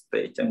ផ្ដោតស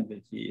តិចឹងវា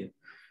ជា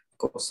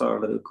កុសល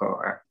ឬក៏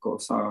អកុ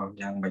សល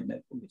យ៉ាងម៉េចដែ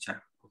រគុំពិចារ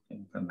ខ្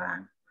ញុំកណ្ដាល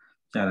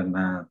ពិចារ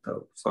ណាទៅ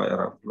សោយអា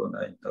រម្មណ៍ខ្លួន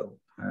ឯងទៅ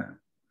ថា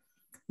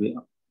វា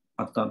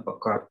អត់តប្រ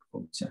កប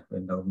គុំពិចារវា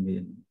នៅមា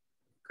ន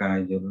ការ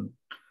យល់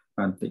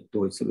បានតិច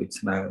តួចស្រួយ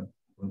ស្នើ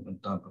បន្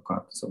តប្រក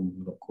បសំ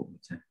លោកគុំ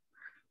ពិចារ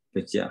ប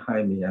ញ្ជាក់ឲ្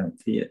យមានយ៉ាង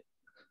ទៀត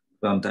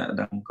ព្រមតែ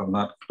ដឹងកំណ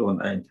ត់ខ្លួន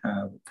ឯងថា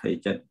វិថី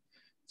ចិត្ត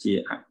ជា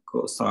អ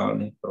កុសល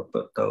នេះប្រព្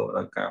រឹត្តទៅ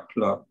ដោយការផ្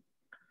លត់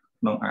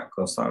ក្នុងអ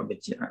កុសលវិ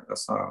ជាអកុ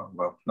សល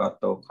បើផ្លត់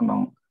ទៅក្នុង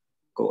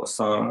កុស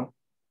ល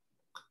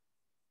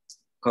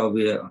ក៏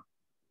វា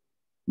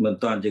មិន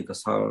តាន់ជាកុ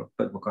សល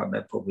ពិតប្រាកដដែ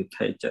លពុវិ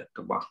ថីចិត្ត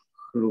របស់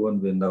ខ្លួន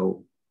វានៅ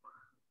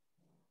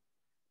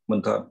មិន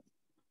តាន់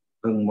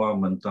រឹងមាំ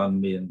មិនតាន់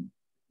មាន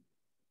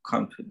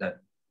confident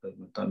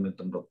មិនតាន់មាន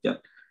ទំនុកចិត្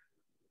ត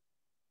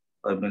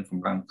ហើយមានក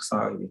ម្លាំងខ្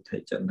សោយវិថី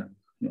ចិត្តនឹង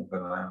ខ្ញុំក៏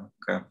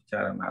ការពិចា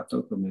រណាទៅ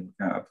ក៏មាន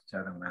ការពិចា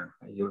រណា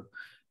ហើយយល់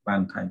បា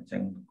នថាអញ្ចឹ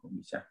ងគុំ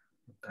វិចារ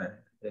តែ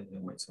យើ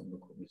ងមិនសូម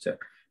គុំវិចារ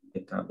គេ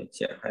ថាវិ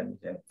ចារហើយមាន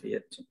យ៉ាងទៀ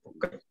តចំពោះ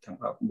កិច្ចទាំង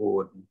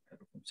14ហើយ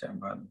គុំចាំ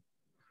បាន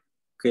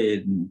គេ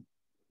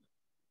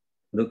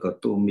ឬក៏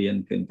ទូមាន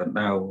ពេញបណ្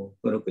ដៅ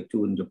ឬក៏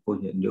ជួនចំពោះ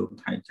ញាតិញោម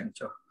ថៃចឹង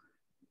ចុះ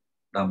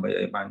ដើម្បី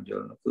ឲ្យបានយ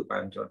ល់គឺបា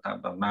នយល់តាម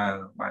ដំណើរ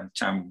បាន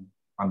ចាំ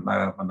បណ្ដៅ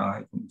ឲ្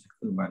យគុំ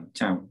គឺបាន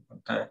ចាំប៉ុ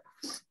ន្តែ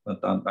មិន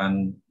តាន់បាន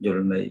យ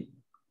ល់នៃ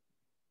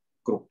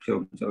គ្រប់ជ្រុ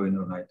ងជ្រោយ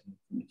នៅឡើយ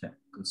គុំចាស់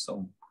គឺសូ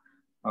ម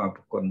អរ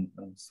គុណ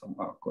និងសូម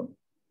អរគុណ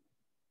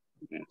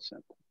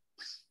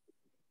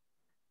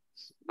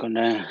គ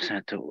ណៈសា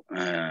ធុ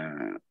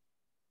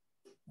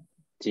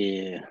ជា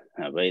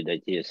អ្វីដែល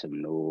ជាសំ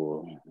ណួរ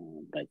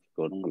ដែល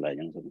គុណកន្លែង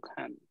ហ្នឹងសំ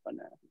ខាន់ប៉ុន្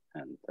តែ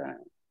ខាងតា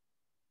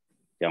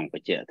ចង់ប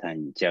ញ្ជាក់ថាអ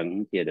ញ្ចឹង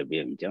ជារបៀ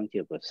បអញ្ចឹងជា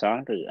កុសល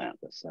ឬអ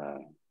កុសល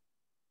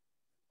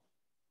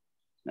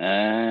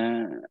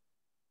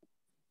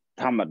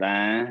ធម្មតា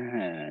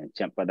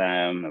ចាប់ផ្ដើ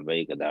មអ្វី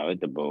ក៏ដោយ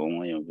ដំបូង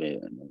ខ្ញុំ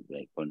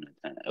វាគុណ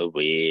ថា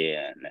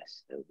awareness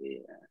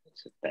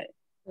ស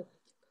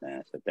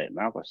តិម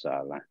កកុស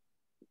ល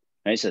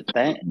ហើយស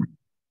តិ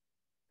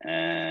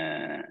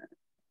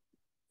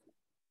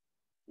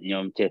ខ្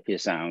ញុំចេះភា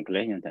សាអង់គ្លេ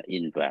សខ្ញុំថា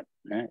invert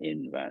ណា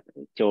invert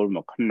ចូលម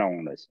កក្នុង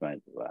ដោយស្វ័យ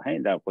ប្រវត្តិហើយ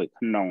ដល់ពេល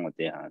ក្នុងឧ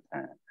ទាហរណ៍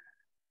ថា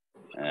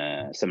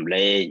សំ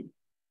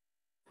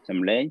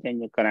ឡេងចេញ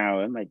ទៅក្រៅ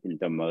ហើយមិន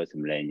ទៅមើល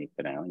សំឡេងទៅ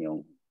ក្រៅខ្ញុំ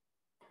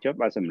ចុះ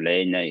បើសំឡេ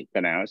ងនៅ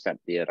ក្រៅសត្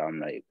វទីអារម្ម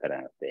ណ៍នៅក្រៅ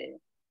ទេ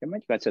ចាំមិន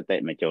ក៏សតិ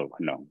មកចូល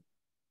ក្នុង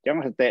អញ្ចឹង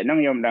សតិហ្នឹង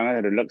ខ្ញុំដឹង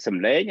រលឹកសំ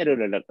ឡេងឬ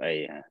រលឹកអី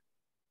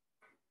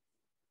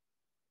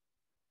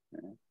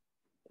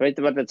ធ្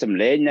វើតែសំ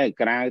ឡេងនៅ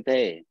ក្រៅ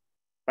ទេ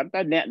ប៉ុន្តែ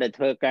អ្នកដែល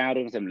ធ្វើការ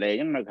រឿងសំឡេង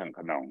ហ្នឹងនៅខាង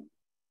ក្នុង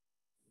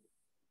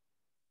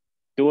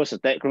តួស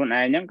តិខ្លួន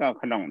ឯងហ្នឹងក៏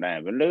ក្នុងដែរ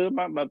វាលឺម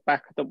កបើប៉ះ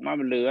ខ្ទប់មក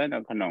វាលឺហើយនៅ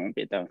ក្នុង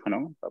ពីទៅក្នុ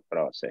ងក៏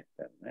process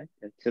ទៅ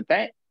ស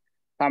តិ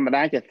ធម្ម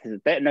តាជាស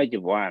តិនៅជី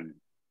វ័ន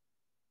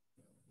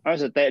ហើយ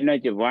សតិនៅ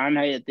ជីវ័ន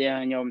ហើយឧទាហ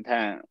រណ៍ខ្ញុំ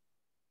ថា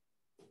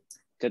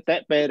សតិ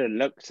ពេលរ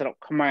លឹកស្រុក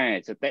ខ្មែរ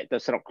សតិទៅ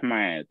ស្រុកខ្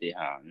មែរឧទា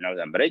ហរណ៍នៅ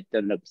អាមេរិកទៅ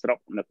នឹកស្រុក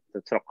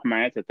ខ្មែ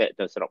រសតិ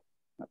ទៅស្រុក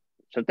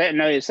សតិ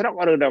នៅស្រុក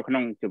ឬនៅក្នុ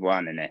ងជីវ័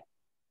ននេះ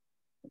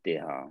ឧទា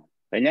ហរណ៍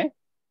ឃើញទេ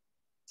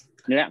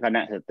លក្ខ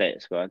ណៈសតិ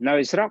ស្គាល់នៅ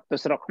ស្រុកទៅ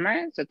ស្រុកខ្មែរ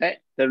សតិ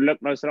ទៅលឹក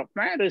នៅស្រុកខ្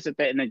មែរឬស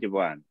តិនៅជី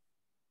វ័ន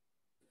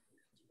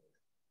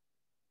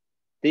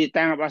ទី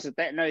តាំងរបស់ស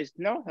តិនៅ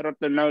នោះរត់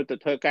ទៅនៅទៅ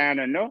ធ្វើការ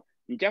នៅនោះ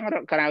អញ្ចឹងរ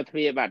ត់ក្រៅទ្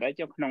វារបាត់ហើយ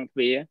ចុះក្នុងទ្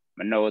វារ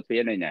មโนទ្វា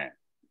រនៅណា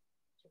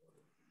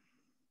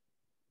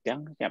អញ្ចឹង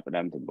ចាប់ផ្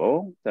ដើមដំបូ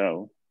ងត្រូវ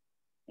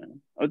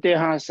ឧទា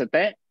ហរណ៍ស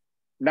តិ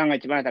ដឹងឲ្យ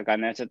ច្បាស់ថាកាល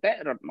ណាសតិ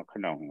រត់មកក្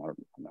នុង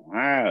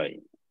ហើយ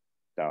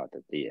តទៅ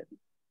ទៀត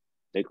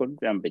ដោយគុណ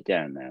ចាំពិចា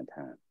រណា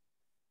ថា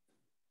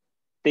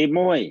ទី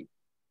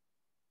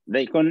1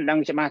ដែលគុណដឹង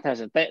ច្បាស់ថា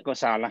សតិកុ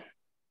សល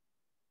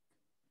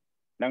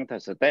ដឹងថា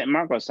សតិម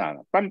កកុសល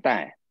ប៉ុន្តែ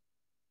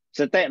ส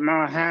เตมา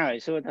ห้า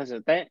สู้ถ้าส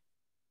เต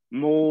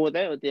มูแ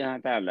ต่อุติหา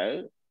ตาเลย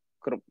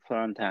กรุบฟร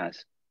อนทัส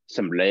ส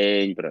ำเล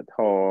งประท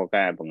อก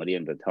ารบังเรีย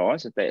นประทอ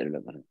สเตเล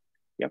ย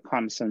อยากคอ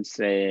นเซนเซ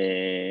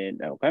ต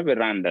เอาแค่ไป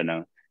รันเดินเอา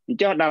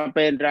จอดำเ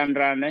ป็นรัน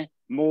เนี่ย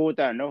มูแ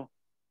ต่โน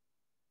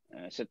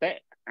สเต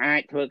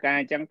ai thưa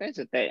ca chẳng tới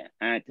sự tệ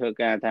ai thưa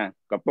ca thà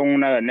cặp bông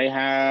nơi này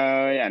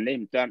hai anh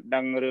ấy cho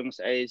đăng rương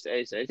sẽ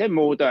thế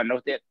mù toàn đâu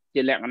tiết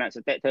chỉ lẽ là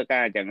sự tệ thưa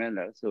ca chẳng nên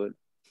là số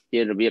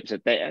chỉ là việc sự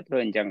tệ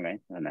thôi chẳng này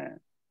là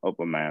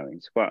Obama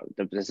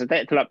tập sự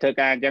tệ thưa thưa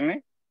ca chẳng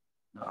ấy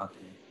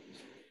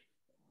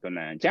còn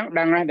là chắc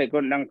đăng ấy để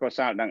con đăng có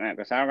sao đăng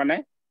có sao cái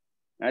đấy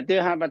thứ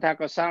hai bà thà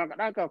có sao cái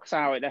đó có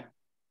sao vậy đó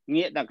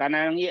nghĩa là cái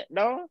nào nghĩa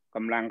đó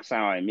cầm lăng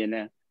sao vậy miền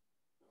này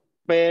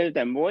แ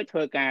ต่มวยเธ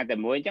อกาแต่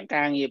มวยจังก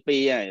างยีปี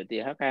อ่ะที่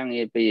เขากาง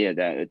ยีปีอ่ะแ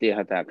ต่ที่เข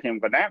าถ้าเข้ม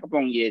กระด้างก็ป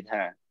งยีท่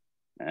า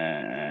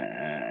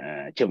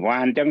chụp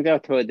hoànจังเจ้า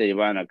เธอแต่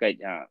วันน่ะก็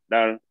จะเรา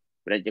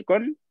ประจักษ์ค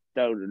นเร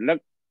าลึก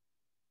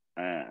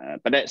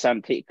ประเดี๋ยวสัน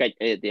ติก็จะ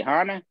ที่เขา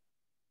นะ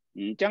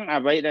จังอะ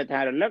ไรได้ท่า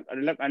ลึ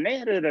กอันนี้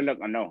หรือลึก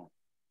อันโน้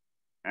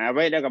อะไร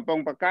ได้กำปง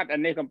ประกาศอัน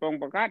นี้กำปง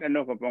ประกาศอันโน้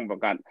กำปงประ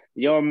กาศ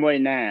ยอมมวย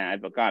หน้า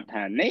ประกาศท่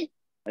านี้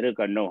หรือ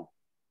กันโน้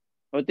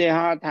ที่เข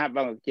าท่าบ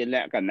างทีแหล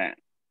ะกันนะ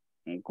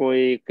คุย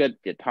ก็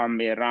จะทำ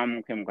มีร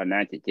ำเข้มขนา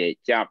ดจะ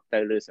จับเต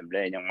ลือสำเ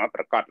ร็จอย่างมาป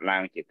ระกอบลา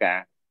งจิกา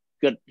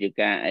เกิดจิ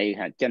กาไอ้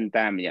หัดจันต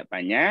ามอย่างปั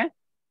ญญา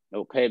โอ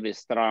เคไป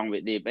สตรองไป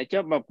ดีไปจ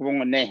บมาพวง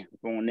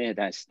นี้แ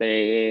ต่สเต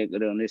ย์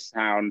เรื่องนี้ซ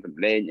าวน์สำ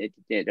เร็จไอ้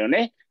เรื่อง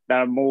นี้ดา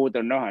มูตั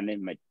วน้องนี่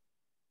มัน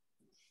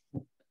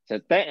ส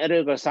เตย์หรื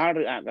อก็ซาห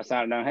รือก็ซา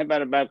ดังให้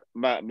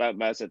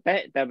บาสเต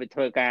ย์แต่ไป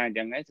ช่วยการอ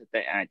ย่างไงสเต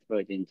ย์อาจช่ว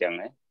ยจริงจัง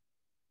เลย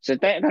ส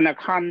เตย์ขณะ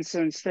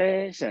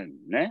concentration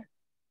นะ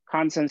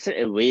concentrate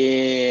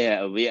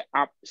aware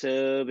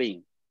observing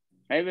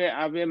ให้เ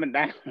วมันไ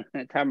ด้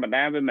ทำมันไ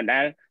ด้มันได้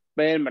เ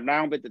ป็นมันดั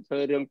งไปติดเธ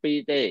อเรื่องปี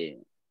เต้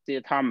ที่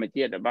ทำมาเ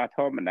จี๊ยดบ้าท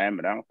อมันได้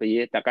มันดังปี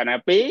แต่กันนะ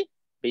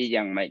ปี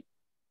ยังไม่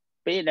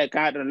ปีได้ก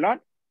ารตลอด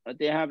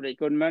ที่ห้าบริ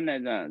คุณมันเนี่ย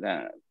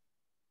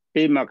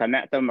ปีมาขณะ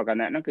ต้นมาข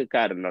ณะนั่นคือก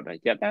ารตลอด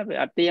จะได้ไป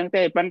อัดเตียงเ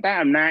ต้ปัญตา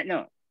อำนาจเนา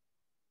ะ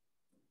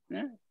น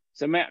ะ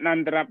สมัยนัน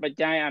ตระปัจ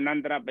จัยอนัน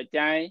ตระปัจ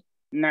จัย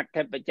นัตถ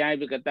ปัจจัย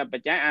วิกตปั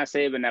จจัยอาเซ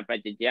วนาปัจ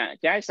จัย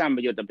ใจสัมป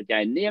ยุตปัจจั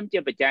ยเนียมเจ้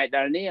าปัจจัยด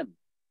าลเนียม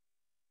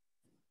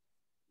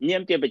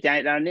เจ้าปัจจัย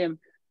ดาลเนียม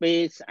ปี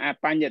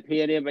ปัญญาเที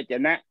ยเรียปัจจ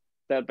นะ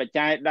แต่ปัจ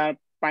จัยดาล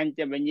ปัญจ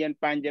วิญญาณ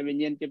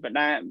จะปั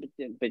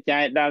จจั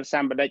ยดาลสั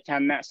มปชั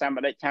ญ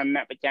ญ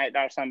ะปัจจัยด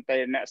าลสันเต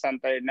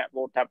นะโบ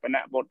ทัป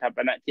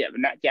นะเจว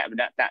นะ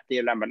ตะเทีย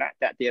รมนะ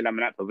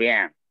ตัวเวีย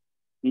ง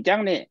จั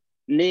งนี่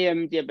เนียม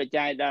เจ้าปัจ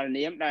จัยดาลเ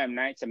นียมได้ไหม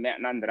สมัย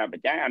นันตระปั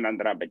จจัยอนัน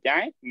ตระปัจจั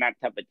ยนัต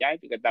ถปัจจัย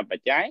วิกตปั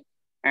จจัย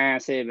อา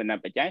เซวนา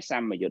ปัจจัยสั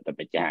มปยุต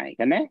ปัจจัย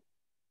กันนะ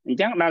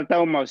จังดาลโต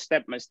มาสเต็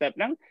ป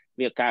นั้นเ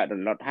วียการ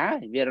ลดให้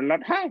เวีย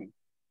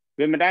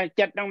มันได้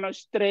จัดน้องเรา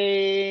สเตร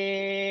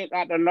กอ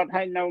าจจะลดใ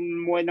ห้เรา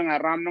มวยน้องอา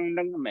รามน้อง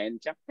นึงเหม็น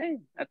จักเต้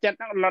จัด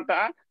น้องลด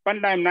ปัน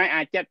ได้ไหมอ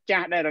าจจัดจ้า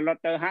ได้ลด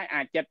เตอให้อ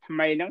าจจัดทำไ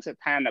มน้องส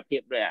ถานเพีย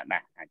บด้วยนะ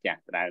อาจจะ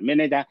ได้ไม่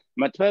ได้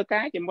มาเธอกา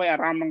รจะมวยอา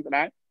รามน้องไ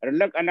ด้ระ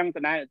ลึกอันน้อง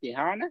ได้ที่เข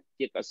านะ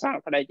จิตก็สร้าง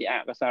ก็ได้จิต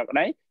ก็สร้างก็ไ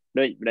ด้โด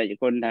ยได้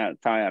คนถ้า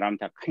ทอยอาราม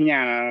ถ้าขยั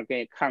นก็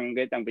ขัง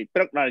ก็ต้องไปป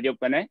รึกเราหยุด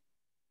กันนะ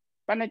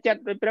ปันจัด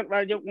ไปปรึกเรา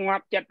หยุดงั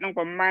บจัดน้องป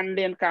ระมาณเ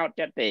รียนเก่า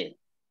จัดเต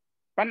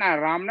ปัญหา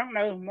รำนั่งเน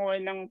อมวย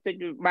นั่งติด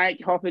ใบ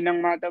คอพี่นั่ง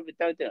มาตัว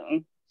ถึง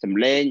สำ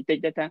เร็จติด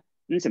จะท่า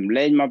นั่นสำเ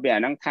ร็จมาเบีย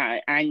นั่งถ่าย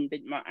อันติ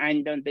ดมาอัน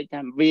ตัวติดท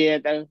ำเบีย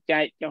ตัว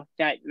ใ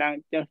จลัง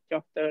ตั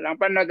วลัง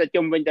ปัญหาตัว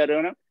จุ่มเป็นตัวเรื่อ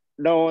งนั้น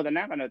โดตัว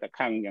นั้นก็โดนตะ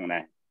ขังอย่างไร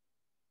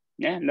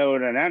เนี่ยโด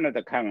ตัวนั้นโดนต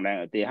ะขังเลย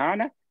ที่เขา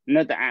นะโด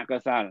นตะอากา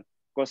ศ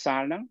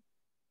นั้น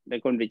ใน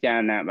คนพิจาร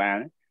ณาบ้าง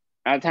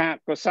ถ้า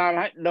กาศใ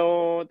ห้โด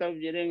ตัว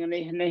เรื่อง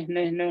นี้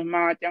ม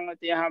าจัง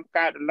ที่เขาก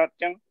ารลด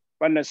จัง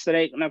ปัญหาสเตร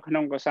กนักขน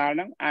มกษา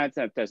นั้นอาจ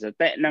จะสเ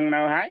ตะนั่งเอ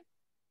าให้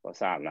ก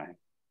ษาเลย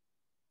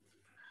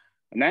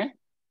นะ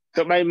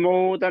ตัวใบมู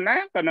ตัวนั้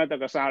นก็น่าจะ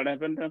กษาเลย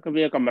เป็นคือเ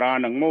วียกำรา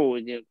หนังมู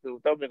คือ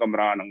ตัวเวียกำ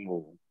ราหนังมู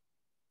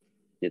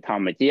จะท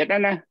ำมาเจี๊ยด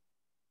นะ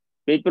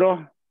ปีโปร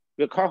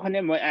วิเคราะห์เ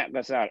นี่ยมวยก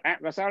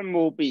ษา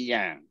มูปีอ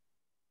ย่าง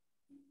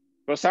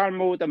กษา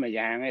มูตัวไม่อ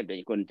ย่างไอ้เป็น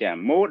คนจะ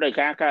มูโดย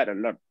การ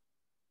ลด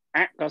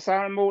กษา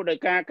มูโดย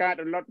การ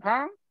ลดพ้อ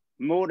ง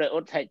มูโดยอุ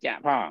ทัยจะ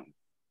พ้อง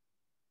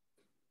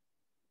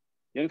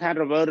ยังท่าน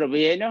ระเบิด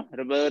เนาะ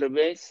ระเบิด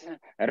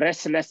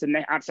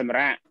restlessness อัดสมร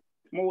ะ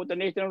มูตัว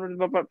นี้ต้องไ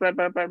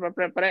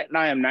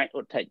ด้อำนาจ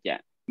อุทัยจะ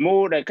มู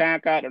ได้ก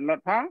ารลด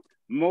พ้อง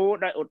มู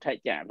ได้อุทัย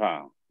จะพ้อ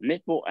งนี่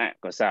ปุ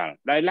กษา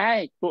ได้ไล่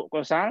ปุก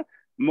ษา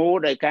มู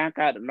ได้ก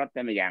ารลดแ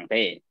ต่ไม่อย่างเต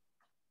ะ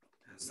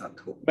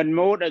เป็น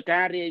มูได้ก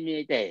ารเรียนมี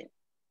เตะ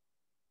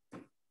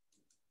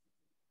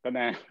ก็น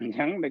ะ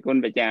ยังในคน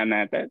ไปจานา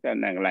แต่ก็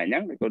นั่งหลาย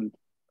ยังในคน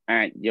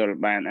โยล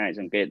บาน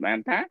สังเกตบาน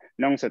ท้า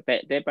น้องสเต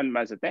ะเตะปันบ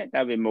าสเตะตา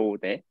วิมู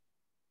เตะ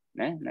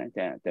นะจ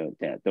ะ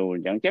ตู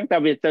จังตา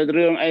วิเตเ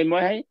รื่องไอ้มว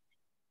ยให้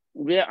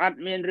เวียอัด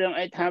มีเรื่องไ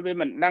อ้ท้าวิ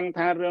มันดัง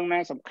ท้าเรื่องน่า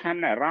สำคัญ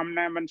นะรำ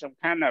น่ะมันส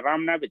ำคัญนะร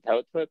ำน่ะไปเถิ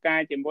ดเพื่อกา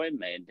ยจะมวยเ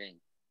หม็นเอง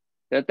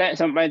แต่เตะ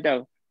สมัยเตะ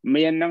เ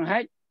มียนน้องให้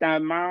ตา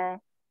เมา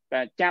แต่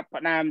จับพ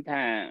นามท่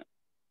า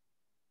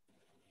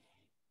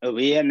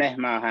vì này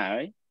mà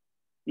hỏi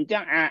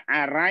chẳng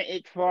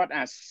right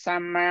effort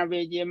sama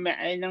về gì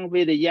mẹ năng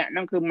vì để dạng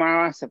năng cứ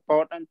mà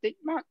support anh tích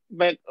mất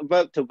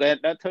work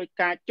together thôi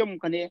cả chung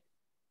cái này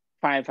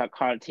five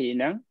faculty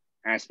nữa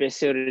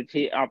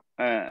specialty of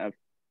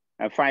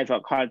five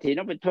faculty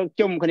nó phải thôi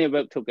chung cái này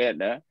work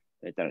together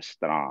để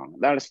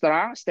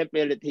strong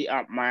stability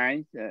of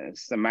mind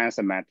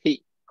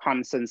samadhi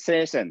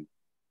concentration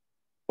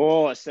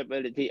or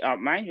stability of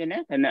mind vậy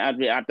nè thành là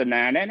vì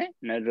atana đấy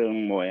nó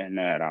rương mùi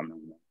nó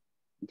rầm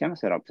chẳng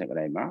sẽ đọc sẽ cái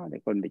này mà để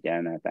con bị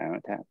cha na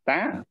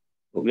ta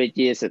về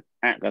chia sẻ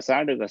có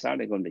sáu được có sáu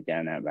để con bị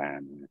cha na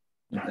bàn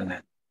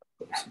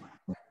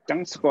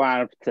chẳng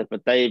squat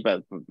thực tế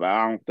và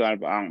ông toàn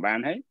và ông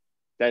bán hết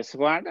tại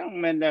squat đó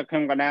mình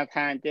không có đa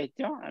than chơi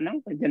chó nó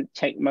phải chân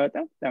check mơ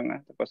đó chẳng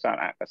có sáu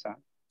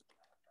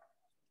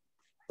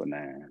con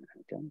là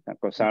chẳng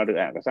có sáu được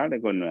có sáu để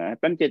con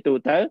bắn chơi tu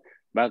tới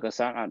ba có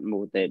sáu ăn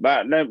mù tệ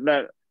ba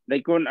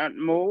đây con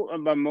ăn mù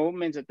ba mù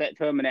mình sẽ tệ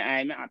thôi mình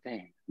ai mới ăn thế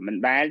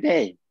mình bán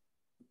thế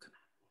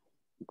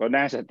còn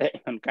đang sẽ tệ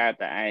hơn cả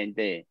tại ai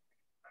thế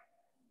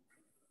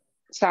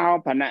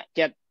sao phải nãy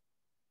chết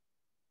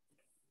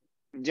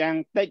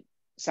giang tích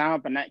sao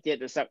phải nãy chết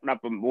sặc đập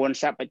buồn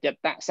sắp phải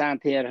chết tạ sang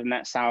thiên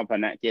nãy sao phải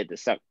nãy chết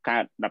sặc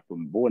cả đập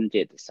buồn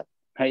chết sặc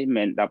hay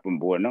mình đập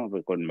buồn nó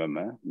với con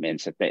mà mình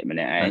sẽ tệ mình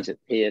ai sẽ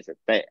thiên sẽ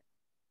tệ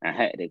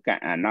hệ để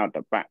cả nào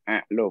tập bạ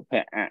lô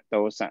phệ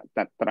tô sạ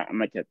tật trạ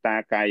mà chết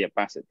ta cai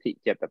pa sự thị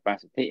chết pa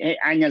sự thị ấy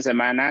anh nhân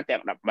mà ná tiếng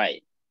đập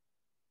bảy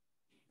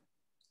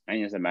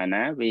anh sẽ mà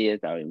ná vì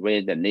tại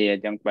về tình yêu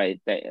trong bài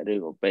tệ rồi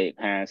của bệ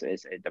ha sẽ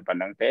tập phần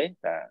năng tế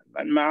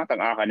vẫn máu tầng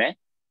ở này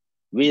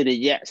vì thì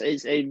dạ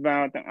sẽ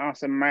vào tầng ở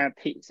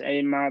samadhi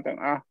sẽ vào tầng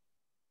ở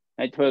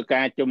hay thôi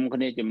ca chung cái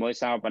này chỉ mỗi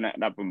sau phần này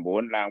đập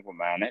 4 làm của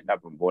mà đấy đập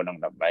 4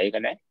 đồng đập 7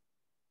 cái đấy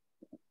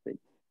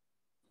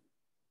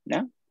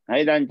đó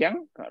hay đơn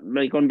trắng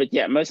đây con bị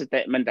chạm mới sẽ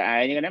tệ mình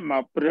tại những cái đấy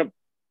mà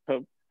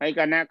hay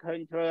cả nát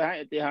hơn thôi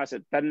hay thì họ sẽ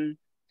tân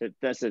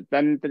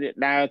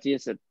đào chia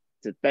sẽ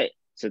tệ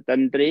sự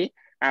tân trí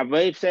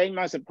với xây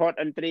mà support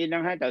anh trí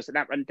năng hay tự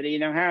đáp anh trí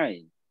năng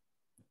hay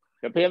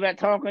cái phía về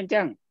thô con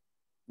chăng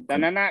แต่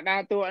นั่นน่ะดา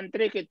วตัวอันต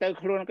รีก็ตัว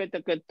ครูนก็ตั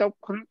วตก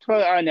คนช่ว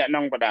ยเนี่ยน้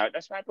องกระดาษ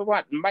that's why เพราะว่า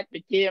บัดไป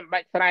เจียมบั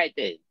ดใส่เต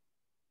ะ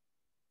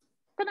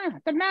ก็น่ะ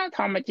แต่น่าท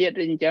ำมาเจียจ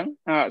ริงจัง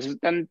ส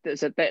ตัน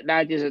สเตได้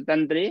จีสตั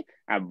นตรี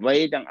ไว้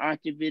ดัง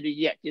จีวิริ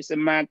ยะจีส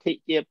มาธิ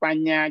จีปัญ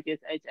ญาจี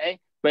ไอ้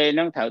เป็น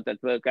น้องเถ่าตัด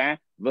เวอร์กา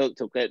เวิร์ก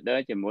ถูกเกิดได้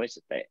จีมวยส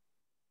เต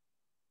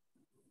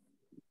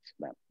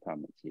แบบท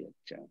ำมาเจีย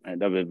จัง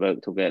เราไปเวิร์ก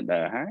ถูกเกิดได้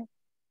ฮะ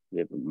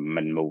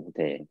mình mù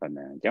thế còn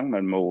chẳng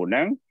mình mù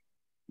nắng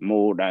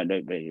mù đã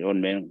đợi về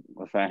ôn bên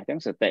có phải chẳng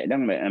sự tệ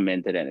đang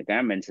mình thì để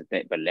cá mình sự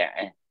tệ bẩn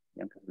lẹ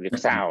việc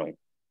sao ấy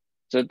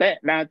sự tệ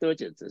đa tôi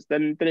chỉ sự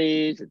tân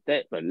tri sự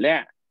tệ bẩn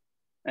lẹ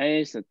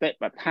ấy sự tệ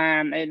bẩn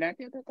than ấy đó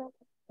chứ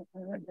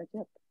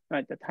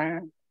cho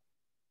than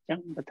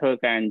chẳng thơ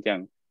can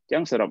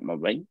chẳng sự đọc mà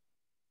bánh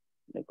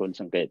để con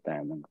sang kể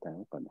ta mang ta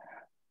còn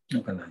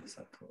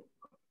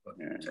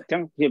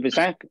chẳng khi bị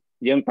sai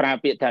dương pra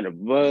bị thay là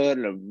vơ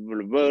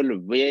là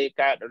về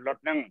cả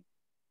lót năng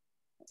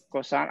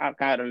có sát ác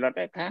cả lót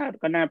cái khác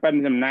có na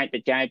bên làm này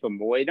bị chạy của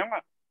muối đó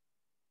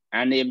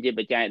anh em chỉ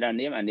bị chạy đó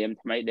anh em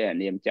mấy để anh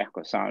em chắc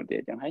có sao thì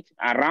chẳng hết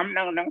ram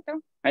năng đó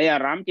hay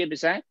ram chỉ bị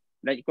sai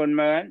đây con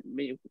mà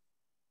bị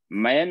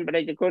men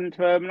đây con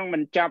thơm nó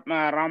mình chập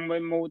mà ram với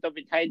mu tao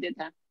bị thay thế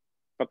ta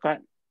có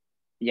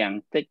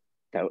dạng tích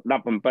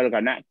đọc một phần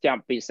cái nãy chập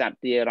bị sát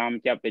thì ram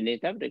chập bị này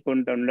thấp để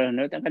con tao lên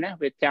nữa cái nãy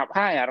việc chập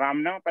hai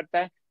ram nó bắt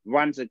tay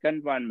one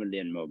second 1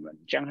 million moment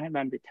chẳng hay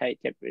ban bị thay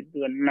chập bị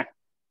đơn nè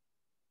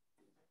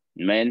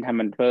mìnhทำ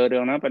มันเฟอร์เรื่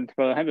องนั้นเป็นเฟ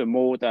อร์ให้ไป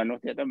มูแต่นู้น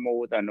แต่มู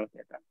แต่นู้นแ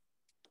ต่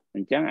มั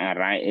นจังอะ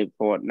ไรเอฟโฟ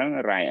ร์นั่ง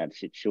อะไรอัด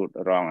สิทธิ์ชุด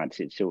รองอัด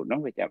สิทธิ์ชุดนั่ง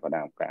ไปจากกระด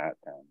ามกา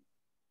ตาม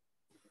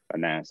ปัญ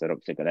หาสรุป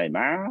สิ่งใดม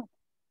า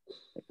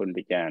คุณ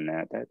พิจารณา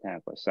ถ้า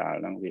ก็สาว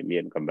นั่งวิเวี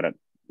ยนกำลัง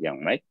อย่าง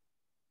ไม่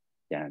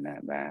พิจารณา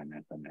บ้าน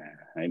ะปัญหา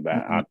ให้บ้า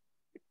อัด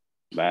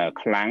บ้า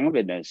ครั้งเ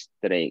ป็น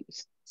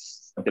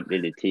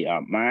stability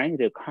of mind ห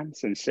รือ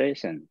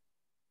concentration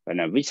ปัญ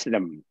หา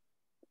wisdom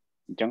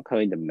chẳng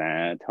khơi đầm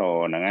nà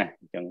thò nè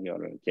chẳng hiểu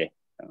rồi chị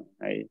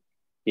hay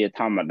chia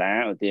thăm mà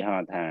đá ởที่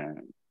họ thà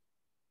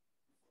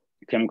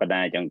thêm cả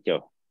đài chẳng chỗ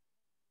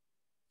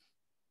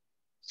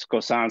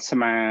có sao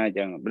mà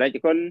chẳng đây chỉ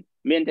con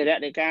miền tây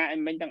đại ca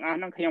em mình chẳng ăn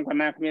nó không còn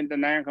na miền tây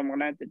na không còn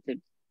na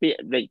bị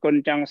để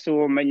con chẳng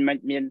xua mình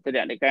miền tây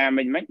đại ca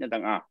mình mất là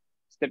tầng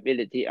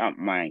stability of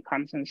mind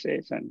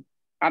concentration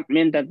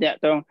miền tây đại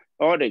thôi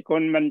ô để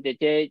con mình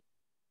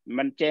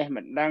chơi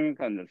mình đang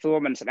còn xua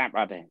mình sẽ đạp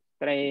ở đây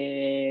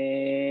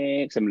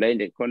sầm lên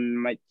để con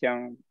mạch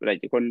trong để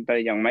cho con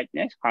tay dòng mạch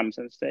nhé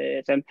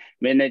concentration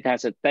bên đây thà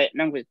sự tệ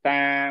năng việt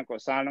ta có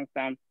sao năng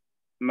tam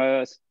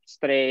mơ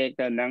straight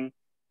năng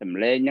sầm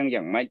lên nhưng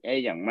dòng mạch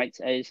ấy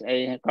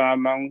có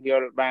mong vô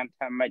ban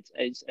tham mạch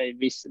ấy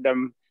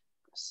wisdom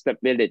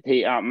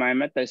stability of my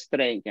matter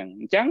straight chẳng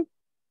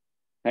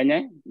thấy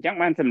nhé chẳng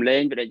ban sầm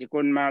lên để cho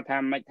con mau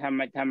tham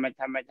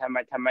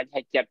mạch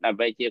hay chặt là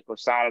về chia của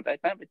sao tới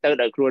tới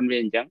đời luôn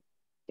viên chẳng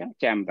chẳng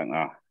chăm tầng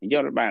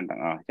vô bàn tầng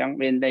chẳng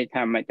bên đây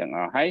tham mấy tầng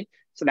hay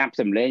đạp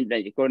sầm lên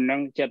đây con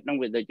năng chất năng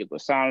về tới chỉ có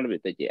sao về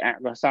tới chỉ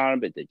có sao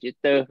về tới chỉ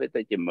tơ về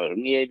tới chỉ mở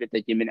nghe về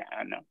tới chỉ mình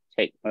nó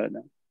chạy hơn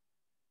đó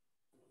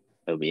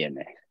ở biển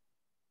này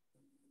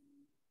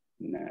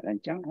đang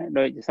chẳng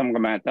đôi xong cái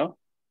mà tốt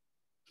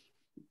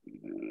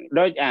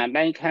đôi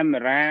đây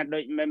camera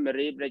đôi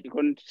memory đôi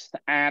con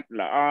ad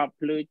là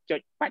lưới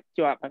chốt bắt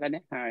cho cái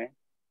này hay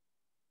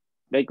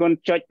đôi con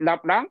chốt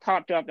đọc đó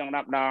thọt cho trong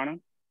đọc đó nó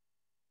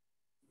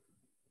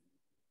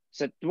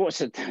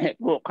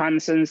bộ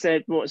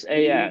consensus bộ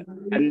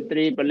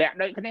entry bật lẹ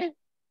đôi cái này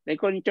đôi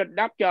con chốt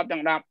đọc cho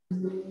trong đọc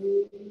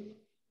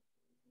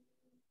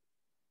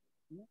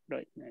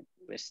đôi này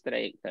về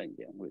straight thôi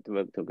chẳng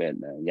work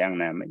together giang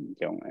nam mình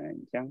chồng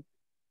chẳng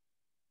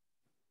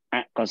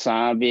có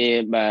sao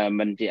vì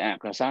mình chỉ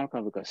có sao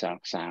có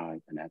sao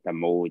là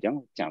tầm mù chẳng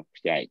chọc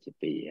chạy chỉ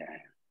vì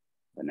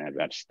là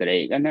bật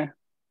straight đó nè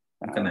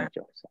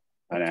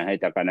là hay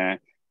ta cái này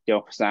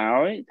chọc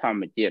sao ấy thầm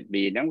một chuyện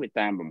vì nó người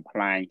ta bằng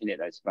plan cái này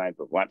là spy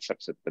của WhatsApp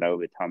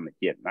stroke về thầm một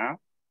chuyện đó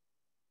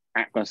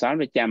có sao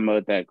về chăm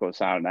mơ tại có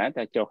sao đó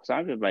ta chọc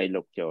sao về vay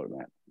lục chỗ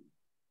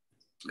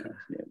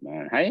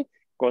mà thấy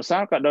có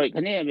sao cả đôi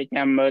cái này về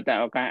chăm mơ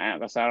tại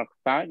có sao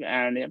tới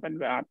cái này vẫn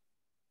vậy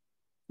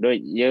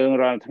đôi dương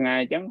rồi thằng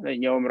ngày chẳng đôi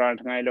nhôm rồi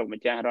thằng ngày lục mà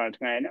cha rồi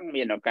thằng ngày nó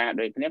miền ở cả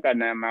đôi cái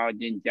này là màu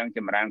chín chẳng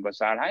chấm rang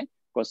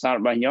có sao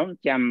bao nhóm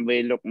chăm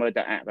về lục mơ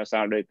tại có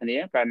sao đôi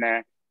cái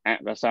này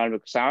có sao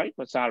được sói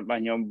có sao bao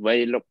nhóm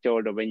về lục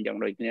trôi rồi bên trong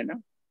đôi cái đó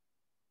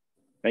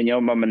đôi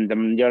nhôm mà mình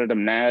tầm vô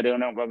tầm nào đường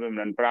nó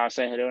mình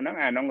process đường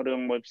nó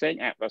đường một xếp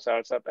có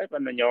sao sắp tới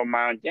bên nhôm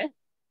màu chứ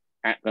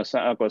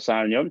có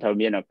sao nhóm thầu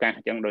miền ở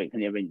cả trong đôi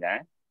cái này bình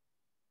đã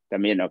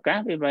tầm miền ở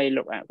cả với vây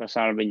lục có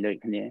sao bình đôi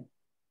cái này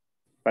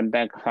phần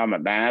ta không mà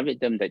đá với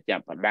tâm ta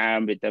chập và đá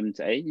với tâm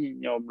sẽ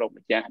nhôm lục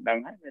cha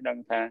đăng hết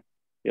đăng tha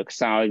được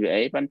soi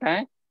vậy phần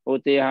ta ưu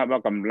tiên họ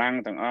bao cầm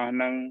lăng thằng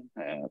nâng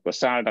của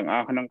soi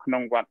thằng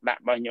không quạt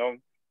đạn bao nhôm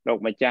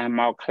lục mà cha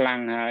màu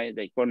khăn hay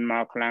để con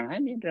màu khăn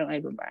hết miếng rừng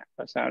ấy của bạn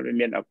có sao với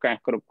miền ở cả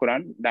cục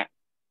quán đạn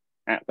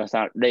có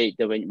sao đây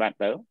từ bên bạn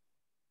tới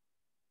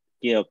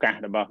chiều cả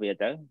là bao về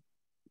tới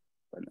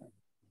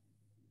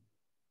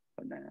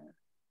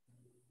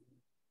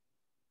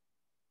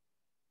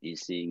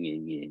easy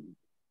nghỉ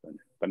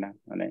con năng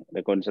này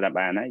để con sẽ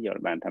bàn ấy giờ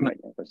bàn tham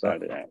gia có sao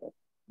được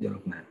giờ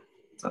này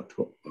sát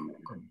thuộc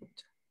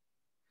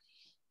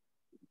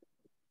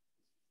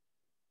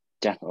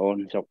chắc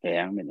ôn sọc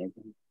kẹo mình ấy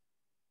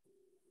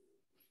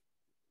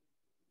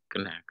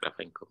cái nào là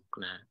phải cũng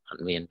cái nào ăn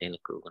miên tên là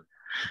cứu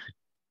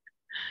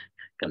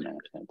cái nào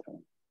phải thôi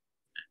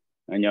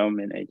nhóm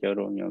mình ấy cho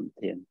rồi nhóm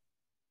thiền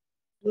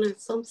là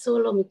xong xưa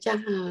lồng cha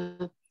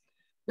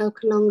đâu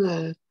không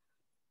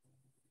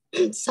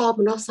so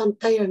với nó xong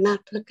tay là nạt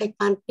thôi cái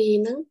bàn pi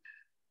nứng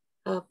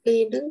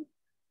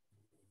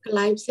cái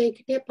lái xe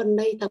cái tiếp bên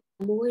đây tập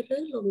muối lưới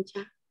lồng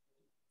cha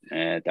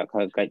ta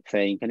khơi cách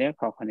phèn cái này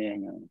khó khăn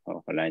nhau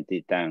khó lại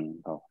tì tăng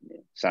khó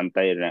xong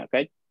tay là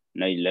cách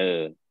nơi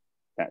lơ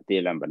ta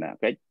tì làm bản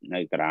cách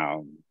nơi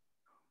cào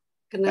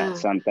ta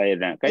xong tay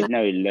là cách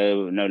nơi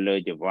lơ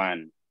chụp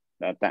van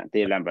ta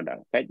tì làm bản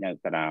cách nơi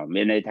cào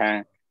miền này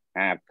tha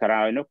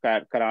cào nó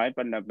cào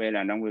bên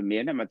là nông viên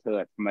miền mà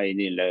thừa mày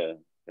đi lơ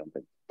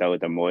tàu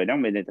tàu mồi nó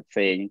mình tập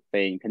phèn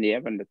cái này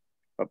bên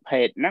tập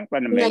phèn nó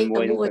bên mình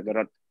mồi nó tập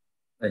rớt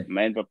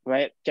mình tập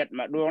phèn chặt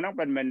mà đuông nó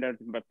bên mình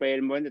tập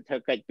phèn muốn thợ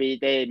cách pi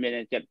tê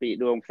mình chặt pi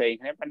đuông phèn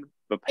cái bên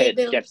tập phèn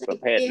chặt tập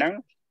phèn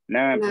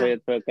nó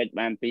thợ cách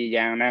bàn pi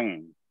giang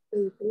năng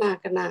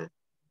cái nào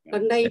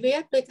bên đây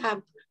viết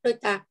tôi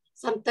ta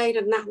xong tay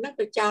là nặng nó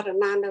tôi cho là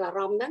nặng là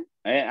rong đó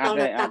ấy ăn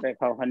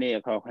khó khăn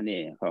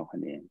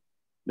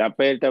đập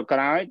phèn tôi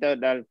nói tôi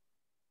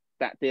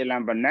tạ tiền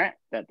làm bản nát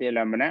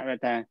là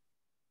ta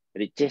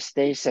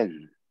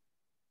registration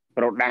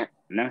product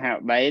nó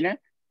học đấy đó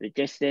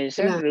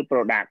registration rồi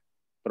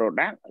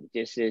product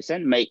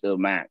registration make a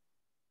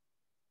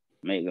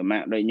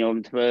mark đôi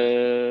nhôm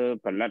thơ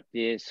phần lật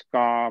chia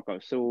score cầu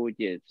su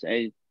chia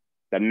sẽ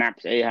tận nạp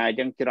sẽ hai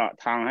chân trọ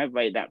thang hay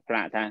vậy đã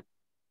phá tha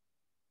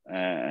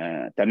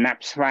tận nạp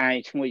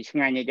file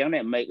ngay như chẳng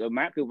này make a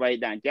mark cứ vậy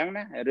đã chẳng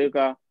đó rồi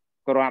có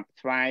crop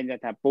file là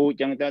thà pu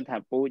chẳng tới thà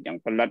pu chẳng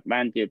phần lật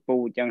ban chia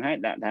pu chẳng hết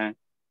đã tha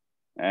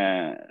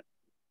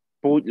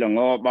pu là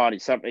ngô bò thì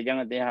sắp ấy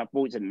chẳng thì ha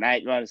pu sần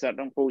đại và sắp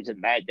trong pu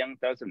sần đại chẳng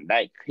tới sần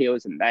đại khiêu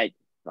sần đại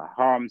và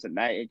hom sần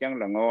đại ấy chẳng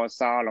là ngô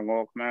so là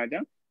ngô mà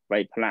chẳng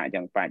vậy phá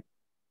chẳng phải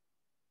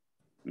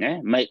nhé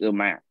make a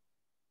mark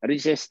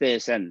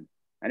registration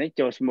anh ấy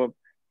cho một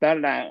đó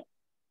là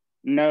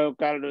no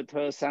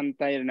calendar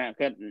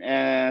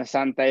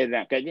Sunday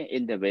là cái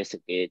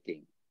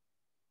investigating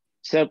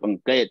sơ bằng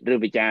kết đưa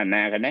về cha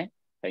na cái này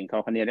thành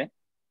khó khăn đấy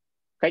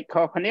cách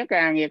khó khăn đấy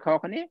càng nghe khó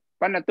khăn đấy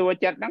vẫn là tua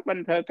chặt đắng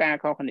vẫn thơ ca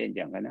khó khăn đấy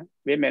chẳng cái đó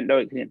biết mình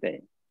đôi khi thế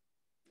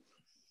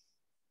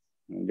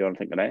dồn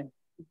thành cái đấy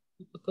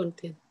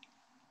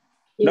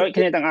đôi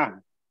khi tăng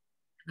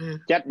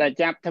chặt là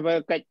chặt theo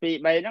cách bị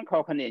bay nó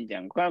khó khăn đấy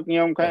chẳng có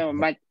nhung cái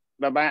mạch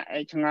và ba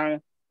ấy chẳng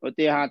ឧ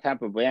ទាហរណ៍ថា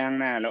ប្រវាំង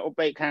ណាឧ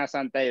បេក្ខាស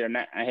ន្តិរ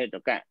ណៈអហេតុ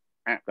កៈ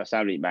អកុស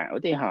លវិបាកឧ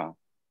ទាហរណ៍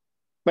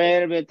ពេល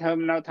វាធ្វើ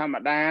នៅធម្ម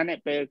តានេះ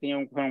ពេលខ្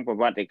ញុំក្នុងប្រ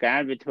វត្តិកាល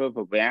វាធ្វើ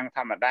ប្រវាំងធ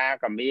ម្មតា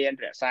ក៏មាន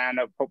រក្សា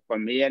នៅភពក៏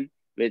មាន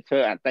វាធ្វើ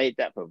អតី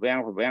តប្រវាំង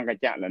ក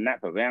ច្ចលណៈ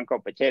ប្រវាំងក៏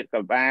បច្ចេក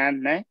ក៏បាន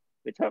ណា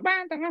វាធ្វើបា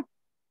នទាំងនោះ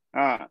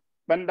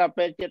ប៉ុន្តែ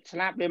ពេលចិត្តស្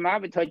លាប់វាមក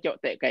វាធ្វើចុ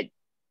តិកិច្ច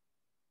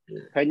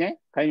ឃើញទេ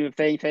ឃើញវាផ្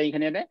សេង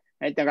គ្នាទេ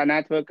ហើយតែកាលណា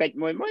ធ្វើកិច្ច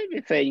មួយវា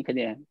ផ្សេងគ្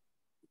នា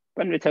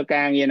ប៉ុន្តែវាធ្វើ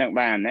ការងារនឹង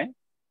បានណា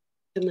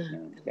អ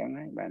ញ្ចឹង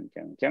ហើយបានអ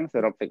ញ្ចឹងស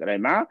រុបសេចក្តី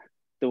មក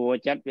តួ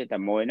ចិត្តវាតែ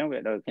មួយហ្នឹងវា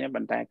ដូចគ្នា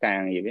ប៉ុន្តែការ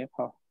ងារវា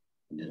ខុស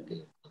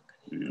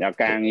ដល់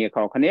ការងារ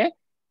ខុសគ្នា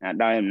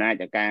ដោយអំណាច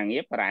ការងា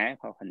រប្រែ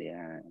ខុសគ្នា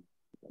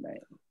ហើយ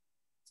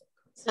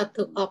សា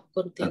ធុអរ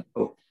គុណទៀត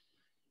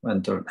បាន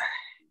ចូលដែរ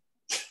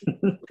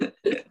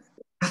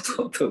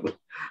ទៅ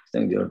ចឹ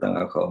ងយកទាំង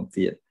អខំ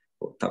ទៀត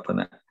ពុទ្ធប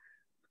ណៈ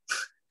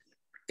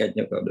កិច្ច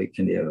ក៏ដូច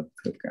គ្នា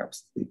ធ្វើការ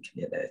ស្ទីគ្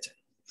នាដែរចឹង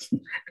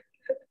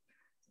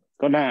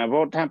ក៏ណា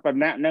វោធប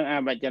ណៈនិងអ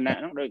វចនៈ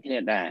ហ្នឹងដូចគ្នា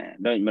ដែរ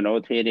ដូចមโน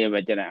ធារាវ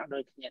ចនៈដូ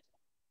ចគ្នា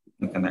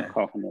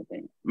ខុសគ្នាទេ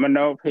មโน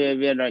ភា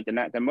វាវច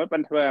នៈតែមួយប៉ុ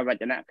ន្តែធ្វើអវ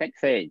ចនៈកិច្ច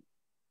ផ្សេង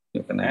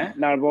ណា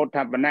ដល់វោធ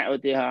បណៈឧ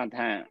ទាហរណ៍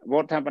ថាវោ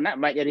ធបណៈ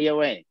បាច់រា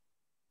វឯង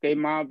គេ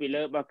មកពី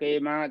លើរបស់គេ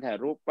មកថា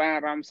រូបា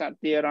រម្មណ៍ស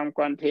តិរម្មណ៍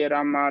គន្ធារ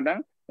ម្មណ៍មកហ្នឹង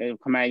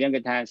ខ្មែរយើង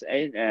គេថាស្អី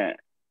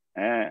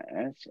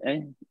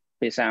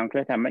ភាសាអង់គ្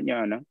លេសថាម៉េច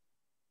ញ៉ាំហ្នឹង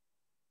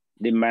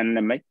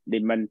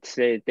demand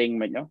setting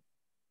មិននោះ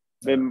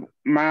ពេល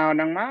មកហ្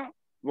នឹងមក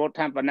វោធ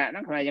បណៈហ្នឹ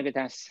ងខ្មែរយើងគេ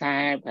ថាខ្សែ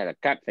ប្រ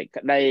កាសសេច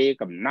ក្តី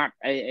កំណត់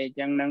អី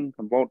ចឹងហ្នឹង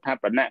វោធ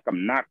បណៈកំ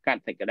ណត់កា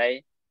ត់សេចក្តី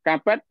ការ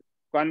ពិត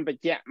គាត់ប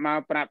ញ្ជាក់មក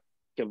ប្រាប់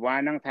ចង្វា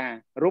ហ្នឹងថា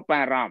រូ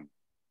បារម្មណ៍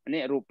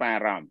នេះរូបា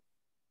រម្មណ៍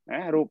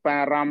រូបា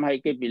រម្មណ៍ឲ្យ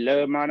គេពីលើ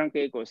មកហ្នឹង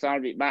គេកុសល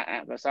វិបាកអ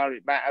កុសល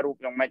វិបាករូប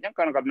យ៉ាងម៉េចហ្នឹង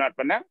គាត់កំណត់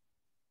ប៉ុណ្ណឹង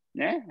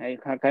ណាហើយ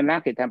ខាងណា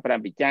គេថាប្រ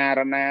ពិចា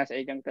រណាស្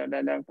អីចឹងទៅ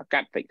ដល់ប្រកា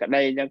សសេចក្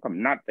តីចឹងកំ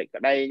ណត់សេច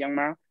ក្តីចឹង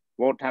មក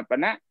វោធប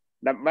ណៈ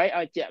ដើម្បី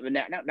ឲ្យជាក់វ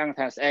ណៈហ្នឹងដឹង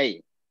ថាស្អី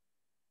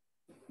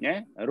ណា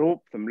រូប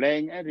សម្លេង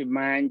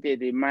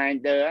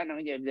reminder ហ្នឹង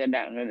ជា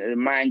ដាក់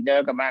reminder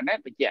ក៏បានដែរ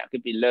បញ្ជាក់គេ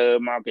ពីលើ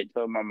មកគេធ្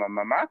វើមក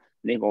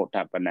នេះវោធ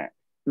បណៈ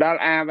ដល់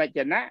អវច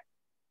នៈ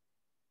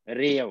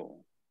រាវ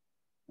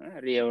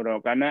រ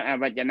កណាអ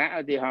វចនៈឧ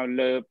ទាហរណ៍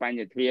លើបញ្ញ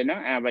ទ្វាហ្នឹង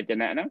អវច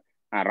នៈហ្នឹង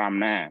អារម្ម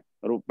ណ៍ណា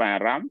រូបា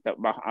រម្មណ៍ទៅ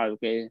បោះឲ្យ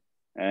គេ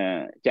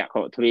ចក្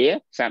ខុទ្វា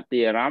សត្តិ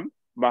អារម្មណ៍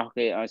បោះ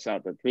គេឲ្យសោត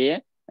ទ្វា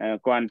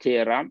គន្ធា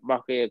អារម្មណ៍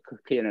បោះគេ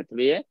ឃានទ្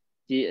វា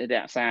ជារ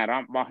ក្សាអារ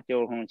ម្មណ៍បោះចូ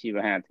លក្នុងជីវ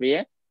ហាទ្វា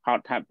ហោត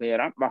ថាអា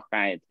រម្មណ៍បោះ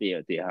កាយទ្វាឧ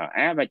ទាហរណ៍អ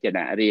វច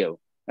នៈរាវ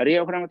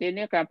ក្នុងទី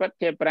នេះការពិត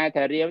ជាប្រែ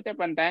ថារាវទេ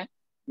ប៉ុន្តែ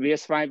វា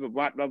ស្វ័យប្រវ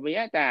ត្តិរបស់វា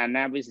តែអា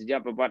ណាវិសយ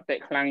ប្រវត្តិ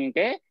ខ្លាំងជាង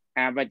គេ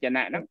អវច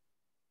នៈហ្នឹង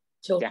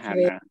ចាស់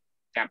ណា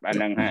ចាប់អា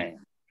ហ្នឹងហើយ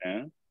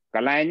ក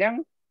ន្លែងហ្នឹង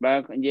បើ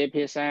និយាយ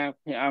ភាសា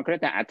អង់គ្លេស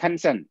ថា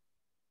attention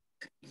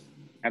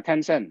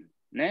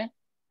ណា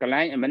កន្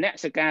លែងមន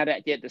សិការៈ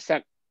ចេតសិ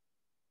ក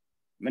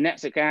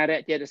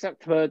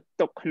ធ្វើ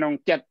ទុកក្នុង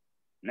ចិត្ត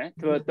ណា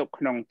ធ្វើទុក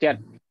ក្នុងចិត្ត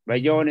បើ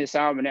យោនិ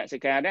សោមនសិ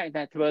ការៈ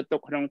ថាធ្វើទុ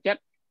កក្នុងចិត្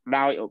ត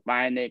ដោយឧបា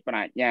យនៃប្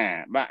រាជ្ញា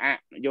បើអ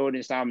យោ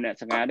និសោមន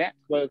សិការៈ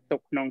ធ្វើទុក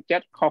ក្នុងចិ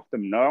ត្តខុស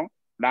ទំនង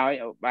ដោយ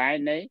ឧបាយ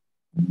នៃ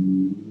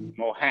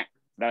មោហៈ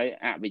ដោយ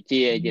អវិជ្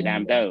ជាជាដើ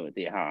មទៅឧ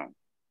ទាហរណ៍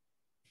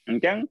អ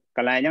ញ្ចឹងក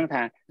ន្លែងហ្នឹង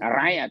ថា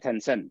right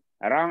attention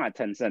wrong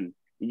attention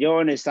យោ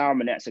និសោ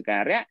មនសិកា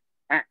រៈ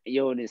អ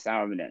យោនិសោ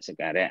មនសិ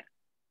ការៈ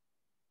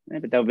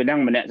ទៅពីហ្នឹង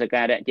មនសិ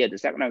ការៈចេត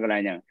សិកនៅកន្លែ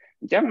ងហ្នឹង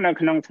អញ្ចឹងនៅ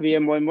ក្នុងទ្វា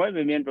មួយ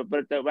វាមានប្រព្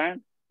រឹត្តទៅបាន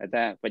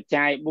ថាបច្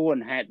ច័យ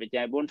4ហេតុបច្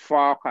ច័យ4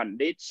 for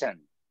condition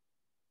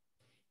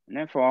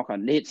ណា for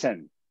condition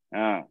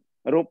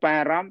រូបា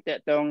រម្មណ៍តក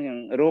តងនឹង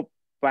រូ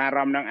បារ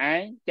ម្មណ៍នឹងឯ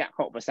ងចក្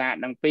ខុប្រសាទ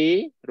នឹង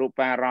2រូ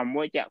បារម្មណ៍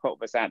1ចក្ខុ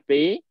ប្រសាទ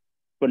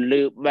2ពន្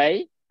លឺ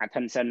3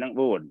 attention នឹង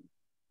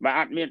4បើអ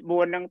ត់មាន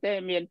4ហ្នឹងទេ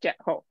មានច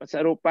ក្ខុ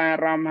រូបា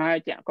រម្មណ៍ហើយ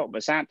ចក្ខុប្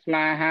រសាទថ្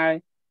លាហើយ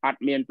អ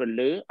ត់មានពន្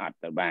លឺអត់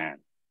ទៅបាន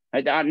ហើ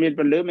យតែអត់មានព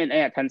ន្លឺមានអី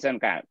attention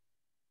កើត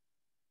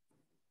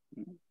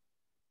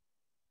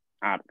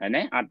អត់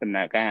ណាអត់ដំ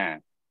ណើរការ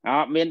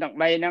មានទាំង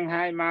3ហ្នឹង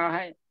ហើយមក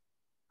ហើយ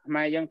ខ្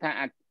មែរយើងថា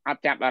អ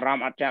ត់ចាប់អារម្ម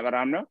ណ៍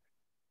នោះ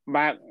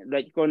បើកដូ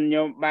ចគុណ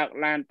ញោមបើក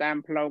ឡានតាម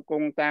ផ្លូវគ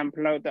ង់តាម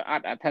ផ្លូវទៅអ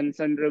ត់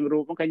attention រឿងរូ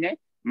បឃើញទេ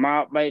ម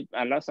កបីឥ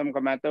ឡូវសុំក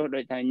ម្មាទោសដូ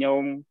ចថាញោ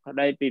មក្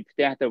តីពីផ្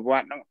ទះទៅវ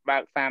ត្តហ្នឹងបើ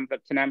ក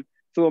30ឆ្នាំ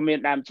សួរមាន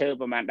ដើមឈើ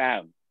ប្រហែលដើ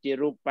មជា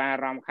រូបបា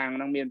រម្មណ៍ខាងហ្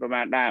នឹងមានប្រ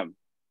ហែលដើម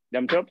ដ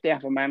ល់ជប់ផ្ទះ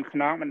ប្រហែលខ្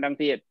នងមិនដឹង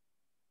ទៀត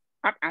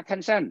អត់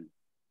attention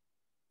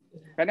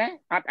ឃើញទេ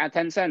អត់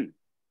attention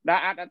ដ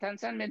ល់អត់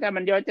attention មានតែ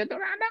មិនយកចិត្តទុក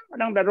ដាក់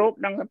ដឹងតែរូប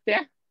ដឹងតែផ្ទះ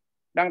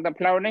ដឹងតែ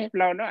ផ្លូវនេះផ្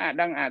លូវនោះ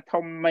ដឹង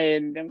ធំមែន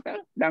អញ្ចឹងទៅ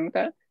ដឹង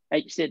ទៅ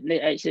exit នេះ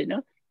exit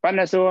នោះប៉ុន្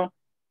តែសួរ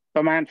ប្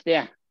រហែលផ្ទះ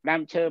ដើ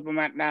មឈើប្រ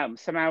ហែលដើម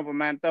ស្មៅប្រ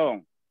ហែលតង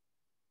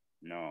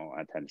no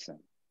attention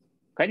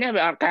ឃើញទេ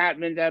វាអត់កើត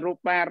មានតែរូប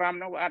បារម្ម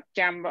ណ៍នោះវាអត់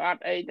ចាំវាអ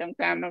ត់អីទាំង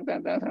តាមនោះទៅ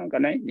ក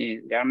ន្លែងនេះ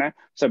យ៉ាងណា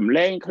សំ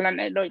ឡេងក្លិន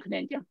អីដូចគ្នា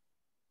អញ្ចឹង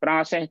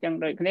process អញ្ចឹង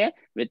ដូចគ្នា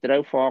វាត្រូ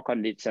វ for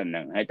condition ហ្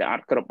នឹងហើយតែអ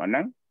ត់គ្រប់អាហ្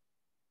នឹង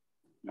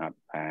អត់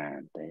បា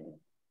នទេ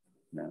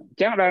អញ្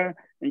ចឹងដល់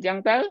អញ្ចឹង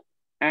ទៅ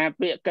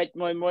ពាក្យកិច្ច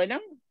មួយហ្នឹ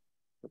ង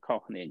ខុស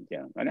គ្នាអញ្ចឹ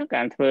ងអាហ្នឹង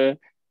ការធ្វើ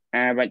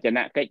វច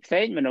នៈកិច្ចផ្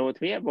សេងមโน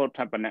ទ្វាវោធ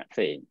បនៈផ្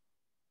សេង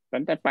ប៉ុ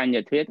ន្តែបញ្ញ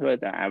ទ្វាធ្វើ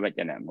តែអវច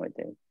នៈមួយ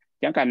ទេអ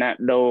ញ្ចឹងកាលណា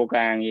ដូរ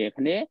ការងារ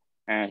គ្នា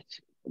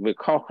វា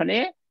ខុសគ្នា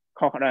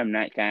ខុសដោយអំ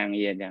ណាចការ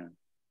ងារអញ្ចឹង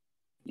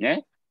ណា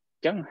អ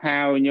ញ្ចឹងហៅ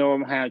ញោម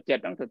ហៅចិត្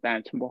តហ្នឹងទៅតាម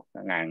ឈ្មោះ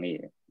ការងា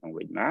រហ្នឹង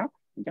វិញមក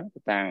អញ្ចឹងទៅ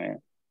តាម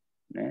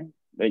ណា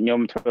ដូចញោ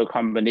មធ្វើ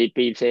company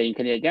ពីរផ្សេង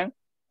គ្នាអញ្ចឹង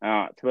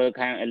ធ្វើ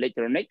ខាង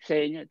electronic ផ្សេ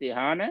ងឧទាហ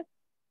រណ៍ណា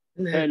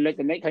ធ្វើ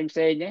electronic ខាងផ្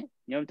សេង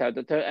ញោមត្រូវ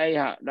ទៅធ្វើអី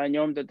ដល់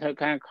ញោមទៅធ្វើ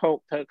ខាងខោក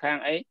ធ្វើខាង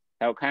អី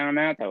ត្រូវខាង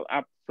ណាត្រូវ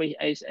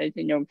office អី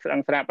ទីញោមស្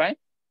រាប់ហើយ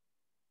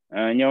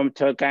ញោម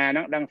ធ្វើការហ្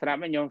នឹងដឹងស្រាប់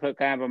ហើយញោមធ្វើ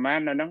ការប្រហែល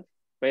នៅហ្នឹង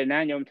ពេលណា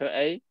ញោមធ្វើ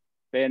អី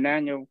ពេលណា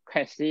ញោម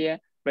cashier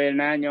ពេល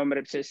ណាញោម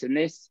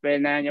receptionist ពេល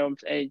ណាញោម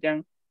ស្អីអញ្ចឹង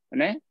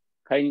ណា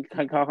ឃើញ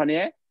ខុសគ្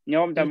នា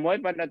ញោមតែមួយ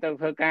ប៉ុន្តែទៅ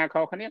ធ្វើការ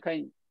ខុសគ្នាឃើញ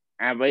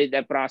អ្វីដែ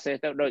ល process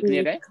ទៅដូចគ្នា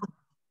ដែរ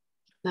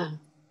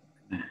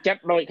ចិត្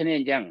តដូចគ្នា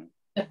អញ្ចឹង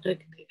ចិត្តដូច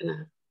គ្នា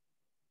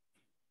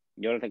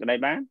យល់ទៅក្តី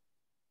បាន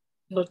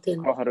យល់ទេ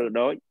ខុសឬ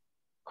ដូច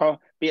ខុស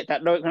ពាក្យថា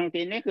ដូចក្នុង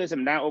ទីនេះគឺ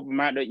សំដៅឧប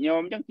មាដូចញោ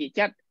មអញ្ចឹងជា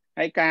ចិត្ត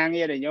ហើយការ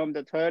ងារដែលញោម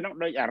ទៅធ្វើនោះ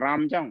ដូចអារម្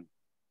មណ៍អញ្ចឹង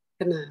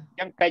ណាអញ្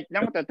ចឹងកិច្ចហ្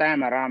នឹងទៅតាម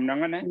អារម្មណ៍ហ្នឹង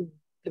ណា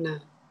ណា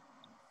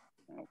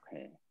អូ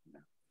ខេ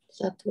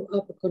សាធុអ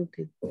រគុណ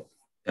ទី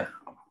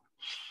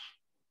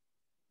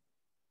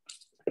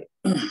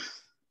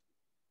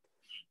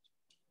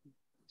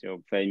ចូល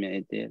ផ្សេងមាន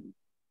អីទៀត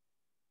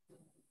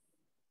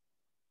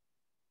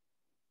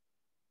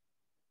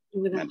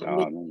ណាត់អ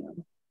រ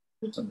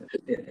ខ្ញុំ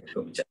ទៀតខ្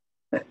ញុំចាក់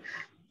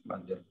បា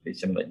នយកពី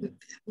ចំណុចនេះ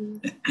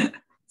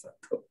សា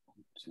ធុ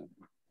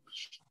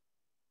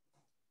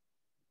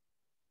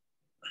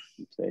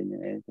ផ្សេងមា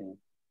នអីទៀត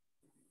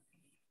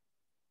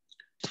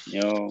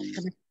ញោម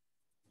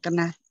ក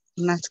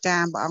ណាស្កា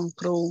រព្រះអង្គ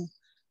គ្រូ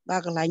ដ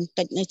ល់កន្លែង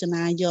កិច្ចនេះចំ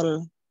ណាយល់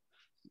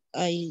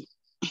អី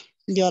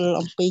យល់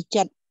អំពី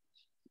ចិត្ត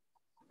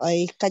អី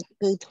កិច្ច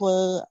គឺធ្វើ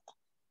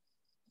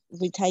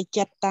វិថី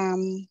ចិត្តតាម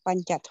ប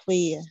ញ្ចទ្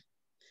វា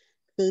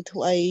គឺធ្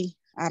វើអី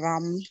អារ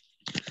ម្មណ៍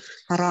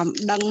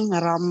ដឹង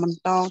អារម្មណ៍បន្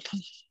ត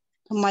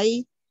ថ្មី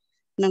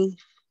និង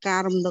កា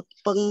ររំលឹក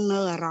ពឹងនៅ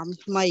អារម្មណ៍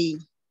ថ្មី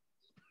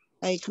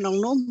ហើយក្នុង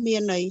នោះមា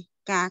នន័យ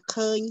ការ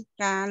ឃើញ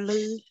ការ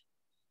ឮ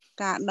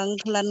ការដឹង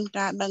ក្លិន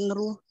ការដឹងរ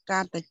សកា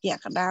រត្រជាក់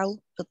ក្តៅ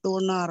ទទួល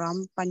នៅអារម្ម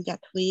ណ៍បញ្ច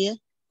ទ្វា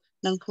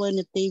និងធ្វើ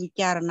នីតិវិ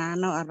ចារណា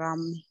នៅអារម្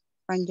មណ៍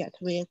បញ្ច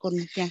ទ្វាគុណ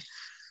ចាស់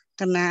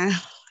កណា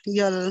យ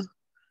ល់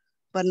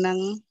ប៉ុណ្ណឹង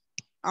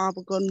អរ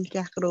គុណ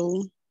ចាស់គ្រូ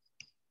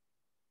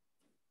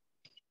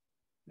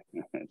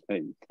ទៅ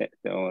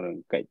ចូលរឿង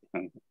កិច្ចហ្នឹ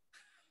ង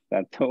តែ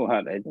ធូរអ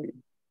ត់អីទេ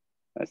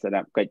ស្ដា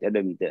ប់កិច្ចអត់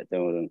ដឹងទៅ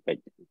រឿងកិ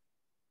ច្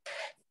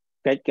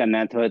ចក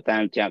ណាធ្វើតា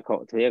មចក្ខុ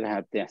ទ្វាគេហៅ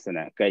ទស្សន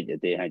កិច្ចឧ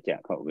ទាហរណ៍ច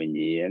ក្ខុវិញ្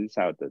ញាណ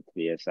សោតទ្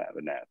វាសវ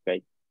នកិ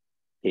ច្ច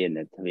ធាន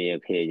ទ្វា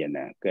ខេយន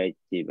កិច្ច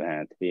ជីវហា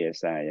ទ្វា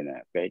សាយន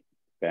កិច្ច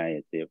កាយ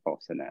ទ្វាបោ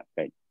សន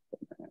កិច្ច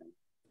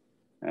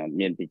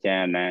មានពិចា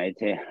រណាអី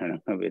ទេ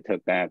វាធ្វើ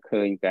ការ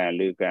ឃើញការ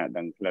ឮការ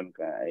ដឹងក្លិន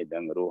ការអីដឹ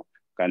ងរស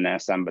កាលណា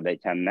សម្បដិ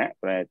ឆន្ទៈ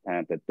ប្រែថា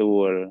ទទួ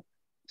ល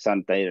ស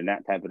ន្តិរ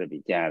ណៈថាប្រពិ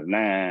ចារ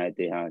ណាឧ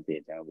ទាហរណ៍ទៀ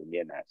តថាវា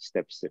មាន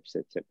step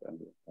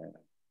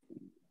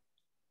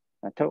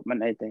អធុមិន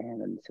អីទេ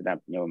មិនស្ដា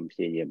ប់ញោមព្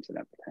យាយាមស្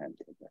ដាប់បន្ថែម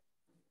ទៀត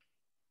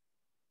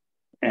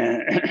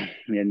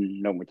មាន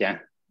លោកម្ចាស់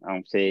អ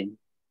ង្គផ្សេង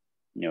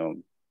ញោម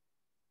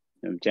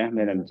ម្ចាស់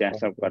មានម្ចាស់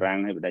សុកបារាំង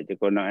ហើយបដិជ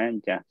គុណនោះឯង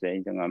ម្ចាស់ផ្សេង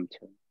ចងំ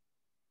ឈឹង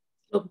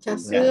លោកម្ចាស់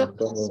សឿក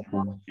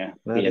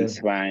ពី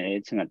ស្វាយអី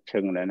ស្ងាត់ឈឹ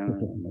ងដែរហ្នឹង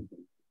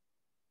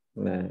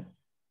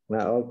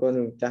ណាអរគុណ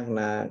ម្ចាស់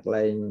ណាកន្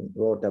លែង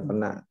វោតបណៈ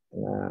ណា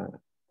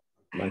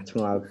បានឆ្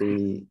ងល់ពី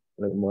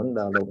លើកមុន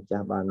ដល់លោកម្ចា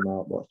ស់បានម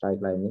កបកស្រាយក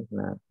ន្លែងនេះ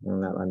ណា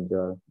បានយ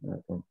ល់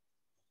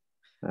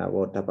ណា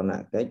វោតបណៈ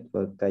កិច្ចធ្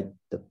វើកិច្ច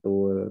ទទួ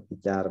លពិ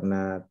ចារ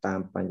ណាតាម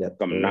បញ្ញត្តិ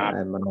កំណត់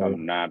តាមបញ្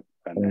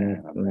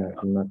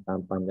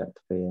ញត្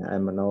តិឯ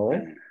មโน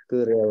គឺ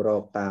រាវរ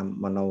កតាម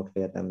មโนទ្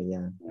វាតែម្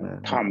យ៉ាងណា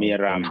ធម្មអា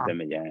រម្មណ៍តែ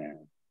ម្យ៉ាង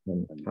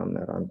ធម្ម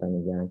អារម្មណ៍តែ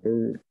ម្យ៉ាងគឺ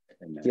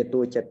ជា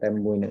តួចិត្តតែ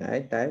មួយនឹងឯ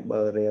ងតែ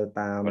បើរាវ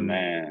តាម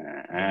ណា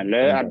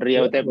លើអត់រា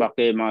វទេបើ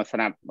គេមកស្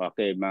រាប់បើ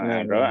គេមក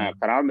រកអា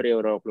ក្រោមរាវ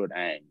រកខ្លួន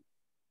ឯង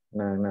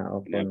ណាអ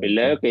រគុណពី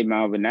លើគេម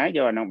កវិណាយ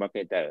កអានោះបើ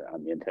គេទៅអ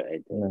ត់មានធ្វើអី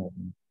ទេ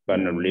ប៉ុ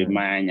ន្តែលី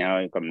ម៉ាញ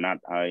ឲ្យកំណ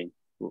ត់ឲ្យ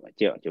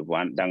ជាចវ័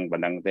នដឹងប៉ុ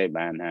ណ្ណឹងទេ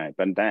បានហើយ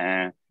ប៉ុន្តែ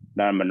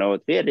ដល់មโน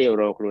ទ្វារាវ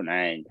រកខ្លួន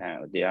ឯងថា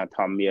ឧទាហរណ៍ធ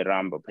ម្មអារ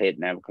ម្មណ៍ប្រភេទ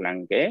ណាខ្លាំង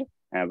គេ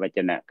វច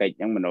នកិច្ច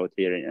ហ្នឹងមโนទ្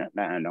វា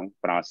ដាក់អានោះ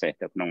process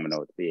ទៅក្នុងមโน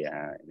ទ្វា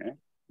ហើយណា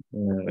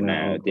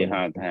ឧទាហ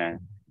រណ៍ថា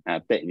អ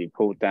តិវិ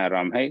ភូតារ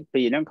ម្មណ៍ហើយ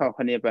ពីរហ្នឹងខុស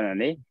គ្នាប៉ុណ្ណា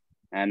នេះ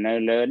នៅ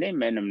លើនេះ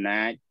មិនអំ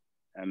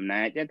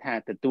ណាចថា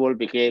ទទួល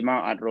ពីគេមក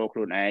អត់រកខ្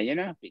លួនឯង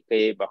ណាពី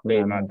គេរបស់គេ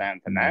មកតាម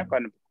ឋានៈគា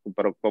ត់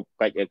ប្រកប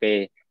កិច្ចឲ្យគេ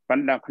ប៉ុ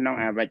ន្តែក្នុង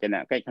អវចន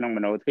កិច្ចក្នុងម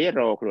โนទ្វា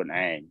រកខ្លួន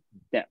ឯង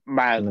តែ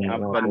បើកអ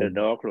បិន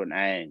រកខ្លួន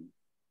ឯង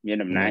មាន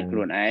អំណាចខ្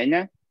លួនឯង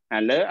ណា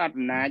លើអត់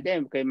អំណាចទេ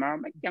គេមក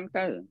មិនចឹង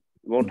ទៅ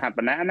វោធប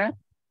ណៈណា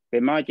គេ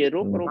មកជា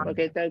រូបឲ្យ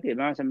គេទៅគេ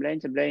មកសម្លេង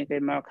គេ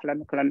មកក្លិន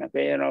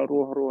គេរ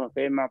ស់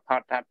គេមកផ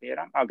តថាពី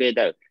រំឲ្យគេ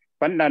ទៅ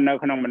ប៉ុន្តែនៅ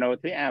ក្នុងមโน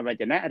ទ្វារអវ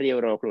ចនៈរាវ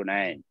រកខ្លួន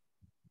ឯង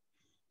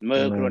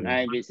mơ khuôn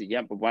ai vì sự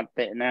giáp vật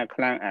tệ na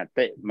khlang à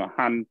tệ mà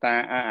hàn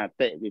ta à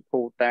tệ vì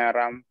phu ta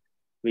ram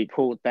vì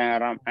phu ta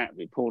ram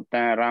vì phu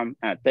ta ram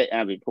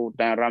vì phu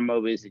ta ram mơ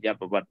vì sự giáp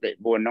vật tệ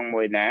buồn nông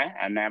môi ná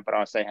na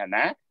pro say hà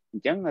ná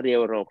chẳng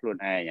riêu rô khuôn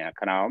ai à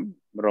khám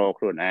rô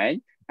khuôn ai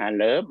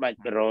lỡ bạch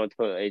rô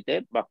thở ấy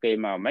tết bạc kê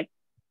màu mách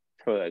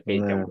thở kê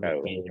trong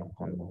đầu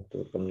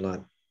tôi cầm lật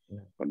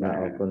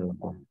đã con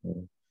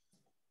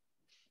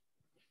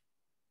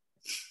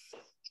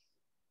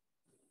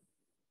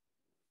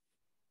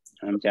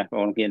chắc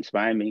con kiên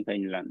spy mình phải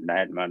là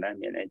đại mà đã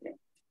như này chứ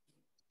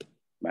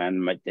bạn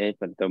mà chế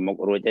phần từ một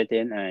rồi chế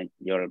tiến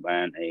vô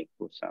bạn ấy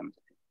cũng xong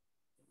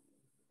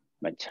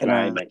bạn try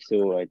bạn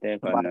xua thế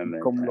phần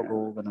mình công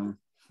logo cái nào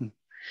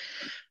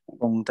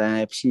công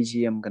ta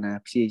FCGM cái nào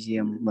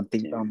FCGM mình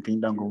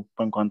tính đồng của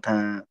phần còn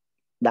thà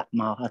đặt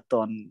màu hạt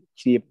toàn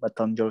chip và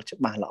toàn vô chất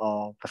bản là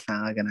o và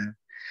sao cái nào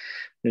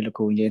đây là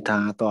cô như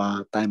thà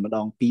tòa tại mà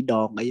đòn pi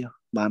đòn ấy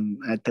bạn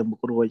ai từ một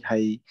rồi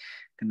hay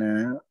cái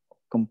nào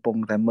công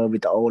pong tại mơ bị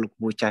tổ là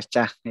mua cha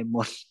cha hay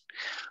một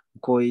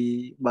coi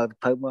bằng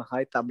thơ mà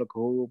hai tam là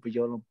cô bây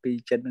giờ làm pi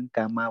chân nâng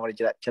cà ma và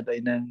chân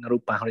ấy nâng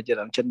rupa và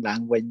chân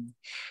láng quanh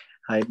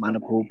hay bạn là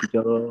cô bây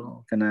giờ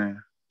cái nào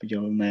bây giờ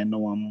này nó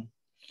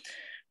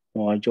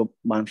ngồi chụp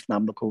bàn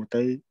nằm được cô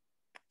tới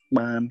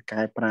bàn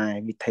cái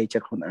prai vì thấy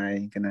chắcคน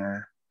ai cái nào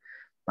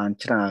bàn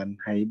tràn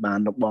hay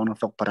bàn độc bóng nó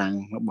sọc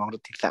parang độc bóng được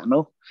thị sản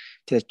nó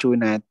thì chui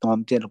này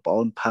toàn trên độc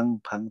bóng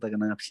phăng từ cái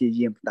nào xì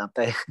diêm đạp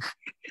tay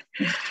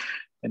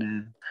cái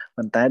nào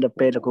mình tái đập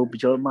pe là cô bị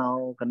chối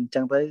mau cần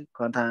chăng tới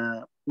còn thà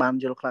bàn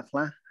vô lạc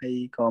lá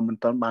hay còn mình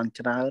toàn bàn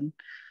tràn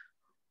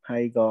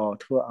hay còn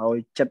thua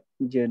ơi chất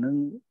giờ nó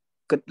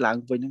kích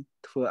lãng với những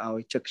thua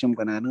ơi chất trong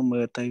cái nào nó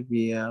mơ tới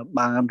vì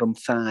bàn rồng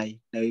xài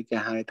đấy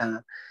cả hai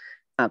thà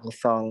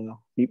sol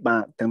វិបា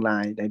កទាំងឡា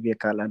យដែលវា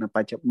កើតឡើងនៅប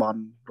ច្ចុប្បន្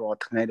នរាល់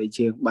ថ្ងៃដែល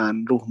យើងបាន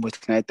រស់មួយ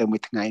ថ្ងៃទៅមួ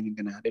យថ្ងៃនឹង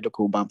ណាដែលលោក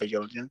គ្រូបានបញ្យ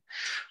ល់អញ្ចឹង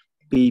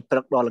ពីព្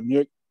រឹកដល់ល្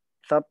ងាច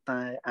សត្វតែ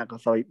អកុ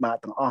សលវិបាក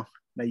ទាំងអស់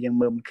ដែលយើង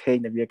មើលមិនឃើញ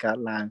ដែលវាកើត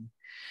ឡើង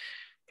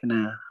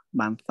ណា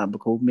បានស្ដាប់លោ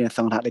កគ្រូមានស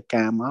ង្ឃដី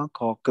កាមក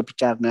ក៏គិតពិ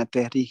ចារណា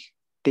ទេរី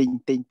ទិញ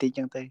អញ្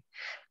ចឹងទៅ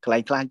កន្លែ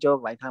ងខ្លះចូលក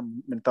ន្លែងថា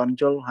មិនតន់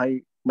យល់ហើយ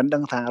មិនដឹ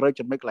ងថារក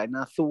ចំណុចកន្លែង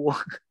ណាសួរ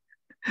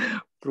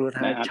ព្រោះ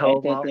ថាឈោម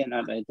កអ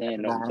ត់អីទេ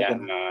លោកចាស់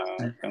មក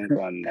ចង់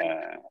គាត់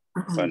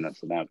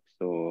ស្ដាប់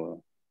សួរ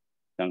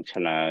ចង់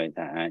ឆ្លើយ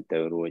ថាអាចទៅ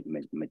រួចមិ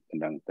ន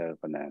ដឹងទៅ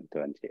ប៉ុណ្ណា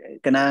ទាន់ជាអី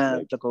កណា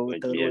ចក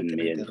ទៅរួច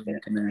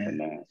ក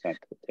ណាសា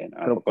ធុទេ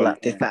អរកល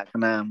តិសក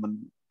ណាមិន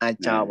អាច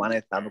ចោលបានទេ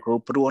តាមលោកគ្រូ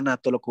ព្រោះណា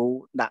ទលោកគ្រូ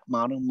ដាក់ម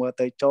កនឹងមើល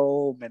ទៅចូល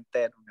មែន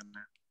តើហ្នឹង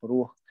ណាព្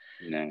រោះ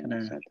ណា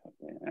សាធុ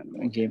ទេ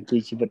យើងជា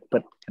ជីវិតពិ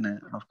តកណា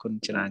អរគុណ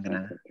ច្រើនក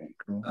ណា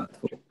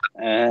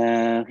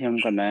ខ្ញុំ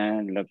កណា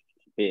លោក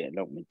ពាក្យ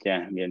លោកម្ចា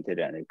ស់មានធ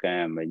រណីកា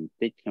រមិន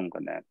តិចខ្ញុំក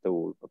ណាទូ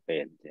លប្រពែ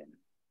នចឹង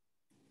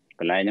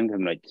កន្លែងហ្នឹង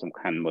ចំណុចសំ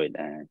ខាន់មួយ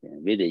ដែរ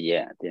វិទ្យា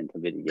ទាន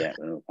វិទ្យារ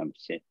បស់កម្ពុ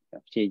ជា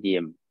ព្យាយា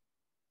ម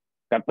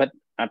កាពិត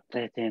អត់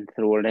ទេ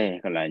ស្រួលទេ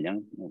កន្លែងហ្នឹង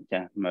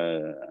ចាស់មើល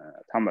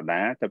ធម្មតា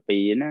តែពី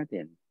រណា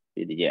ទាន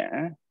វិទ្យា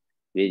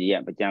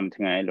ប្រចាំ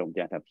ថ្ងៃលោក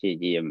ចាស់ថាព្យា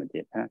យាមទៀ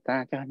តថាតា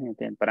ចាស់នេះ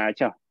ទានប្រើ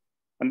ចុះ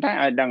ប៉ុន្តែ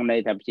ឲ្យដឹងន័យ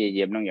ថាព្យា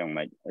យាមហ្នឹងយ៉ាង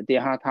ម៉េចឧទា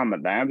ហរណ៍ធម្ម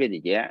តាវិ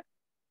ទ្យា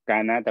កា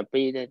លណាតែ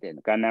ពីរទេ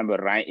កាលណាប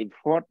រិយ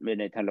effort មាន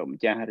ន័យថាលោក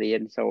ម្ចាស់រៀ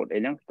នសូត្រអី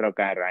ហ្នឹងត្រូវ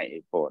ការ right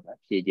effort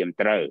ព្យាយាម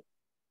ត្រូវ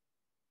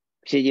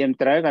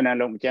កាលណា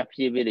លោកម្ចាស់ព្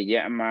យាវិរិ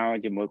យៈមក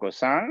ជាមួយកុ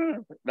សល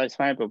ដោយស្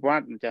វ័យប្រវ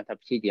ត្តិម្ចាស់ថា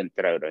ព្យាយាម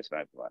ត្រូវដោយស្វ័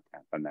យប្រវត្តិថា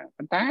ប៉ុណ្ណា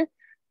ប៉ុន្តែ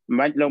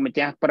មិនលោកម្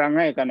ចាស់ប្រឹង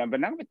ឯងកាលណាប៉ុ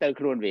ណ្ណឹងវាទៅ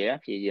ខ្លួនវា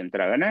ព្យាយាមត្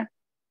រូវណា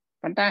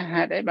ប៉ុន្តែ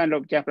ហេតុអីបានលោ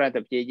កម្ចាស់ប្រែទៅ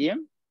ព្យាយាម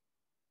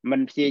មិ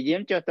នព្យាយា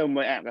មចុះទៅ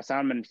មួយអកុស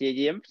លមិនព្យា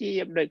យាម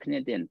ដូចគ្នា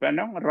ទៀតប៉ុណ្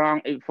ណឹង wrong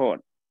effort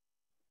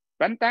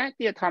ប៉ុន្តែ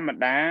ជាធម្ម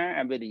តា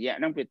អវិរិយៈ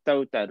ហ្នឹងវាទៅ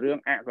តែរឿង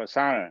អកុស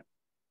ល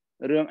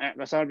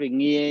វា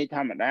ងាយធ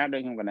ម្មតាដូ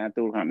ចខ្ញុំកណា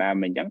ទូលខាងដើម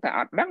អញ្ចឹងតែអ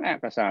ត់ដឹងអ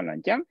កុសលអ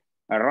ញ្ចឹង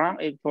wrong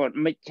effort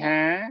មិច្ឆា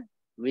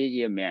វិ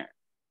យាមៈ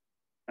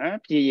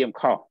ព្យាយាម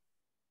ខុស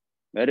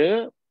ឬ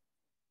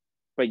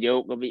ប្រយោគ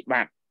វិប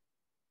ត្តិ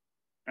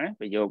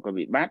ព្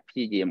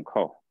យាយាម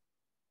ខុស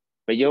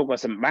ប្រយោគ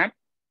សម្បត្តិ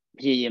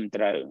ព្យាយាម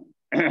ត្រូវ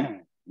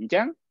អញ្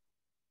ចឹង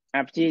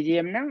អាព្យាយា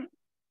មហ្នឹង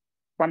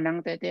ប៉ុណ្ណឹង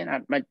ទេអ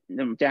ត់មិ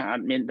នចាស់អ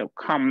ត់មានទៅ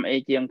ខំអី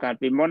ជាងកាល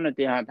ពីមុន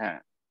ទីហៅថា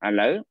ឥ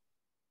ឡូវ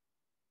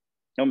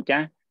ខ្ញុំចា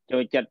ស់ចូ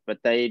លចិត្តប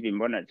តីពី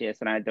មុនអធិ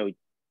ស្ឋានទៅ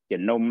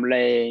ជំនុំ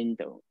លេង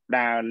ទៅ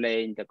ដើរលេ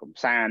ងទៅកំ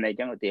សាន្តអី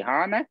ចឹងឧទាហ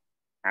រណ៍ណា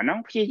អានោះ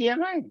ព្យាយាម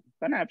ហើយ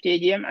ប៉ុន្តែព្យា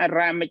យាមអ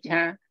រាមិច្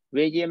ឆា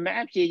វិយាមៈ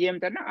ព្យាយាម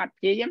ទៅនោះអត់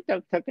ព្យាយាមទៅ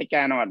ធ្វើកិច្ច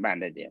ការនោះអត់បាន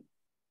ទេទៀត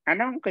អា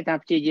នោះគឺថា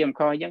ព្យាយាម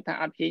ខុសចឹងថា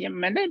អត់ព្យាយាម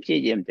មិនទេព្យា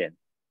យាមទេ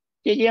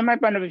ព្យាយាមហើយ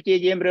ប៉ុន្តែព្យា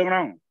យាមរឿង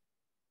នោះ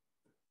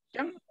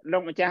ចឹងលោ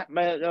កម្ចាស់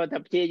បើថា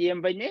ព្យាយាម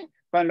វិញនេះ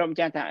ប៉ុន្តែលោកម្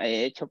ចាស់ថា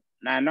ឈប់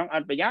ណានោះអ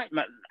ត់ប្រយោជន៍ម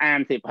កអាន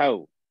សិភៅ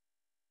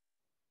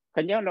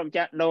ឃើញលោកម្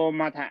ចាស់ដូរ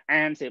មកថា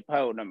អានសិភៅ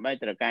ដើម្បី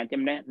ត្រូវការ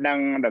ចំណេះដឹង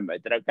ដើម្បី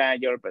ត្រូវការ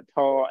យល់ពធ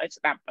អី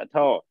ស្ដាប់ពធ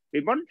ពី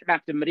មុនស្ដា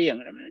ប់ចម្រៀង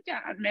ចា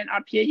ស់អត់មានអ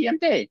ត់ព្យាយាម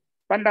ទេ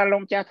ប៉ុន្តែលោ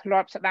កម្ចាស់ធ្លា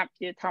ប់ស្ដាប់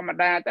ជាធម្ម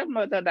តាទៅ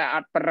មើលទៅតែអ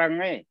ត់ប្រឹង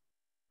ទេ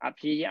អត់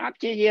ព្យា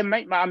យាមមិ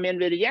នបើអត់មាន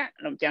វិរិយៈ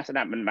លោកម្ចាស់ស្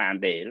ដាប់មិនបាន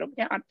ទេលោកម្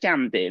ចាស់អត់ចាំ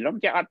ទេលោក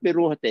ម្ចាស់អត់ពី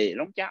រោះទេ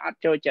លោកម្ចាស់អត់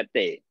ចូលចិត្ត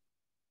ទេ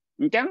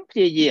chẳng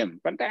phi diệm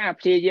vẫn ta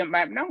phi diệm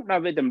bạn nó đâu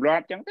về tầm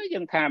loạt chẳng tới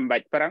dân tham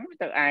bạch prang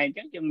tới ai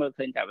chẳng chừng mơ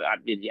khơi ta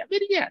về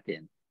viết gì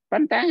tiền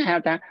vẫn ta hào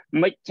ta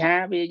mấy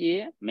cha về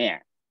gì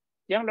mẹ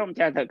chẳng lông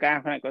cha thờ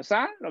ca phải có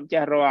sát lông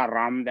cha roa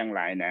ram đằng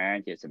lại nè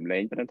chỉ sầm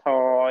lên nó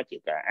thò chỉ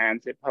cả an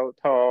sẽ thâu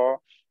thò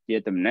chỉ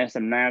tầm này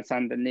sầm na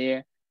san tên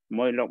nia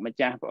môi lục mà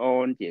cha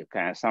ôn chỉ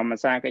cả xong mà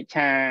xa cái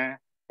cha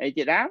ấy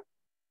chỉ đáp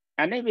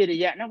anh ấy vì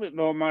vậy nó bị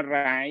bồ mà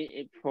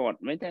rải phốt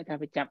mấy thế ta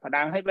phải chặt vào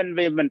đào hay bên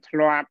về mình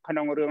loạt khăn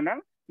ông rương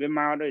đó về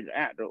màu đôi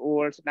rồi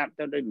uo snap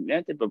tới đôi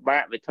nếu thì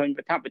bạ về thôi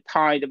về thắp về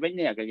thoi tới bên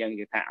này cái dân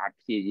thì thà ạt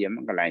gì gì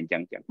mà cái lại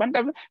chẳng chẳng bắt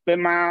đầu về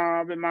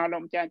màu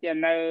lông cha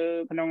trên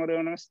nơi khăn ông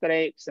rương nó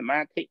straight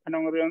samadhi khăn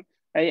ông rương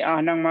ấy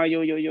năng màu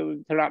yo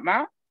loạt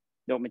máu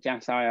đồ mà cha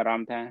soi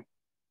ram tha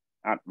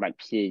ạt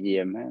bạch gì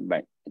gì mà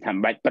bạch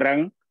thầm bạch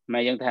prang mà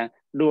dân tha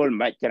đuôi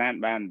bạch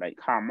tràn bàn bạch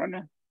khom đó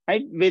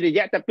ấy vì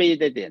vậy ta pi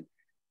tới tiền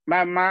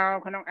mà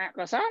khăn ông ạ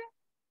có sao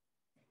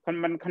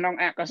khăn mình khăn ông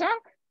ạ có sao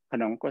khăn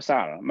ông có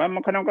sao mà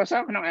khăn ông có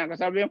sao khăn ông ạ có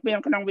sao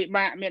viên khăn ông bị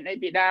bạ miệng ấy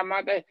bị đa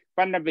mà đây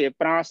vấn đề về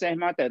process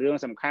mà từ riêng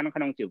sầm khăn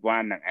khăn ông chịu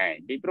quan là ai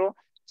đi pro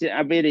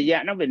vì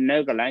vậy nó về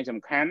nơi cái lại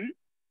sầm khăn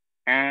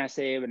AC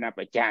bên nào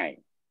phải chạy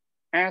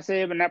AC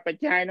bên nào phải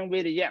chạy nó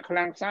vì vậy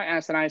khăn sai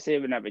asrai C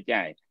bên nào phải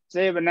chạy C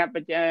bên nào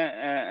phải chạy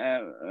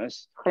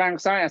khăn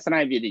sai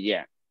asrai vì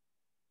vậy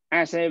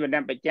AC bên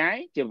nào phải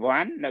chạy chịu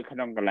quan là khăn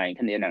ông cái lại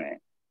khăn này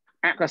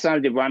có sao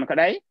chịu quan cái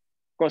đấy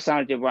có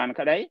sao chịu quan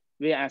cái đấy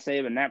vì AC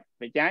bên nào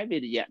phải trái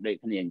vì dạ được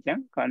hình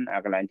chẳng còn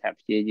cái lại thập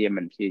chia gì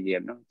mình chia gì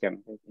nó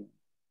chẳng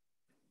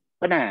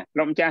cái này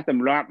lông cha tầm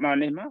loạt mà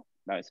nên mất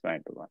đời phải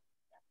rồi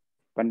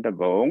còn tập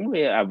bốn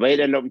vì ở đây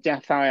là lông cha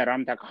sao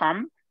làm thật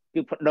khóm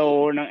cứ phật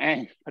đồ nó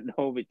ai phật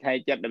đồ bị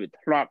thay chất bị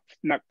loạt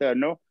nặc tờ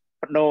nó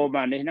phật đồ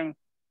mà nên nó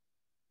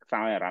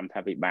sao làm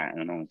thật bị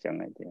bạn nó chẳng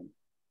này thế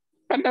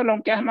kan ta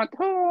long cha mà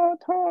thô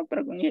ปร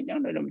ะกงี้chẳng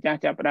lom cha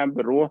ចាប់ដើម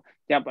ព្រោះ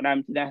ចាប់ដើម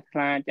ស្ដាស់ខ្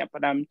លាចាប់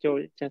ដើមចូល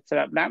ស្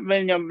រាប់ដើមវិ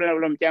ញខ្ញុំ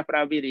លំចាស់ប្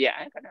រើវិរិយៈ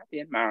ក៏ដាក់ទៀ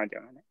តមកចឹ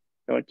ងណា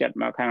ចូលចិត្ត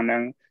មកខាងហ្នឹ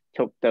ងឈ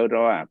ប់ទៅរ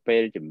កពេ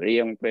លចម្រៀ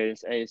ងពេល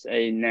ស្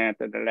អីណា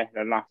ទៅលេះ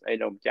ឡោះស្អី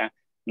លំចាស់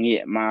ងា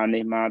កមក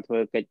នេះមកធ្វើ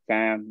កិច្ច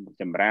ការ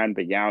ចម្រើន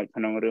ប្រយោជន៍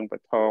ក្នុងរឿងព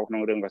ធក្នុ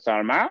ងរឿងកស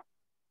លមក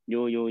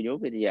យូរ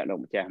វិរិយៈ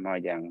លំចាស់មក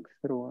យ៉ាង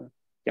ស្រួល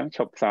ចឹងឈ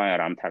ប់ខ្សោយអា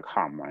រម្មណ៍ថា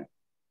ខំហើយ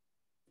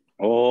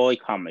អូយ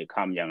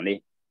ខំយ៉ាងនេះ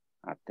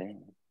អត់ទេ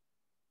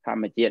ធ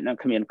ម្មជាតិនឹង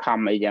គ្មានខំ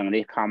អីយ៉ាង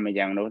នេះខំអី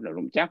យ៉ាងនោះ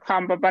លោកចាស់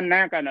ខំប៉ុណ្ណា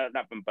ក៏នៅ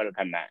17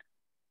ខណៈ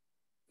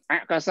អ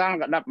កុសល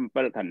ក៏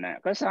17ខណៈ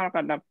កុសល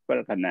ក៏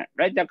17ខណៈ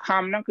ដែលតែ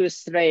ខំហ្នឹងគឺ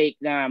ស្រេក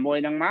ណាមួយ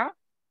ហ្នឹងមក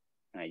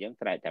ហើយយើង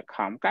ត្រូវតែ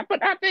ខំកាត់ពិត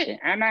អត់ទេ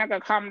អាណាក៏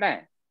ខំដែរ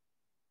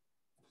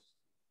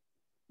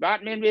បាទ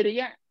មានវិរិ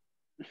យៈ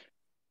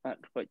អ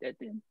ត់ខូចទេ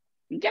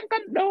អញ្ចឹងក៏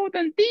ដូរ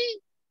តាន់ទី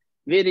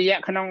វិរិយៈ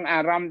ក្នុងអា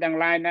រម្មណ៍ទាំង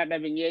ឡាយណាដែល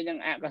វាងាយនឹង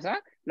អកុសល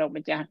លោក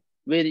ម្ចាស់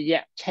វិរិ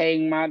យៈឆេង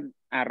មក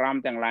អារម្ម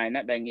ណ៍ទាំងឡាយ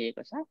ណាដែលងាយ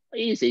កុសល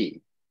easy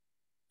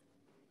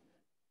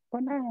ប៉ុ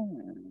ណ្ណឹ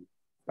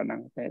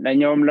ងតែដែល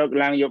ញោមលើក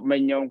ឡើងយប់មិ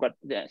ញញោមគាត់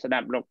ស្ដា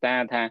ប់លោកតា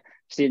ថា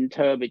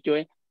center វាជួយ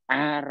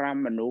អារម្ម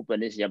ណ៍មនុស្សប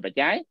និស្សយបច្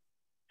ច័យ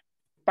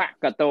ប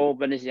កតោ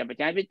បនិស្សយប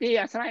ច្ច័យវិធី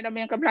អាស្រ័យដល់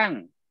មានកម្លាំង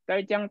ទៅ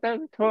អញ្ចឹងទៅ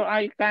ធ្វើ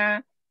ឲ្យការ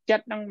ចិ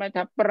ត្តនឹងមិន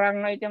ថាប្រឹង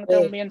អីចឹងទៅ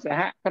មានស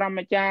ហក្រម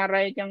ចា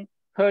រីអញ្ចឹង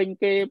ឃើញ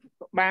គេ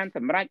បានស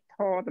ម្រេចធ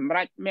រសម្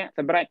រេចមគ្គ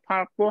សម្រេចផ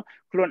លខ្ពស់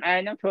ខ្លួនឯង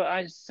ហ្នឹងធ្វើ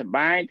ឲ្យសុ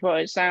បាយធ្វើ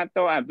ឲ្យសាទ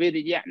រអវិ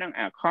រិយៈហ្នឹង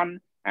អាខន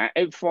អា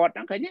effort ហ្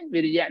នឹងឃើញទេ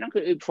វិរិយៈហ្នឹង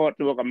គឺ effort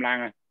តួកម្លាំង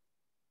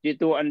ជា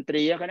តួឥន្ទ្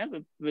រិយហ្នឹង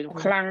វា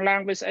ខ្លាំងឡើ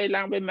ងវាស្អី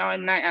ឡើងវាមក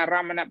អំណាចអារ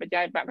ម្មណ៍បច្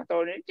ច័យបកតោ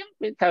នេះអញ្ចឹង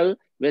វាត្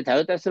រូវ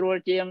តែស្រួល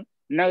ជាង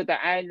នៅតែ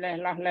ឯងលេះ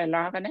លោះហ្នឹង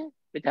ណា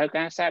វាត្រូវ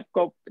ការខ្សែគ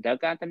ប់វាត្រូវ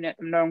ការទំនាក់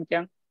ទំនងអញ្ចឹ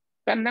ង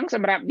តែហ្នឹងស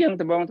ម្រាប់យើង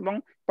ត្បូង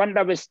ប៉ុន្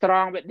តែវា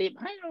strong វា deep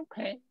ហើយអូ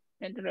ខេ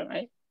មានរឿង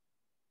អី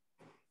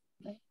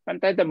ប៉ុ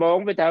ន្តែដំបង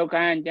វាត្រូវ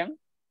ការអញ្ចឹង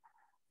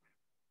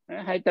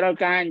ហើយត្រូវ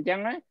ការអញ្ចឹង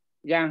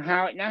យ៉ាង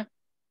ហោចណា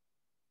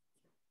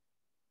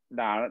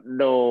ដល់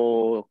ដូរ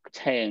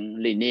ឆេង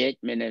lineage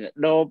មាន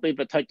ដូរពី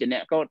បឋិជនៈ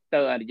កោដ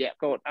ទៅអរិយ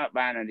កោដអត់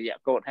បានអរិយ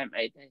កោដហើយ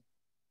អីទេ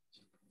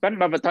ប៉ុន្តែ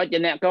បើបឋិជ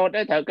នៈកោដ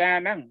ទៅត្រូវការ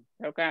ហ្នឹង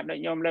ត្រូវការដូច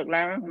ញោមលើក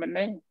ឡើងមិន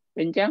ទេ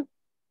អញ្ចឹង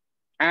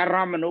អារ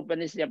ម្មណ៍មនុស្សប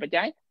និស្សយបច្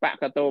ច័យប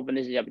កតោប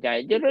និស្សយបច្ច័យ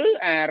ឬ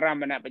អារម្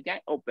មណ៍បច្ច័យ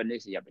ឧបនិ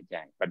ស្សយបច្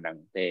ច័យប៉ុណ្ណឹង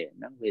ទេ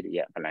ហ្នឹងវិរិ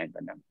យៈកន្លែង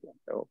ប៉ុណ្ណឹងទៅ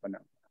ប៉ុណ្ណឹ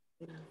ង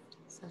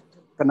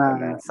កណា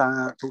សា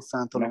ទុសា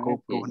ទុលកោ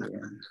ព្រោះណា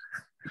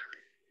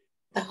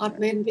តែអត់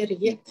មែនវិរិ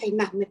យៈថៃ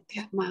ណាស់មិត្ត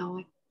ម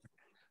ក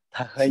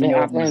ថាហើយញោ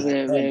ម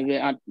វា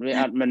អ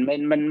ត់មិ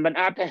ន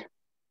អត់ទេ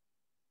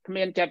គ្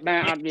មានចិត្តណា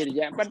អត់វិរិ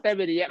យៈប៉ុន្តែ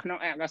វិរិយៈក្នុង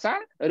អកុសល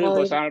ឬ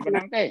កុសលប៉ុណ្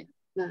ណឹងទេ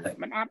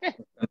មិនអត់ទេ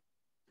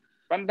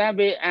ប៉ុន្តែ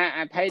វាអ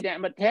ថៃអ្នក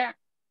មិត្ត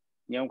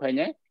ញោមឃើ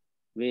ញទេ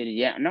វិរិ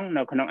យៈហ្នឹង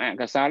នៅក្នុងអ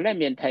កុសលដែរ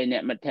មានថៃអ្ន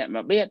កមិត្តម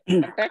កបៀត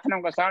ប៉ុន្តែក្នុង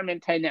កុសលមាន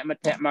ថៃអ្នកមិ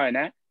ត្តមក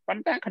ណាប៉ុ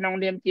ន្តែក្នុង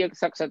នាមជា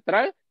សក្តិសត្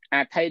រូវ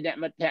អាថៃអ្នក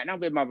មិត្តហ្នឹង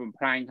វាមកបំ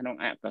ផ្លាញក្នុង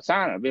អកុស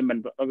លវាមិន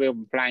វា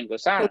បំផ្លាញកុ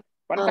សល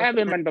ប៉ុន្តែ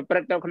វាមិនប្រព្រឹ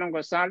ត្តទៅក្នុង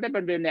កុសលទេ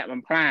ប៉ុន្តែវាអ្នក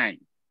បំផ្លាញ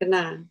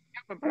ណា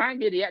បំផ្លាញ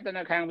វិរិយៈទៅ